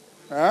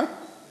 hein,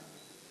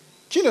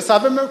 qui ne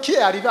savait même qui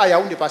est arrivé à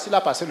Yaoundé parce qu'il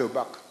a passé le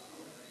bac.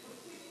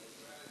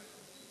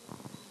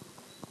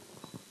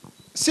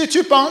 Si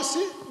tu penses,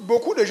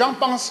 beaucoup de gens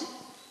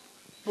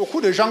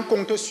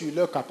comptent sur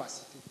leur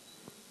capacité.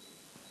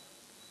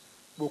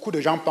 Beaucoup de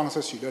gens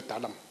pensent sur leur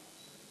talent.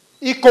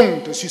 Ils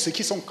comptent sur ce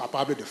qu'ils sont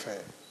capables de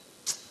faire.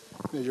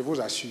 Mais je vous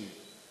assure,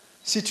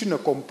 si tu ne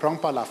comprends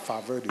pas la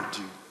faveur de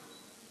Dieu,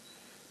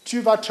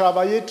 tu vas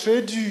travailler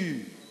très dur.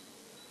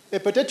 Et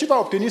peut-être tu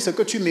vas obtenir ce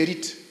que tu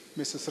mérites,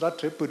 mais ce sera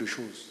très peu de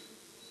choses.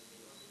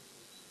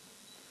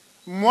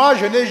 Moi,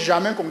 je n'ai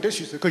jamais compté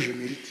sur ce que je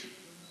mérite.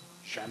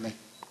 Jamais.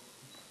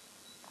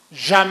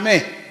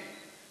 Jamais.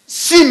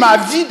 Si ma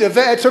vie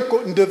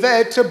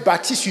devait être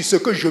bâtie sur ce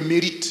que je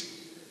mérite,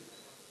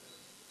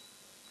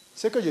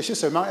 c'est que je suis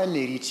seulement un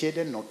héritier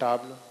d'un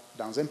notable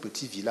dans un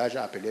petit village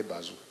appelé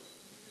Bazou.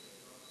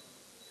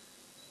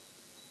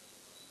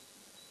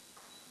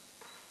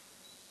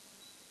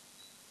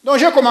 Donc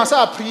j'ai commencé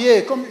à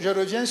prier, comme je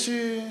reviens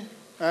sur...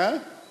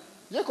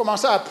 j'ai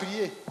commencé à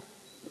prier.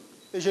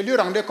 Et je lui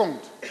rendais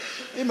compte.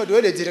 Il me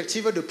donnait les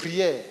directives de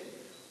prière.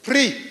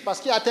 Prie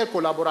parce qu'il y a tel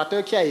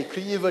collaborateur qui a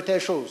écrit, il veut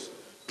telle chose.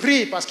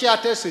 Prie parce qu'il y a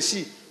tel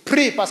ceci.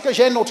 Prie parce que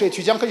j'ai un autre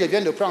étudiant que je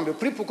viens de prendre.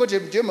 Prie pour que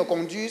Dieu me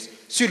conduise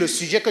sur le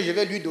sujet que je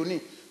vais lui donner.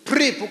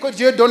 Prie pour que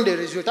Dieu donne des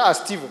résultats à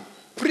Steven.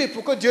 Prie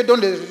pour que Dieu donne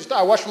des résultats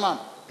à Washman,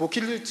 pour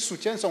qu'il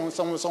soutienne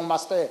son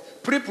master.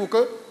 Prie pour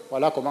que...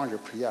 Voilà comment je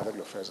priais avec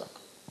le frère Zach.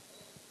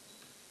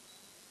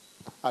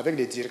 Avec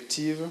les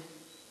directives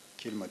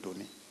qu'il me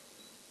donnait.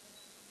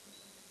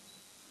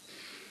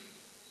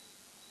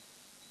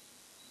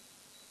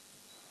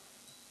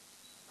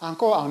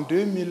 Encore en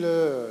 2000,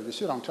 je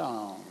suis rentré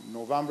en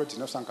novembre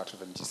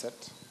 1997.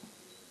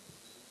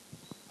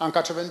 En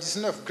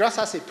 1999, grâce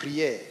à ses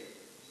prières,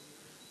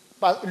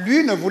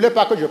 lui ne voulait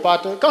pas que je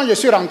parte. Quand je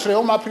suis rentré,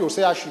 on m'a pris au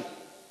CHU.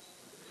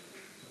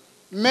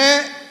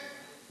 Mais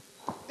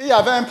il y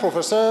avait un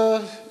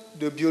professeur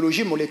de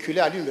biologie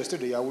moléculaire à l'université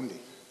de Yaoundé,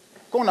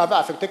 qu'on avait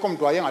affecté comme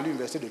doyen à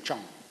l'université de Tchang.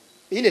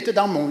 Et il était,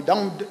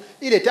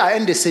 il était à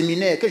un des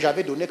séminaires que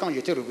j'avais donné quand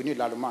j'étais revenu de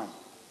l'Allemagne.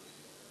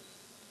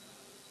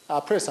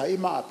 Après ça, il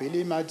m'a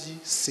appelé, il m'a dit,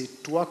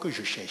 c'est toi que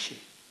je cherchais.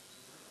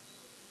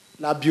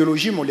 La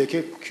biologie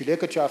moléculaire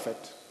que tu as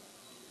faite.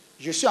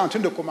 Je suis en train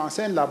de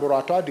commencer un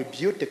laboratoire de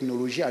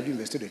biotechnologie à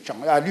l'université de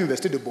Tchang, à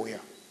l'université de Boya.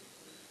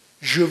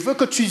 Je veux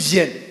que tu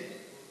viennes.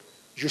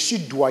 Je suis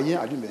doyen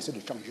à l'université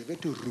de Tchang. Je vais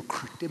te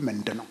recruter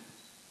maintenant.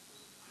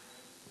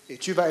 Et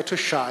tu vas être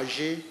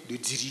chargé de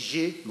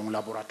diriger mon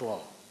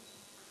laboratoire.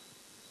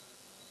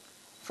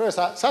 Frère,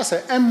 ça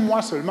c'est un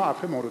mois seulement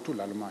après mon retour de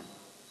l'Allemagne.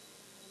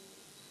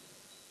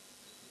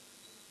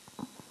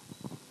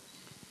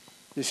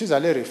 Je suis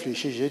allé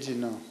réfléchir, j'ai dit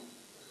non,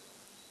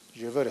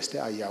 je veux rester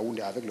à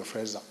Yaoundé avec le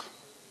frère Zach.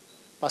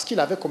 Parce qu'il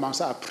avait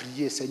commencé à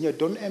prier, Seigneur,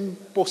 donne un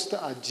poste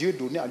à Dieu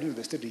donné à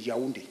l'université de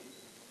Yaoundé.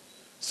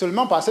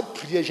 Seulement par cette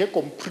prière, j'ai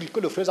compris que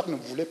le frère Zach ne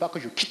voulait pas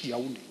que je quitte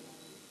Yaoundé.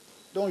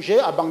 Donc j'ai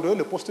abandonné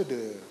le poste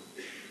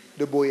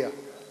de Boya.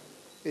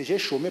 Et j'ai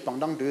chômé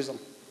pendant 2 ans.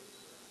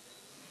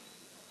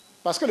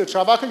 Parce que le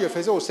travail que je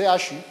faisais au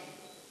CHU,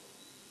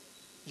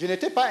 je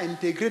n'étais pas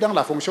intégré dans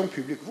la fonction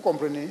publique, vous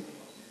comprenez?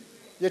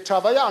 Je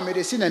travaillais en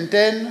médecine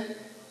interne,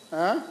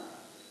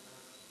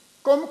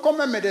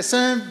 comme un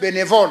médecin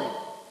bénévole.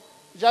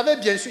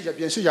 Bien sûr,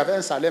 j'avais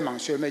un salaire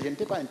mensuel, mais je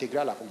n'étais pas intégré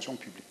à la fonction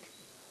publique.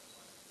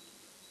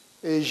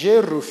 Et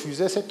j'ai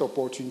refusé cette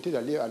opportunité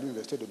d'aller à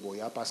l'université de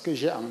Boya parce que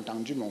j'ai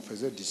entendu mon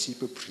faiseur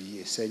disciple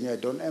prier. Seigneur,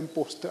 donne un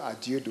poste à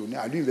Dieu donné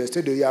à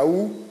l'université de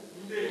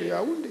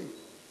Yaoundé.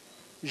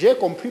 J'ai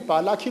compris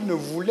par là qu'il ne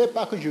voulait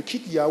pas que je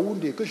quitte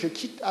Yaoundé, que je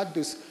quitte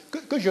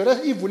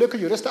il voulait que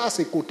je reste à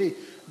ses côtés.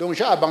 Donc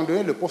j'ai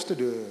abandonné le poste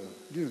de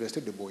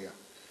l'université de Boya.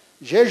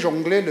 J'ai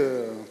jonglé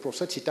le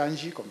professeur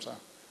Titanji comme ça,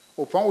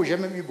 au point où j'ai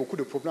même eu beaucoup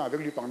de problèmes avec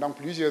lui pendant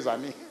plusieurs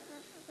années.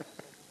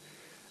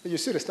 Et je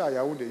suis resté à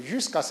Yaoundé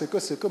jusqu'à ce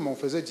que mon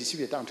faiseur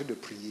disciple était en train de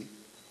prier.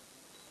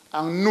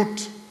 En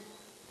août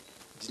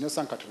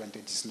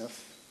 1999,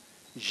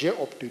 j'ai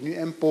obtenu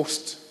un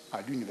poste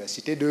à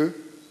l'université de...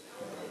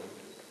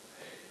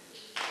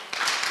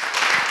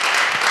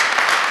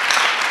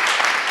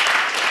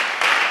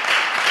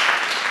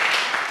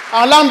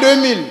 En l'an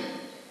 2000,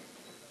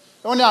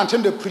 on est en train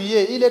de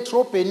prier, il est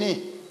trop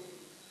peiné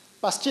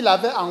parce qu'il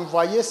avait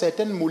envoyé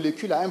certaines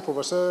molécules à un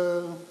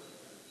professeur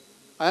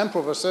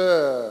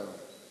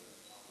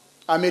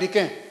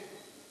américain.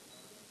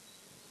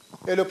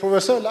 Et le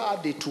professeur là a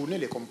détourné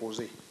les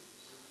composés.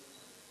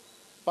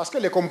 Parce que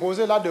les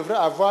composés là devraient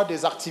avoir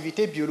des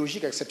activités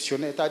biologiques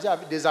exceptionnelles, c'est-à-dire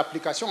des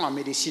applications en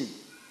médecine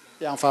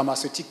et en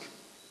pharmaceutique.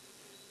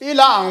 Il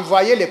a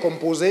envoyé les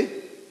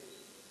composés.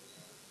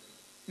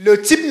 Le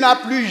type n'a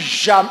plus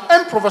jamais,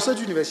 un professeur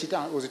d'université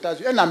aux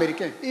États-Unis, un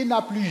Américain, il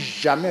n'a plus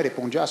jamais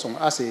répondu à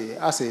ses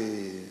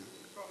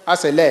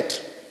lettres.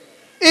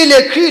 Il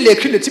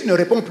écrit, le type ne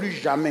répond plus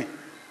jamais.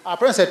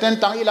 Après un certain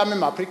temps, il a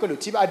même appris que le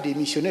type a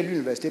démissionné de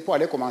l'université pour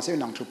aller commencer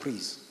une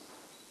entreprise.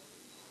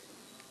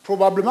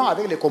 Probablement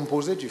avec les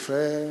composés du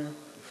frère.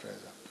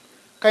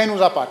 Quand il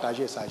nous a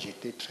partagé ça,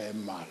 j'étais très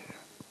mal.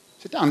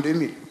 C'était en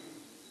 2000.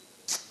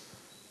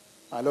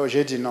 Alors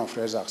j'ai dit non,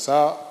 frère Zach,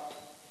 ça...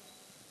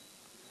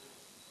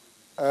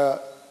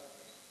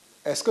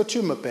 est-ce que tu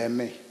me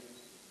permets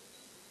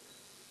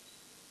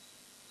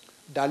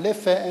d'aller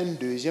faire un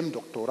deuxième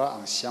doctorat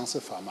en sciences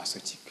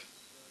pharmaceutiques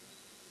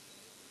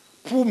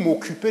pour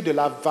m'occuper de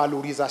la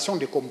valorisation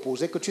des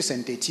composés que tu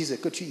synthétises et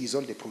que tu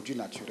isoles des produits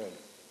naturels?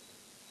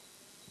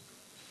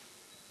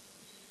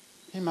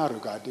 Il m'a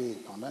regardé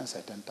pendant un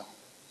certain temps.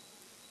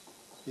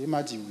 Il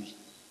m'a dit oui.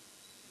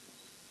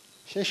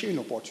 Cherche une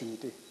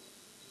opportunité.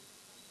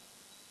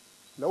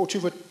 Là où tu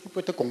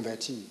peux te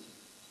convertir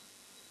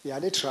et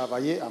aller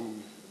travailler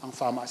en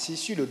pharmacie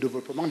sur le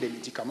développement des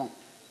médicaments.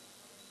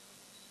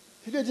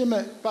 Il lui a dit,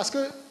 mais parce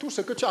que tout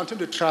ce que tu es en train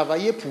de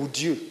travailler pour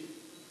Dieu,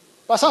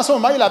 parce qu'en ce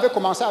moment, il avait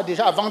commencé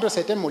déjà à vendre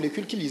certaines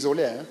molécules qu'il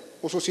isolait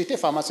aux sociétés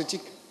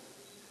pharmaceutiques.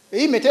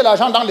 Et il mettait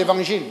l'argent dans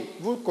l'évangile.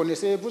 Vous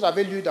connaissez, vous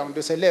avez lu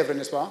de ses lèvres,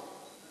 n'est-ce pas?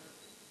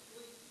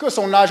 Que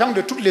son argent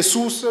de toutes les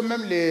sources,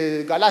 même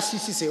les Galates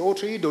 6 et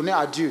autres, il donnait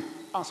à Dieu.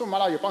 En ce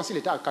moment-là, je pense qu'il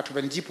était à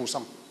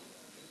 90%.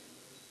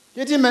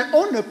 Il dit, mais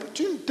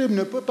tu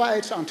ne peux pas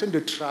être en train de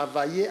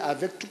travailler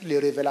avec toutes les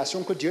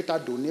révélations que Dieu t'a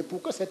données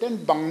pour que certains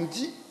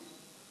bandits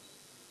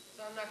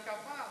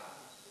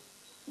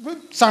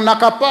s'en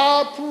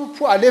accaparent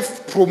pour aller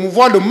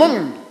promouvoir le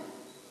monde.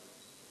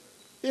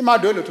 Il m'a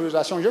donné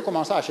l'autorisation. J'ai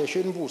commencé à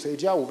chercher une bourse et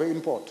Dieu a ouvert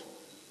une porte.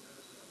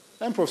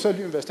 Un professeur de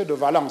l'université de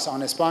Valence en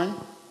Espagne,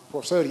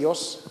 professeur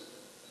Rios,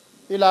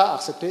 il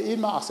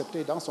m'a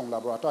accepté dans son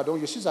laboratoire.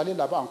 Donc je suis allé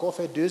là-bas encore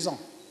faire 2 ans.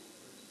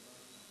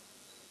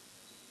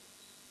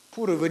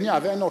 Pour revenir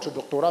avec un autre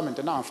doctorat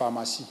maintenant en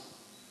pharmacie.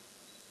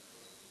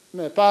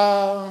 Mais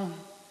pas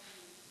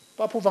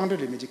pour vendre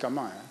des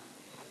médicaments.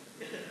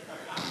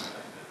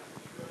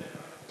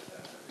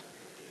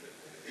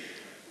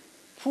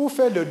 Pour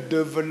faire le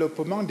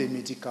développement des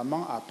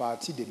médicaments à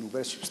partir des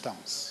nouvelles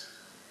substances.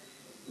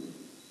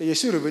 Et je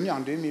suis revenu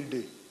en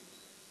 2002.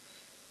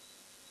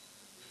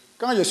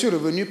 Quand je suis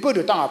revenu, peu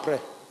de temps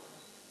après,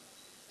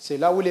 c'est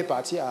là où il est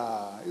parti,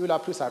 il a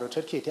pris sa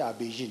retraite qui était à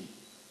Beijing.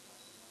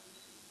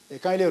 Et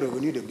quand il est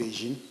revenu de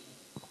Beijing,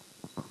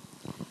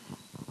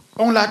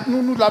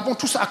 nous l'avons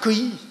tous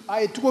accueilli.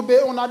 À Etourbé,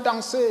 on a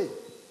dansé,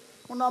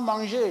 on a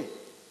mangé.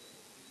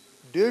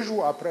 2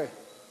 jours après,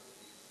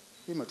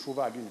 il me trouve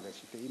à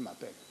l'université, il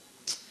m'appelle.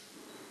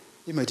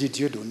 Il me dit,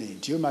 Dieu donné,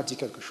 Dieu m'a dit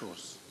quelque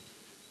chose.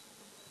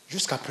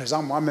 Jusqu'à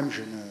présent, moi-même,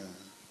 je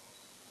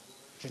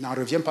n'en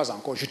reviens pas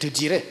encore, je te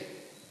dirai.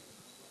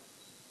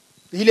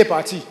 Il est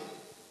parti.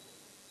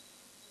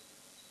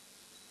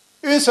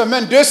 1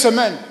 semaine, 2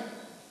 semaines,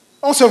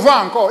 on se voit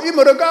encore. Il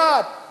me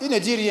regarde, il ne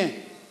dit rien.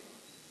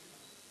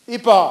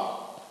 Il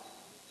part.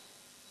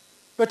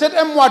 Peut-être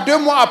 1 mois, 2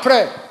 mois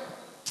après,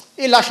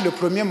 il lâche le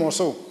premier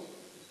morceau.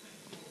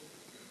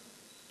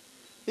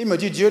 Il me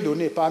dit, Dieu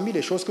donné, parmi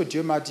les choses que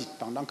Dieu m'a dites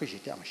pendant que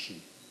j'étais en Chine,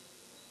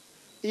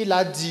 il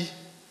a dit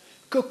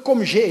que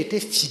comme j'ai été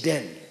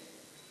fidèle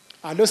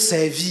à le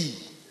servir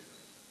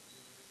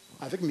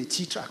avec mes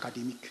titres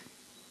académiques,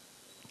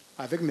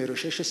 avec mes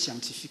recherches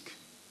scientifiques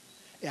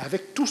et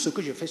avec tout ce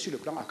que je fais sur le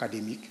plan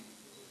académique,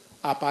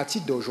 à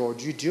partir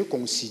d'aujourd'hui, Dieu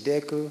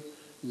considère que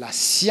la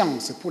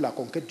science pour la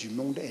conquête du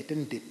monde est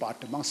un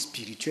département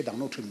spirituel dans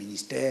notre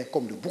ministère,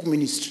 comme le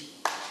bourg-ministre.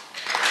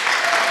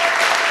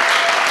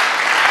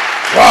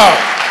 Wow!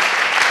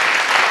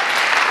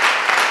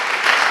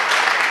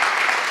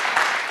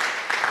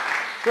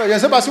 Je ne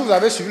sais pas si vous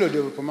avez suivi le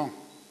développement.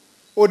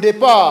 Au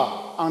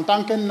départ, en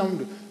tant qu'un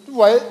homme, vous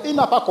voyez, il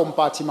n'a pas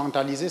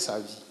compartimentalisé sa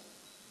vie.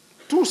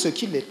 Tout ce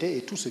qu'il était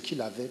et tout ce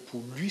qu'il avait,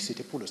 pour lui,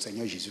 c'était pour le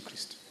Seigneur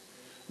Jésus-Christ.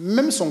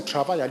 Même son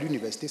travail à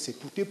l'université,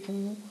 c'était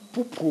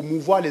pour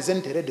promouvoir les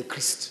intérêts de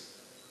Christ.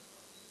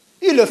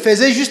 Il le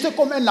faisait juste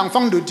comme un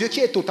enfant de Dieu qui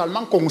est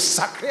totalement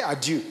consacré à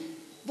Dieu.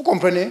 Vous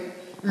comprenez?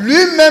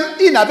 Lui-même,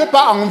 il n'avait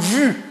pas en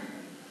vue.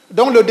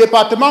 Donc le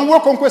département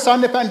Wokonko, ça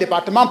n'est pas un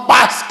département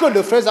parce que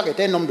le frère Zach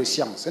était un homme de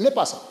science. Ce n'est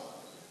pas ça.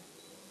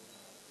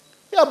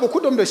 Il y a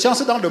beaucoup d'hommes de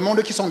science dans le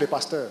monde qui sont des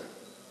pasteurs.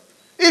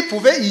 Ils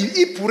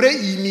pourraient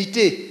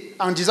imiter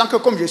en disant que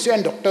comme je suis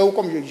un docteur ou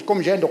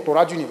comme j'ai un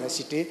doctorat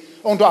d'université,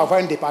 on doit avoir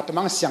un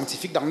département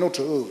scientifique dans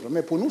notre œuvre.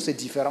 Mais pour nous, c'est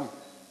différent.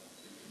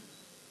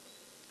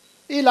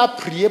 Il a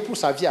prié pour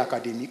sa vie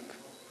académique,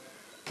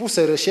 pour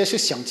ses recherches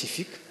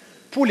scientifiques,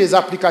 pour les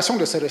applications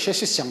de ses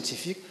recherches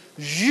scientifiques,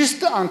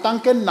 juste en tant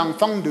qu'un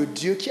enfant de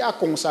Dieu qui a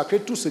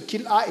consacré tout ce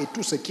qu'il a et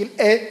tout ce qu'il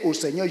est au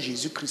Seigneur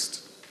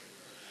Jésus-Christ.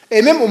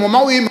 Et même au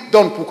moment où il me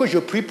donne pour que je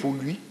prie pour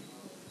lui,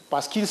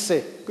 parce qu'il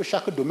sait que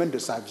chaque domaine de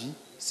sa vie,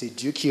 c'est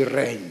Dieu qui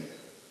règne.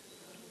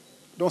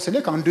 Donc ce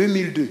n'est qu'en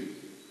 2002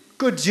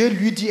 que Dieu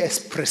lui dit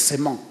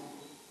expressément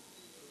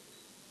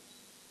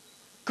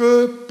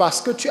que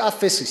parce que tu as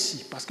fait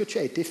ceci, parce que tu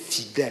as été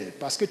fidèle,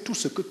 parce que tout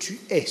ce que tu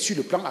es sur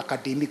le plan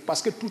académique,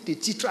 parce que tous tes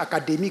titres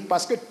académiques,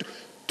 parce que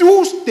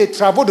tous tes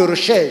travaux de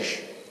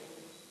recherche,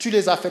 tu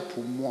les as faits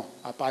pour moi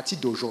à partir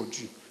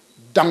d'aujourd'hui.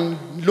 Dans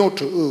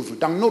notre œuvre,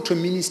 dans notre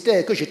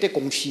ministère que je t'ai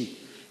confié,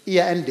 il y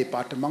a un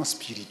département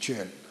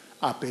spirituel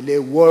appelé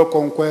World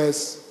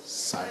Conquest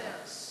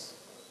Science.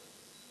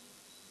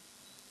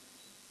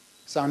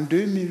 C'est en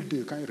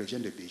 2002, quand il revient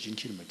de Beijing,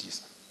 qu'il me dit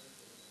ça.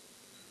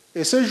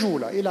 Et ce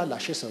jour-là, il a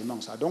lâché seulement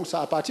ça. Donc c'est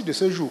à partir de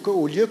ce jour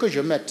qu'au lieu que je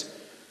mette,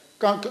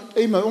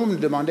 on me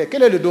demandait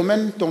quel est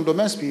ton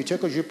domaine spirituel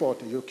que je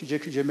porte,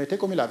 je mettais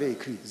comme il avait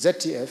écrit,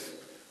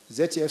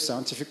 ZTF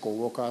Scientific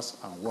Coworkers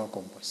and World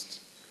Conquest.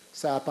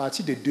 C'est à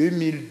partir de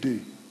 2002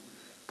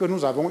 que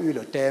nous avons eu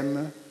le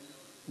thème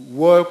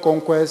World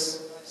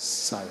Conquest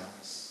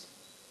Science,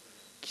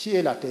 qui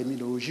est la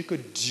terminologie que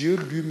Dieu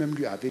lui-même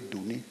lui avait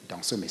donnée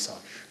dans ce message.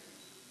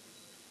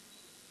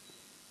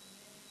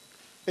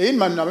 Et il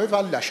m'avait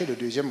pas lâché le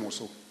deuxième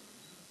morceau.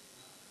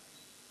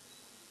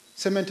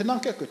 C'est maintenant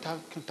quelques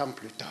temps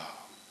plus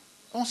tard,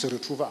 on se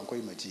retrouve encore,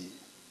 il me dit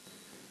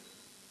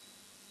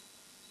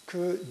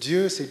que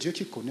Dieu, c'est Dieu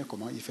qui connaît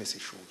comment il fait ces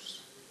choses.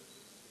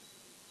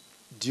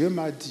 Dieu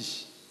m'a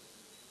dit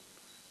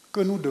que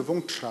nous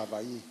devons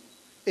travailler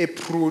et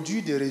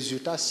produire des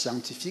résultats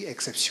scientifiques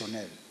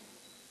exceptionnels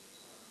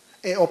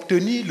et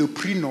obtenir le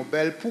prix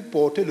Nobel pour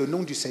porter le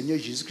nom du Seigneur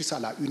Jésus-Christ à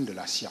la une de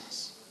la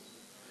science.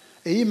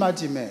 Et il m'a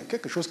dit, mais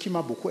quelque chose qui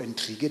m'a beaucoup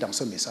intrigué dans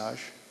ce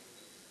message,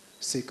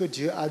 c'est que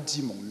Dieu a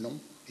dit mon nom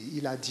et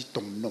il a dit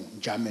ton nom,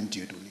 jamais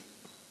Dieu donné.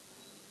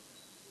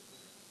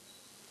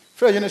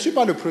 Frère, je ne suis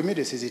pas le premier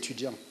de ces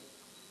étudiants.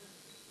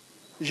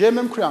 J'ai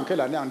même cru en quelle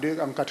année? En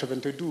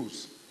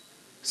 1992.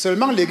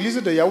 Seulement l'église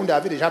de Yaoundé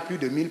avait déjà plus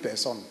de 1000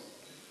 personnes.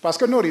 Parce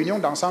que nos réunions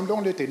d'ensemble, on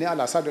les tenait à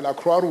la salle de la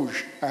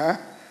Croix-Rouge. Hein?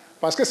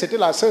 Parce que c'était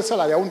la seule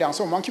salle à Yaoundé en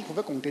ce moment qui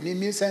pouvait contenir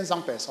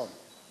 1500 personnes.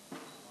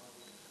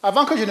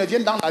 Avant que je ne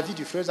vienne dans la vie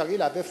du frère Zach,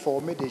 il avait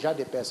formé déjà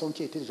des personnes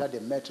qui étaient déjà des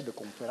maîtres de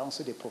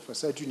conférences, des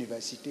professeurs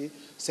d'université,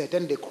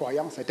 certaines des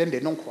croyants, certaines des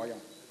non-croyants.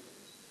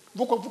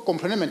 Vous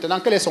comprenez maintenant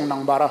quel est son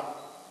embarras,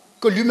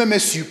 que lui-même est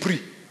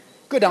surpris,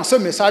 que dans ce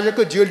message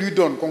que Dieu lui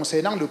donne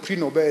concernant le prix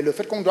Nobel, le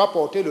fait qu'on doit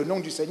porter le nom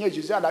du Seigneur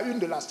Jésus à la une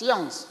de la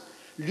science,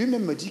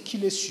 lui-même me dit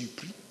qu'il est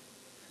surpris,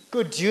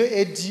 que Dieu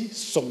ait dit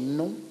son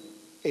nom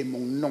et mon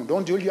nom.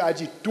 Donc Dieu lui a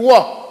dit,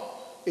 toi,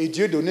 et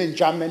Dieu donnait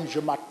jamais, je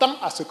m'attends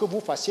à ce que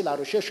vous fassiez la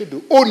recherche de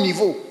haut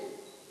niveau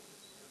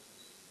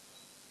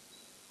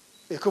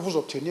et que vous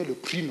obteniez le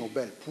prix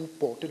Nobel pour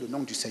porter le nom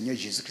du Seigneur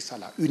Jésus-Christ à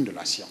la une de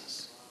la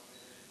science.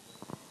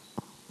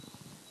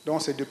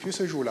 Donc c'est depuis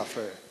ce jour-là,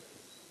 frère,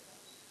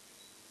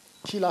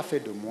 qu'il a fait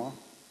de moi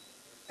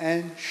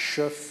un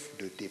chef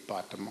de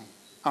département.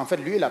 En fait,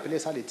 lui, il appelait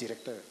ça le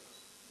directeur.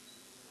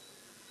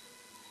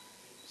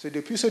 C'est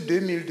depuis ce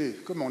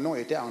 2002 que mon nom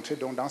était entré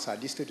dans sa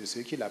liste de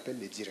ceux qu'il appelle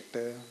les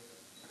directeurs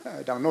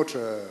dans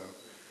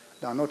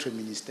notre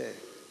ministère.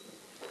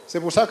 C'est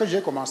pour ça que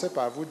j'ai commencé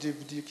par vous dire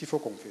qu'il faut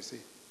confesser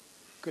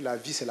que la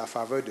vie, c'est la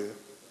faveur de Dieu.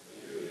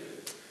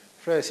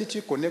 Frère, si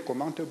tu connais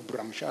comment te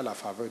brancher à la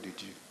faveur de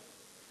Dieu.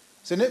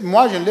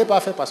 Moi, je ne l'ai pas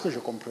fait parce que je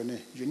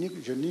comprenais. Je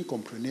n'y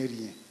comprenais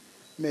rien.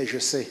 Mais je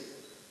sais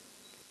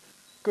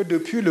que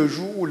depuis le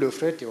jour où le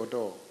frère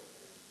Théodore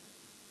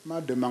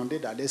m'a demandé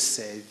d'aller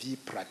servir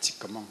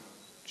pratiquement,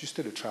 juste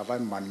le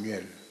travail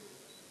manuel,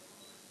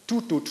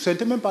 ce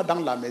n'était même pas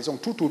dans la maison,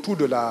 tout autour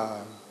de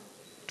la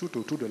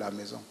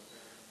maison.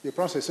 Je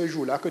pense que c'est ce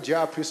jour-là que Dieu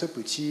a pris ce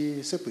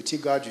petit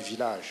gars du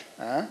village,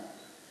 hein,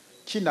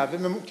 qui n'avait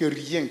même que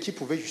rien, qui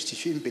pouvait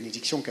justifier une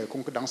bénédiction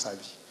quelconque dans sa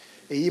vie.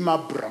 Et il m'a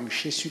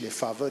branché sur les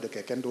faveurs de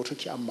quelqu'un d'autre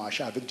qui a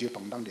marché avec Dieu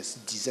pendant des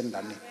dizaines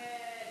d'années.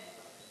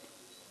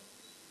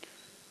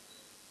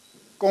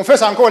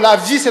 Confesse encore, la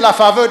vie c'est la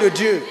faveur de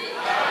Dieu.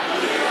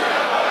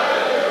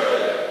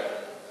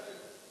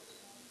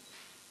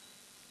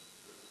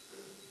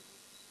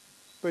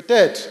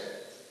 Peut-être,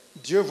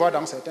 Dieu voit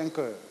dans certains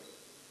cœurs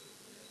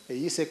et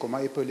il sait comment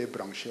il peut les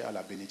brancher à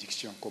la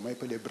bénédiction, comment il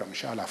peut les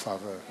brancher à la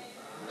faveur.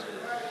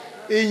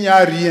 Et il n'y a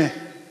rien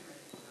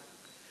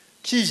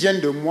qui vienne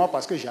de moi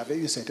parce que j'avais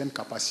une certaine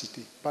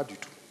capacité, pas du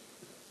tout.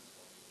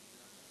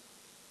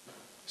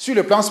 Sur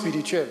le plan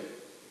spirituel,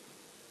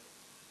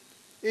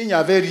 il n'y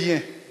avait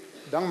rien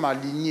dans ma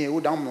lignée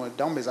ou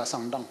dans mes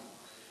ascendants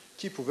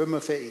qui pouvait me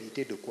faire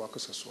hériter de quoi que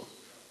ce soit.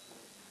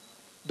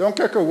 Donc,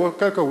 quelques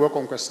World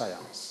Conquest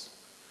Science.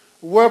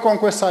 World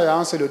Conquest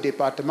Science, c'est le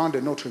département de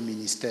notre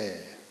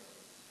ministère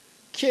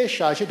qui est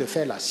chargé de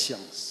faire la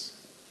science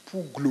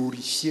pour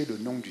glorifier le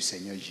nom du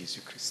Seigneur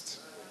Jésus-Christ.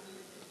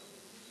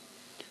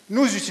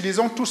 Nous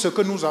utilisons tout ce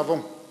que nous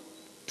avons,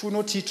 tous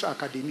nos titres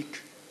académiques,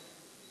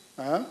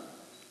 hein,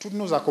 tous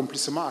nos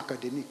accomplissements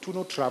académiques, tous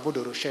nos travaux de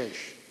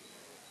recherche,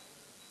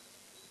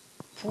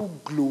 pour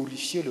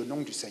glorifier le nom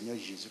du Seigneur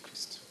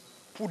Jésus-Christ,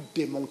 pour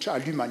démontrer à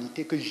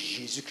l'humanité que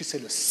Jésus-Christ est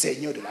le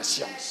Seigneur de la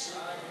science.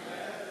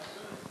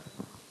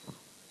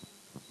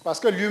 Parce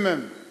que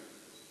lui-même,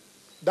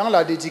 dans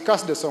la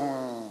dédicace de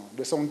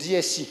son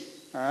DSC,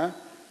 hein,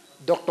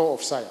 Doctor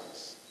of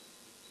Science,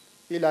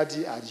 Il a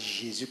dit à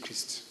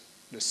Jésus-Christ,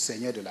 le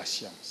Seigneur de la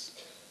science,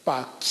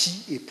 par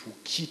qui et pour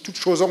qui toutes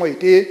choses ont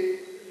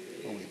été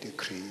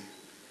créées.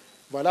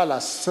 Voilà la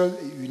seule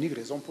et unique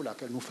raison pour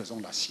laquelle nous faisons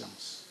la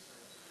science.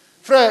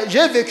 Frère,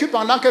 j'ai vécu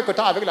pendant quelque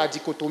temps avec la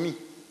dichotomie.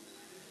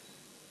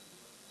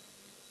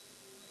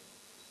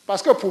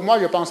 Parce que pour moi,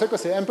 je pensais que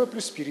c'est un peu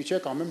plus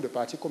spirituel quand même de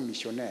partir comme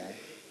missionnaire.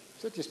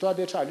 Cette histoire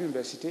d'être à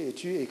l'université et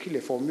tu écris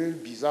les formules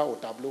bizarres au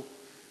tableau.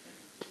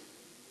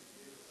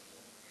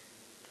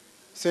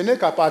 Ce n'est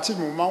qu'à partir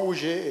du moment où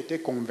j'ai été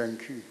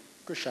convaincu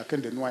que chacun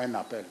de nous a un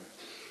appel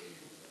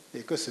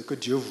et que ce que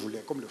Dieu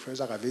voulait, comme le frère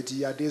Jacques avait dit il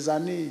y a des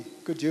années,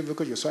 que Dieu veut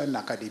que je sois un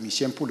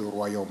académicien pour le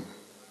royaume,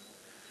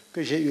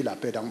 que j'ai eu la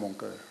paix dans mon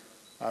cœur.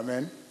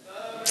 Amen.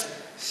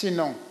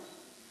 Sinon,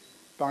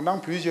 pendant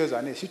plusieurs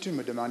années, si tu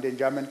me demandais,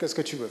 Ndiamen, qu'est-ce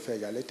que tu veux faire,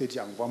 j'allais te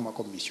dire, envoie-moi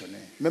comme missionnaire,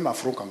 même à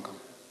Fro-Cancan.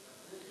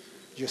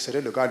 Je serais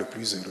le gars le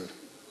plus heureux.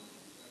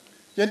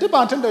 Je n'étais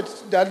pas en train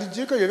de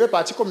dire que je vais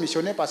partir comme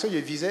missionnaire parce que je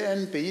visais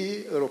un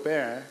pays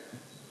européen.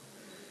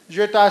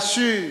 Je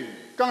t'assure,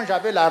 quand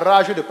j'avais la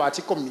rage de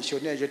partir comme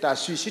missionnaire, je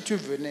t'assure, si tu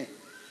venais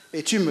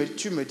et tu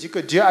me dis que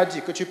Dieu a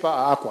dit que tu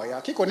pars à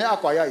Akwaya. Qui connaît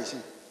Akwaya ici?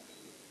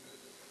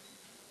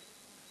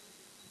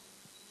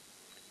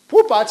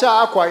 Pour partir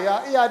à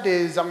Akwaya, il y a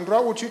des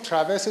endroits où tu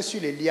traverses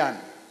sur les lianes.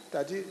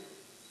 C'est-à-dire,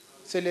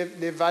 c'est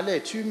les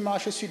vallées, tu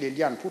marches sur les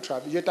lianes pour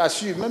traverser. Je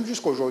t'assure, même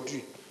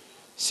jusqu'aujourd'hui,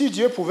 si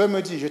Dieu pouvait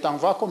me dire, je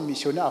t'envoie comme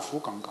missionnaire à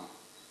Fro-Cancan,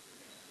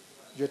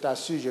 je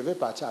t'assure, je vais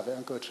partir avec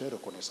un cœur très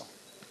reconnaissant.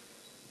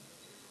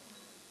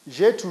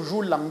 J'ai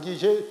toujours langui.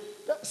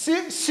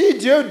 Si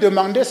Dieu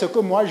demandait ce que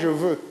moi je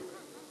veux,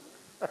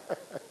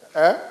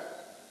 hein?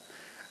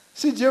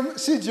 Si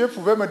Dieu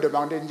pouvait me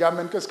demander,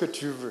 Ndiamen, qu'est-ce que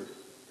tu veux?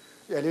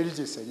 Et elle lui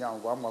dit, Seigneur,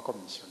 envoie-moi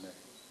comme missionnaire.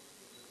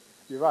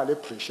 Je vais aller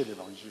prêcher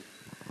l'évangile.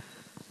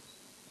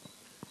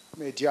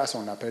 Mais Dieu a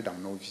son appel dans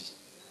nos vies.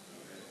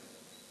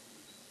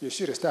 Je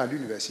suis resté à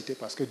l'université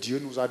parce que Dieu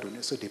nous a donné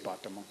ce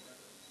département.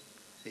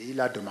 Et il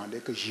a demandé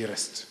que j'y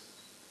reste.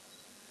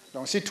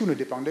 Donc si tout ne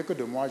dépendait que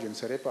de moi, je ne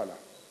serais pas là.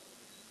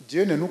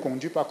 Dieu ne nous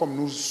conduit pas comme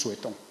nous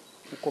souhaitons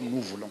ou comme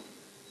nous voulons.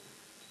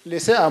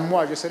 Laissez à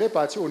moi, je serais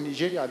parti au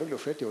Nigeria avec le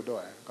frère Théodore,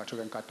 en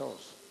 1994.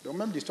 Donc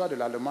même l'histoire de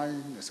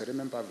l'Allemagne ne serait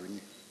même pas venue.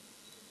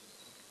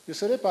 Je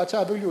serais parti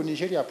avec lui au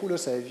Nigeria pour le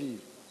servir.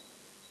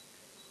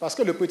 Parce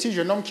que le petit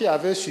jeune homme qui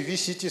avait suivi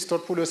City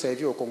Store pour le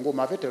servir au Congo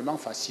m'avait tellement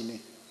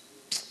fasciné.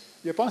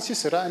 Je pense qu'il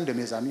sera un de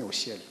mes amis au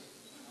ciel.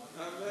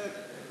 Amen.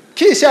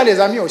 Qui ici a les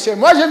amis au ciel?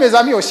 Moi, j'ai mes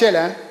amis au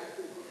ciel.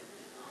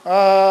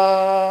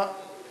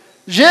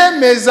 J'ai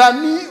mes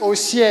amis au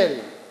ciel.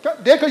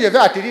 Dès que je vais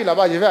atterrir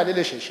là-bas, je vais aller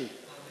les chercher.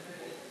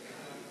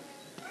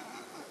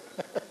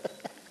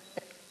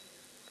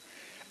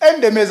 Un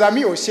de mes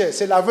amis au ciel,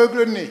 c'est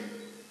l'aveugle né.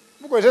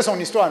 Vous connaissez son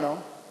histoire, non?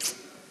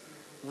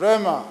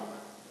 Vraiment.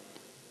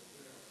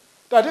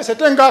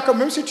 C'est un gars que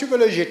même si tu veux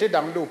le jeter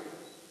dans l'eau,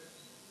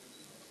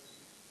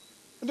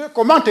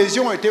 comment tes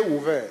yeux ont été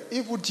ouverts?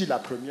 Il vous dit la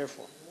première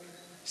fois.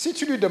 Si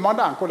tu lui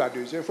demandes encore la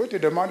deuxième fois, il te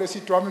demande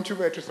si toi-même tu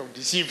veux être son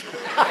disciple.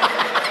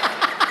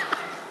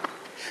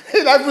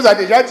 Il vous a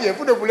déjà dit,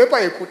 vous ne voulez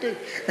pas écouter.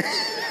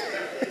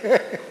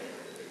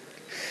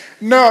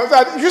 Non,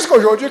 jusqu'à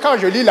aujourd'hui, quand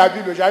je lis la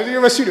Bible,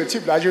 j'arrive sur le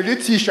type là, je lui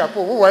tire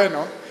chapeau, vous voyez,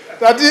 non?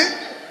 C'est-à-dire,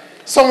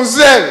 son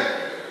zèle,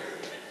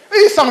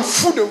 il s'en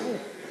fout de vous.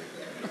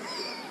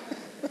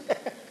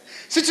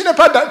 Si tu n'es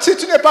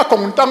pas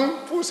content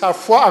pour sa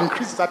foi en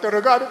Christ, ça te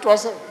regarde toi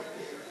seul.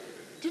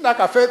 Tu n'as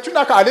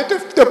qu'à aller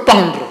te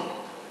pendre.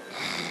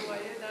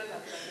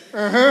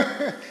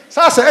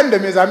 Ça, c'est un de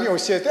mes amis au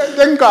ciel.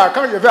 Un gars,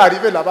 quand je vais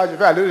arriver là-bas, je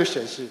vais aller le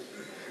chercher.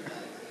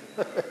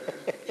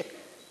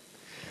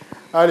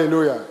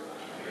 Alléluia.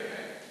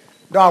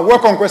 Dans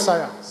Work Conquest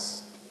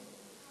Science,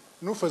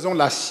 nous faisons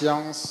la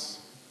science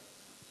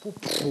pour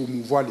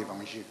promouvoir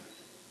l'évangile.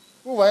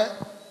 Vous voyez,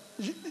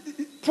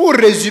 pour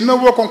résumer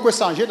Work Conquest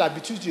Science, j'ai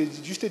l'habitude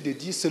juste de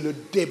dire c'est le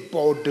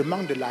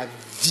débordement de la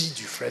vie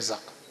du frère Zach.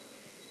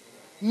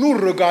 Nous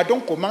regardons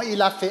comment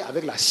il a fait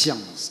avec la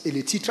science et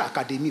les titres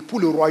académiques pour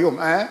le royaume,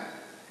 hein?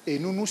 Et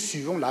nous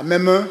suivons la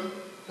même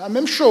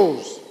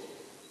chose.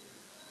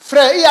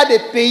 Frère, il y a des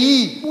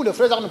pays où le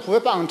frère Zach ne pouvait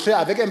pas entrer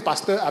avec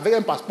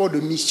un passeport de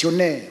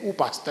missionnaire ou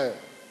pasteur.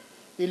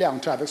 Il est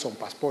entré avec son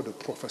passeport de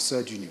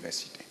professeur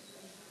d'université.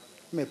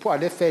 Mais pour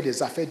aller faire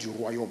des affaires du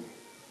royaume.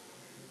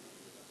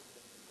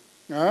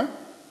 Hein?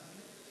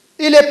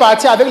 Il est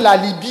parti avec la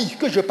Libye,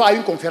 que je pars à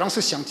une conférence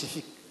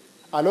scientifique.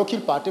 Alors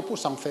qu'il partait pour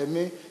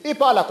s'enfermer. Il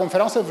part à la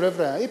conférence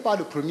vraie, il part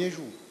le premier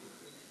jour.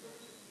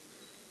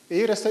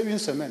 Et il restait une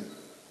semaine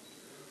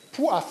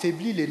pour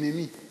affaiblir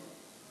l'ennemi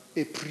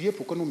et prier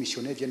pour que nos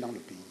missionnaires viennent dans le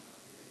pays.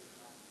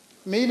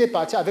 Mais il est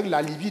parti avec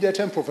la Libye d'être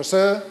un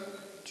professeur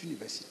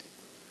d'université.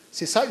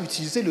 C'est ça,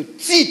 utiliser le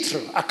titre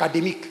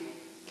académique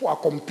pour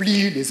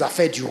accomplir les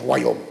affaires du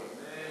royaume.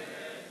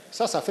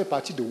 Ça fait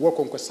partie de Work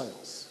Conquest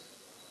Science.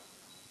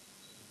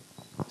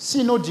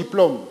 Si nos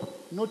diplômes,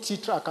 nos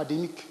titres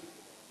académiques,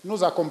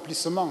 nos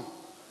accomplissements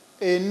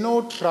et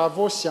nos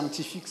travaux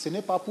scientifiques, ce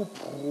n'est pas pour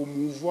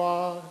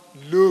promouvoir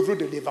l'œuvre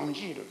de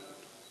l'évangile,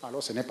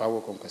 alors ce n'est pas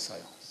Work Conquest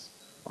Science.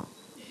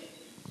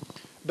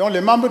 Donc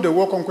les membres de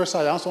World Conquest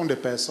Alliance sont des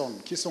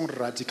personnes qui sont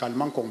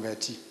radicalement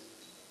converties,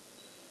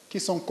 qui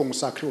sont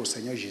consacrées au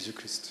Seigneur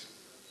Jésus-Christ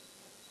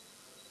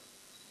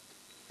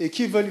et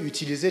qui veulent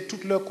utiliser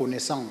toutes leurs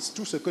connaissances,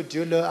 tout ce que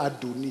Dieu leur a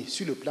donné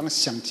sur le plan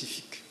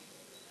scientifique.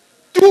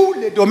 Tous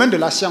les domaines de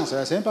la science,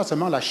 ce n'est pas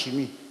seulement la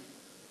chimie.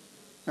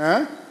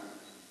 Hein?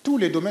 Tous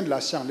les domaines de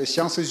la science, les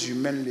sciences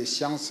humaines, les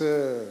sciences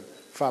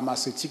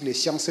pharmaceutiques, les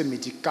sciences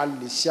médicales,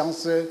 les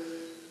sciences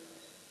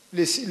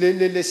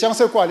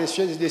quoi, les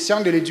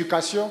sciences de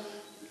l'éducation,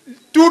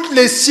 toutes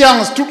les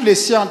sciences.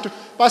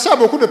 Parce qu'il y a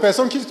beaucoup de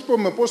personnes qui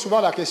me posent souvent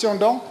la question,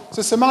 donc,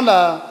 c'est seulement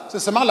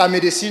la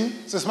médecine,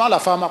 c'est seulement la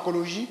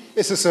pharmacologie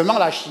et c'est seulement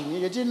la chimie.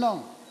 Je dis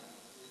non.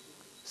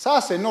 Ça,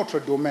 c'est notre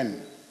domaine.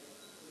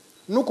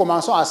 Nous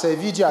commençons à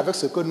servir Dieu avec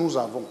ce que nous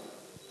avons.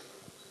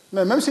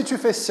 Mais même si tu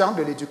fais science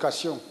de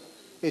l'éducation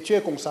et tu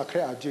es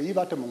consacré à Dieu, il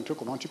va te montrer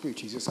comment tu peux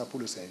utiliser ça pour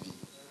le servir.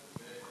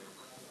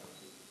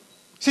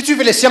 Si tu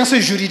fais les sciences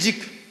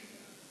juridiques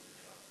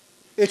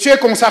et tu es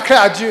consacré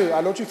à Dieu,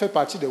 alors tu fais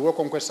partie de World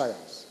Conquest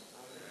Science.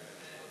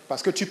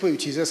 Parce que tu peux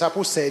utiliser ça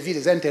pour servir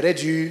les intérêts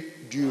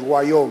du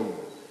royaume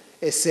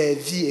et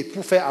servir et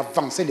pour faire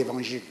avancer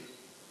l'évangile.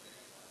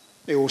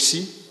 Et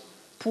aussi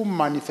pour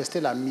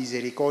manifester la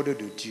miséricorde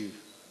de Dieu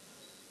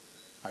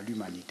à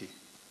l'humanité.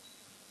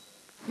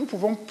 Nous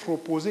pouvons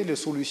proposer les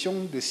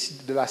solutions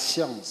de la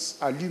science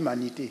à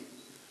l'humanité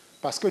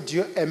parce que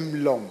Dieu aime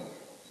l'homme.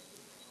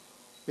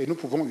 Et nous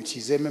pouvons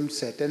utiliser même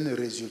certains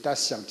résultats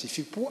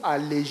scientifiques pour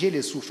alléger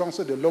les souffrances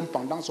de l'homme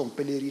pendant son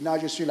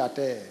pèlerinage sur la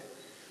terre.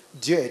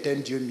 Dieu est un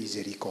Dieu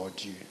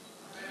miséricordieux.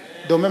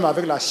 Donc même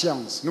avec la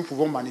science, nous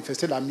pouvons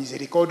manifester la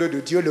miséricorde de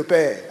Dieu le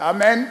Père.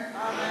 Amen.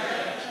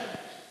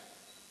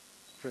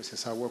 C'est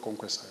ça, World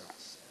Conquest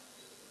Science.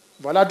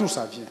 Voilà d'où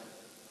ça vient.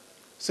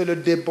 C'est le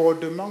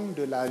débordement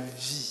de la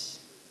vie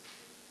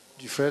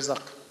du frère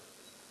Zach.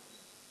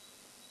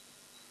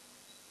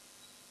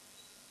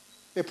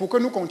 Et pour que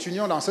nous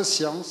continuions dans cette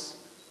science,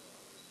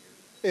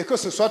 et que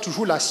ce soit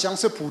toujours la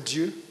science pour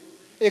Dieu,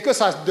 et que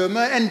ça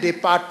demeure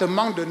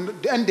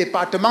un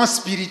département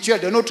spirituel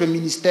de notre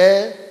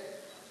ministère,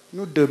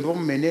 nous devons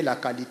mener la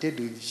qualité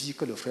de vie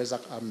que le frère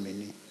Zach a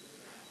menée,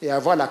 et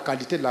avoir la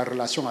qualité de la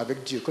relation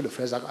avec Dieu que le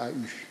frère Zach a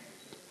eue.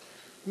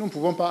 Nous ne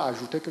pouvons pas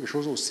ajouter quelque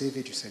chose au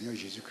CV du Seigneur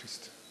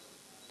Jésus-Christ.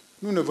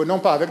 Nous ne venons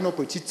pas avec nos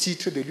petits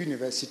titres de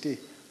l'université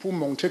pour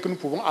montrer que nous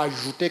pouvons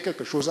ajouter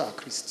quelque chose à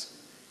Christ.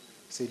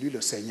 C'est lui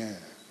le Seigneur.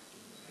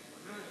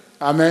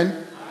 Amen.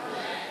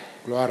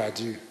 Gloire à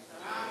Dieu.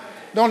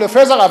 Donc le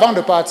frère Zach, avant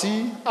de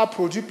partir, a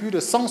produit plus de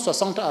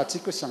 160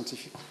 articles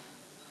scientifiques.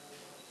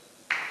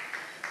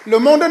 Le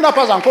monde n'a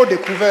pas encore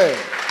découvert.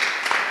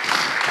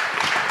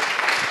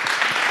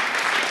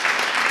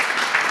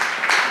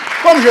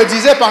 Comme je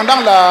disais pendant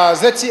la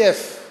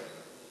ZTF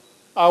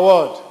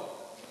Award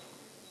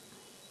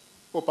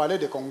au Palais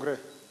des Congrès,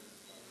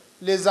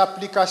 les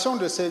applications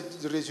de ces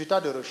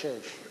résultats de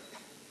recherche,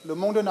 le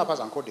monde n'a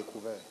pas encore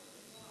découvert.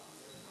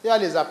 Il y a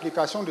les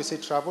applications de ces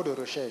travaux de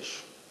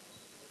recherche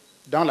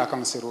dans la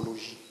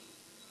cancérologie.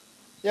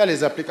 Il y a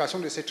les applications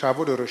de ces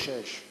travaux de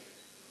recherche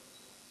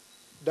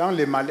dans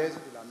les malaises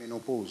de la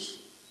ménopause.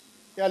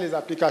 Il y a les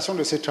applications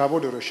de ces travaux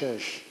de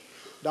recherche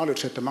dans le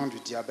traitement du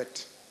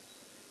diabète.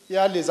 Il y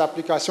a les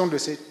applications de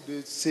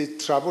ces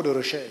travaux de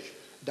recherche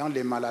dans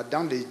les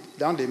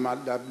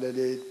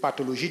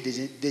pathologies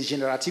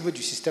dégénératives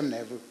du système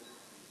nerveux.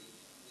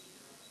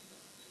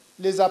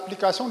 Les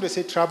applications de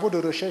ces travaux de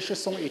recherche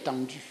sont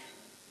étendues.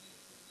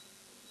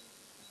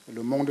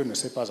 Le monde ne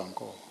sait pas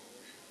encore.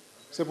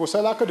 C'est pour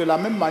cela que de la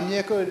même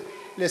manière que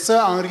les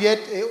sœurs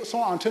Henriette sont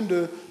en train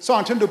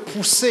de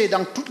pousser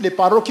dans toutes les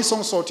paroles qui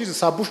sont sorties de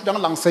sa bouche dans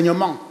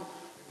l'enseignement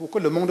pour que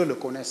le monde le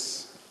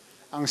connaisse.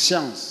 En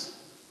science,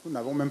 nous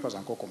n'avons même pas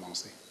encore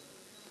commencé.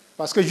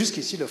 Parce que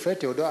jusqu'ici, le frère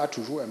Théodore a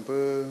toujours un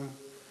peu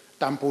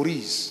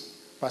temporise.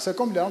 Parce que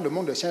comme dans le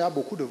monde de science, il y a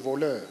beaucoup de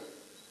voleurs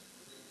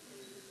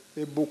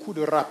et beaucoup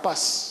de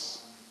rapaces.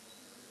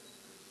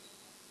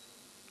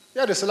 Il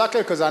y a de cela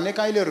quelques années,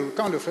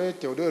 quand le frère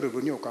Théodore est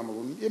revenu au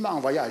Cameroun, il m'a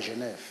envoyé à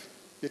Genève.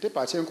 J'étais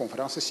parti à une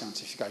conférence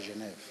scientifique à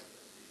Genève.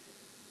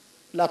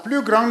 La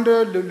plus grande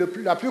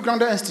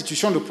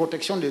institution de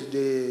protection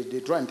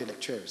des droits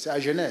intellectuels, c'est à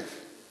Genève.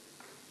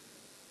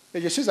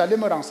 Et je suis allé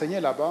me renseigner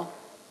là-bas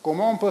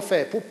comment on peut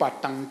faire pour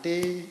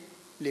patenter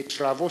les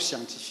travaux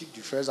scientifiques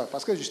du frère Zach.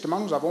 Parce que justement,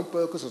 nous avons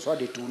peur que ce soit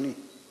détourné.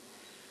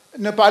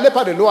 Ne parlez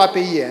pas de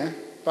l'OAPI, hein,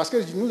 parce que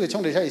nous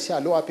étions déjà ici à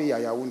l'OAPI à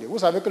Yaoundé. Vous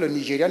savez que le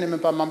Nigeria n'est même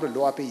pas membre de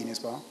l'OAPI,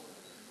 n'est-ce pas?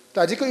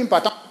 C'est-à-dire qu'une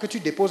patente que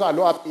tu déposes à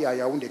l'OAPI à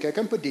Yaoundé,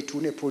 quelqu'un peut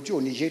détourner, produire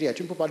au Nigeria,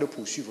 tu ne peux pas le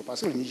poursuivre,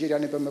 parce que le Nigeria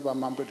n'est même pas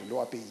membre de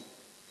l'OAPI.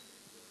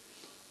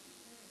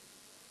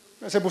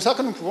 C'est pour ça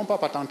que nous ne pouvons pas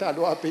patenter à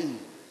l'OAPI.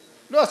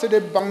 Là, c'est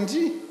des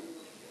bandits.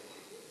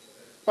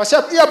 Parce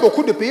qu'il y a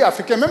beaucoup de pays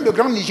africains, même le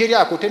grand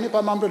Nigeria à côté n'est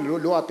pas membre de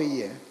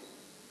l'OAPI. Hein.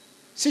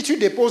 Si tu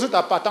déposes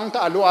ta patente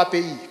à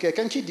l'OAPI,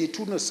 quelqu'un qui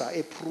détourne ça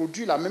et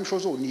produit la même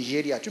chose au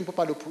Nigeria, tu ne peux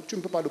pas le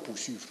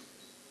poursuivre.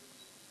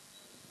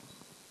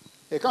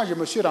 Et quand je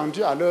me suis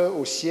rendu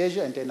au siège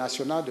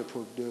international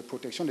de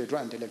protection des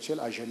droits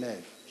intellectuels à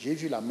Genève, j'ai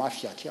vu la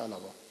mafia qui est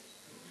là-bas.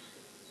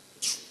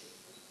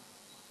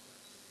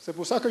 C'est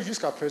pour ça que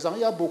jusqu'à présent,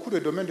 il y a beaucoup de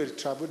domaines de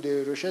travaux,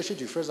 de recherche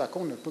du frère Zach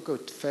qu'on ne peut que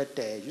faire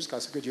taire jusqu'à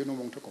ce que Dieu nous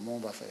montre comment on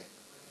va faire.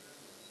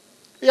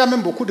 Il y a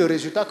même beaucoup de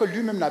résultats que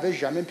lui-même n'avait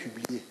jamais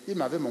publiés. Il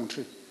m'avait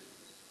montré.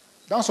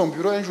 Dans son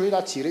bureau, un jour, il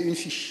a tiré une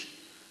fiche,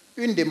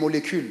 une des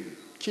molécules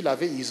qu'il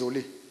avait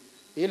isolées.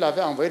 Et il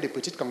avait envoyé des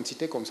petites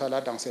quantités comme ça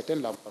là dans certains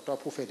laboratoires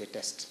pour faire des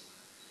tests.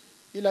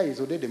 Il a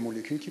isolé des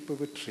molécules qui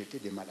peuvent traiter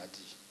des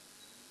maladies.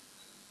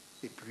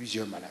 Et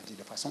plusieurs maladies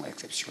de façon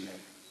exceptionnelle.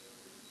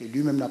 Et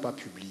lui-même n'a pas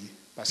publié.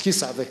 Parce qu'il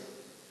savait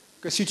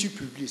que si tu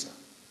publies ça,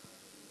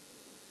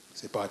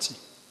 c'est parti.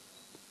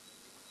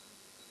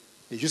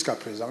 Et jusqu'à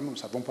présent, nous ne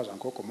savons pas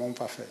encore comment on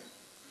va faire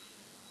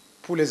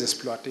pour les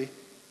exploiter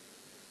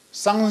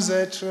sans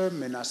être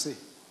menacés.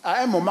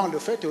 À un moment, le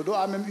frère Théodore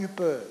a même eu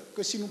peur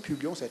que si nous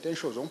publions certaines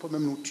choses, on peut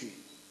même nous tuer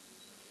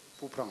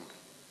pour prendre.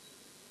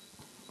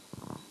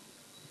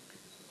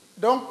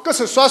 Donc, que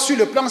ce soit sur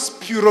le plan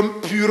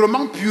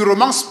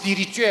purement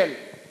spirituel,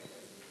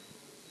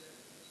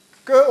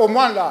 qu'au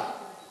moins là,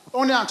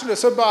 on est en train de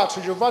se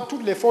battre. Je vois tout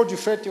l'effort du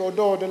frère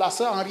Théodore, de la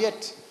sœur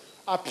Henriette,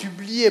 à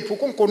publier pour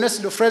qu'on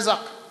connaisse le frère Zach.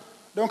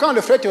 Donc, quand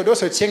le frère Théodore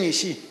se tient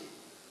ici,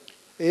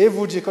 et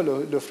vous dit que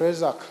le frère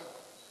Zach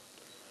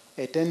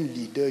est un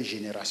leader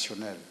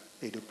générationnel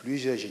et de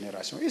plusieurs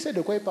générations, il sait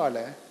de quoi il parle.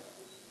 Hein?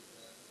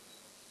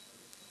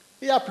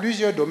 Il y a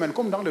plusieurs domaines,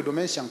 comme dans le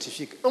domaine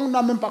scientifique. On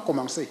n'a même pas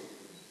commencé.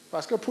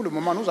 Parce que pour le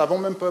moment, nous avons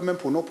même peur même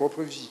pour nos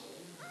propres vies.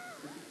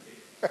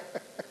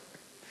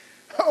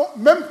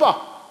 Même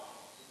pas.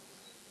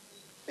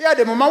 Il y a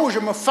des moments où je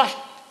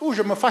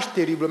me fâche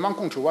terriblement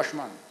contre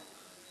Washman.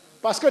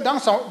 Parce que dans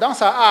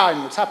sa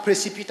hargne, sa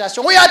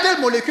précipitation, il y a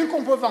des molécules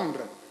qu'on peut vendre.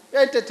 Il y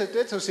a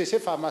une société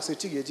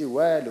pharmaceutique qui dit,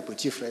 ouais, le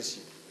petit frère,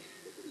 si.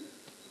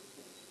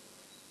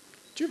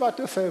 Tu vas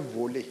te faire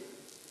voler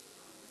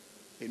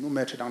et nous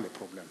mettre dans des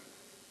problèmes.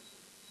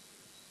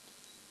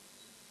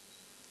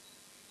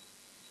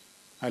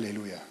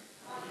 Alléluia.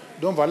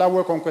 Donc voilà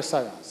World Conquest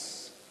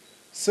Science.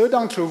 Ceux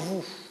d'entre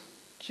vous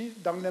qui,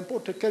 dans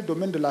n'importe quel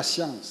domaine de la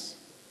science,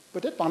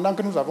 peut-être pendant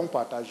que nous avons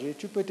partagé,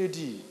 tu peux te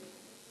dire,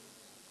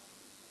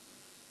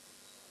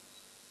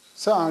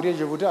 ça Henri,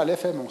 je voudrais aller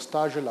faire mon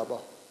stage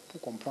là-bas pour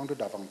comprendre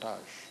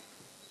davantage.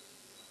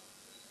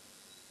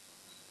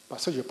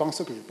 Parce que je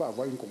pense que je peux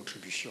avoir une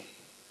contribution.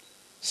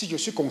 Si je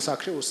suis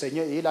consacré au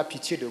Seigneur et il a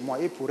pitié de moi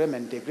et pourrait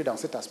m'intégrer dans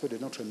cet aspect de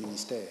notre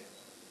ministère,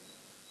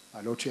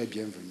 alors tu es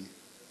bienvenu.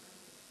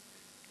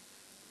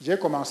 J'ai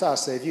commencé à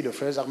servir le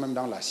frère Zach même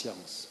dans la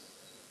science.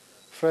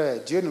 Frère,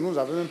 Dieu ne nous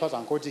avait même pas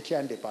encore dit qu'il y a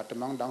un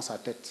département dans sa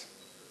tête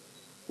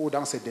ou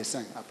dans ses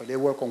dessins appelé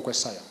World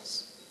Conquest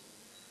Science.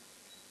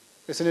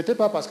 Et ce n'était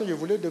pas parce que je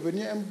voulais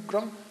devenir un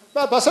grand...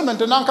 Parce que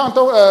maintenant,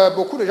 quand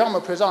beaucoup de gens me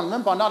présentent,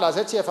 même pendant la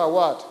ZTF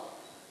Award,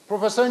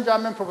 professeur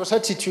Ndiaye,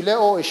 professeur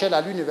titulaire haut échelle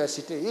à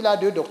l'université, il a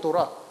 2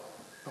 doctorats.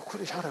 Beaucoup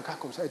de gens regardent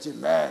comme ça et disent,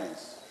 mais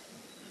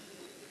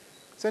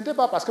ce n'était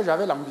pas parce que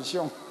j'avais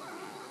l'ambition.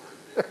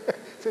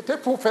 C'était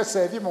pour faire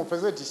servir mon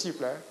faiseur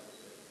disciple. Hein.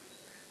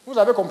 Vous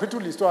avez compris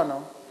toute l'histoire,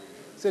 non?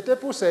 C'était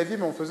pour servir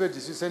mon faiseur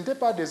disciple. Ce n'était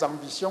pas des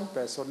ambitions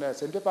personnelles.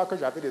 Ce n'était pas que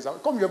j'avais des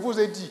ambitions. Comme je vous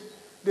ai dit,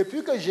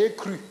 depuis que j'ai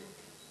cru,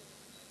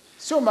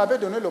 si on m'avait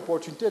donné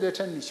l'opportunité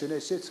d'être un missionnaire,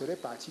 je serais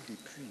parti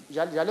depuis.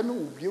 J'allais même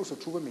oublier où se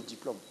trouvaient mes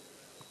diplômes.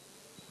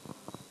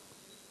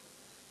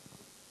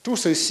 Tout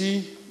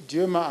ceci,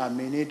 Dieu m'a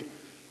amené.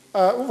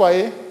 Vous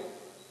voyez,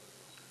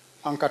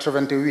 en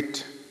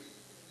 88,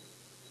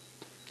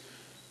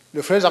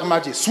 le frère Zach m'a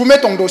dit,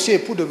 soumets ton dossier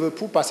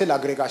pour passer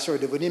l'agrégation et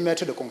devenir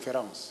maître de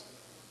conférence.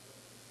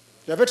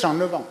 J'avais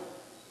 39 ans.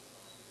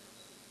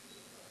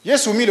 J'ai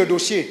soumis le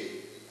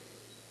dossier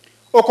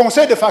au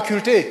conseil de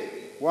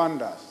faculté.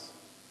 Wanda.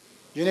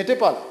 Je n'étais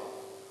pas là.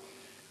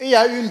 Et il y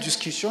a eu une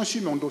discussion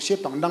sur mon dossier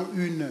pendant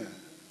 1 heure.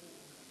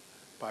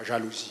 Par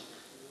jalousie.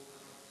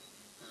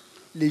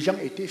 Les gens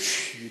étaient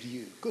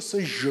furieux. Que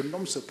ce jeune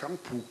homme se prend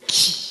pour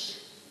qui?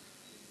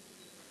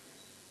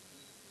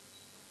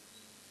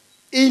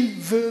 Il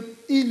veut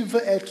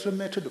être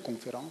maître de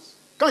conférence.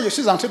 Quand je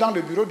suis entré dans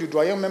le bureau du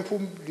doyen, même pour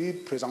lui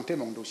présenter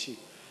mon dossier,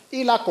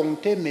 il a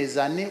compté mes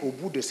années au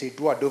bout de ses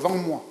doigts devant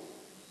moi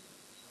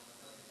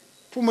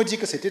pour me dire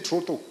que c'était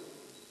trop tôt.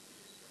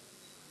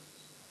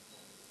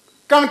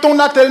 Quand on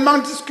a tellement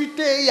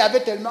discuté, il y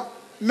avait tellement...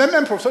 Même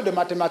un professeur de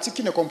mathématiques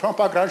qui ne comprend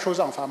pas grand-chose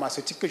en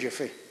pharmaceutique que j'ai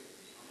fait.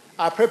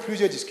 Après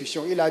plusieurs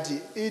discussions,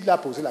 il a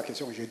posé la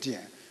question, je dis,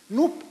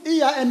 il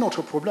y a un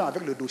autre problème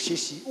avec le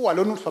dossier-ci, ou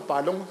alors nous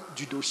parlons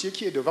du dossier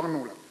qui est devant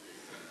nous là.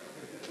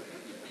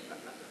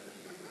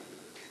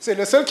 C'est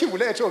le seul qui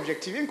voulait être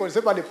objectif, il ne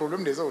connaissait pas les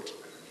problèmes des autres.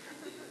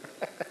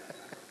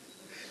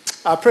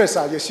 Après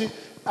ça,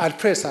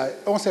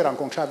 on s'est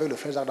rencontré avec le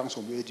frère Zach dans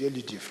son bureau et Dieu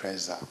lui dit, frère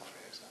Zach,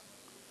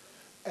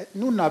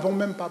 nous n'avons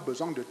même pas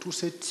besoin de tous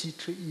ces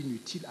titres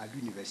inutiles à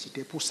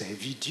l'université pour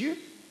servir Dieu.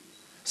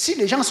 Si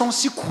les gens sont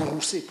si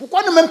courroucés,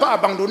 pourquoi ne même pas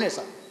abandonner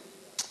ça?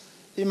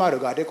 Il m'a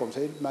regardé comme ça,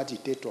 il m'a dit,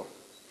 tais-toi.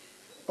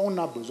 On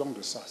a besoin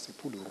de ça, c'est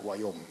pour le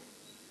royaume.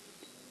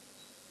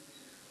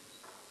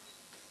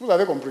 Vous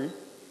avez compris?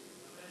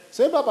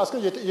 Ce n'est pas parce que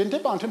je n'étais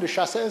pas en train de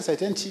chasser un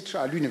certain titre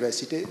à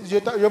l'université.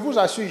 Je vous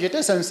assure,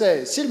 j'étais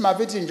sincère. S'il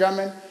m'avait dit,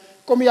 N'Djamène,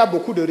 comme il y a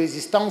beaucoup de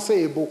résistance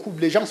et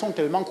les gens sont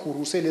tellement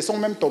courroucés, ils sont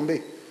même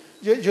tombés.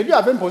 Je lui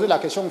avais posé la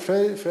question,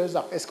 frère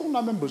Zach, est-ce qu'on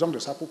a même besoin de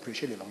ça pour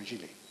prêcher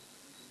l'évangile?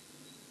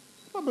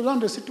 Pas besoin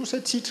de tous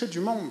ces titres du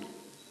monde.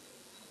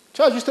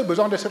 Tu as juste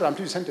besoin de se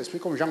remplir du Saint-Esprit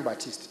comme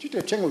Jean-Baptiste. Tu te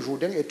tiens au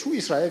Jourdain et tout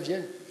Israël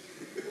vient.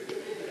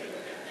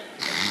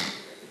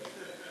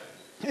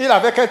 Il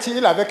avait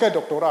quel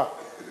doctorat?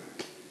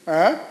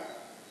 Hein?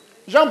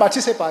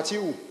 Jean-Baptiste est parti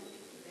où?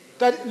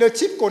 Le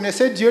type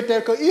connaissait Dieu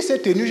tel qu'il s'est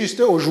tenu juste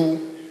au jour.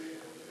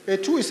 Et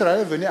tout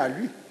Israël venait à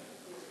lui.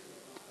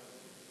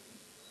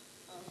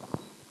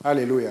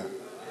 Alléluia.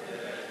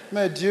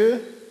 Mais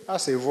Dieu a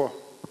ses voies.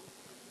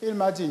 Il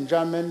m'a dit,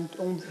 N'Djamène,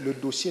 le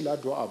dossier là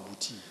doit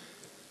aboutir.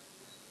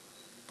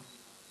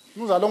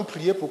 Nous allons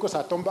prier pour que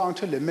ça tombe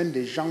entre les mains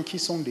des gens qui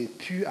sont des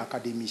purs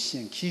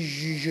académiciens, qui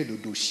jugent le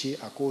dossier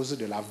à cause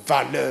de la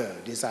valeur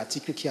des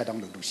articles qu'il y a dans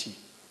le dossier.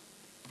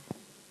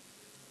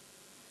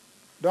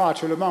 Donc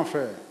actuellement,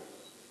 frère,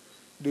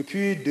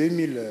 depuis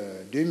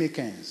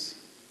 2015,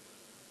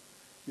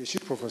 je suis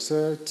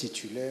professeur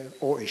titulaire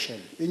hors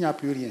échelle. Il n'y a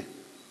plus rien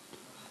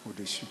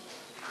au-dessus.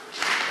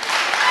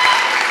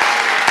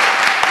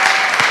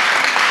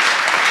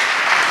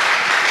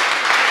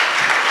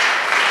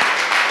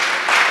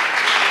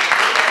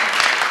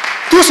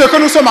 Tout ce que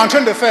nous sommes en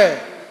train de faire,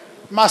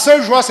 ma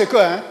seule joie, c'est que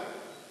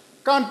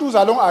quand nous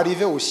allons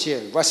arriver au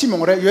ciel, voici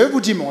mon rêve, je vais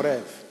vous dire mon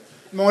rêve.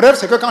 Mon rêve,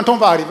 c'est que quand on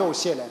va arriver au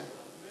ciel,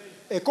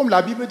 et comme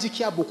la Bible dit qu'il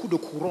y a beaucoup de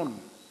couronnes,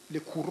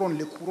 les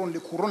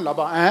couronnes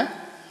là-bas,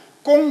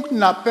 qu'on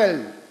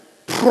appelle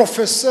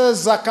professeur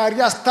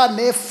Zacharias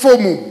Tane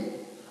Fomo,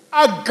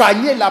 a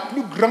gagné la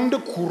plus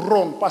grande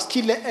couronne parce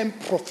qu'il est un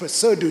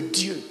professeur de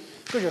Dieu,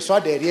 que je sois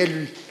derrière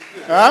lui.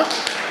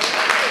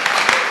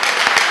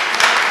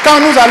 Quand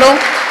nous allons...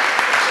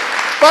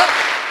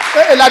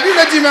 Et la Bible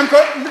dit même que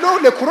non,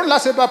 les couronnes là,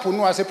 ce n'est pas pour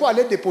nous, c'est pour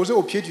aller déposer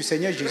aux pieds du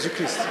Seigneur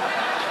Jésus-Christ.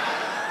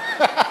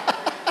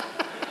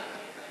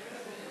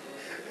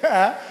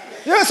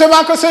 C'est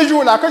seulement que ce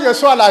jour-là, que je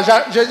sois là,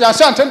 je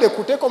suis en train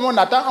d'écouter comment on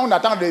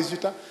attend le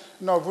résultat.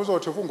 Non, vous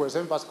autres, vous ne connaissez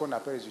pas ce qu'on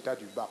appelle le résultat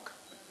du bac.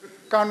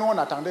 Quand nous, on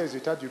attendait le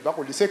résultat du bac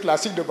au lycée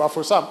classique de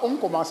Bafoussam, on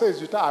commençait le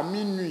résultat à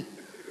minuit.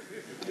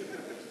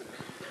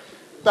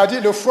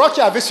 C'est-à-dire le froid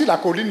qu'il y avait sur la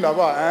colline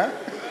là-bas.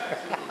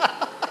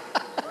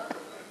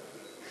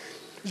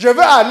 Je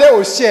veux aller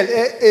au ciel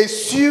et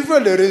suivre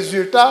le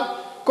résultat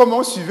comme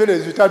on suivait le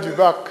résultat du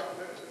bac.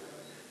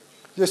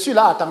 Je suis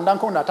là attendant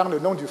qu'on attend le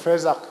nom du frère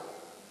Zach,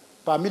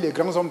 parmi les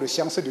grands hommes de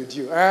science de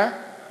Dieu.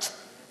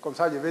 Comme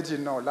ça, je vais dire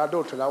non, là,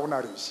 d'autres, là, on a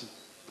réussi.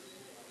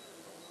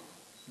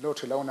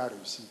 D'autres, là, on a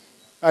réussi.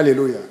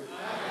 Alléluia.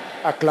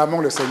 Acclamons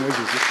le Seigneur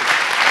Jésus.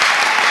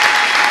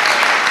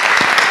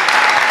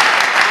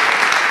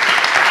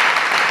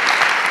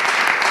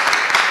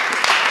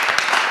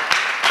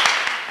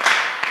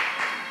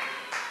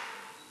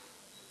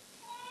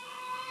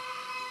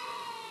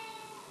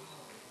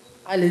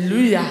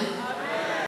 Alléluia.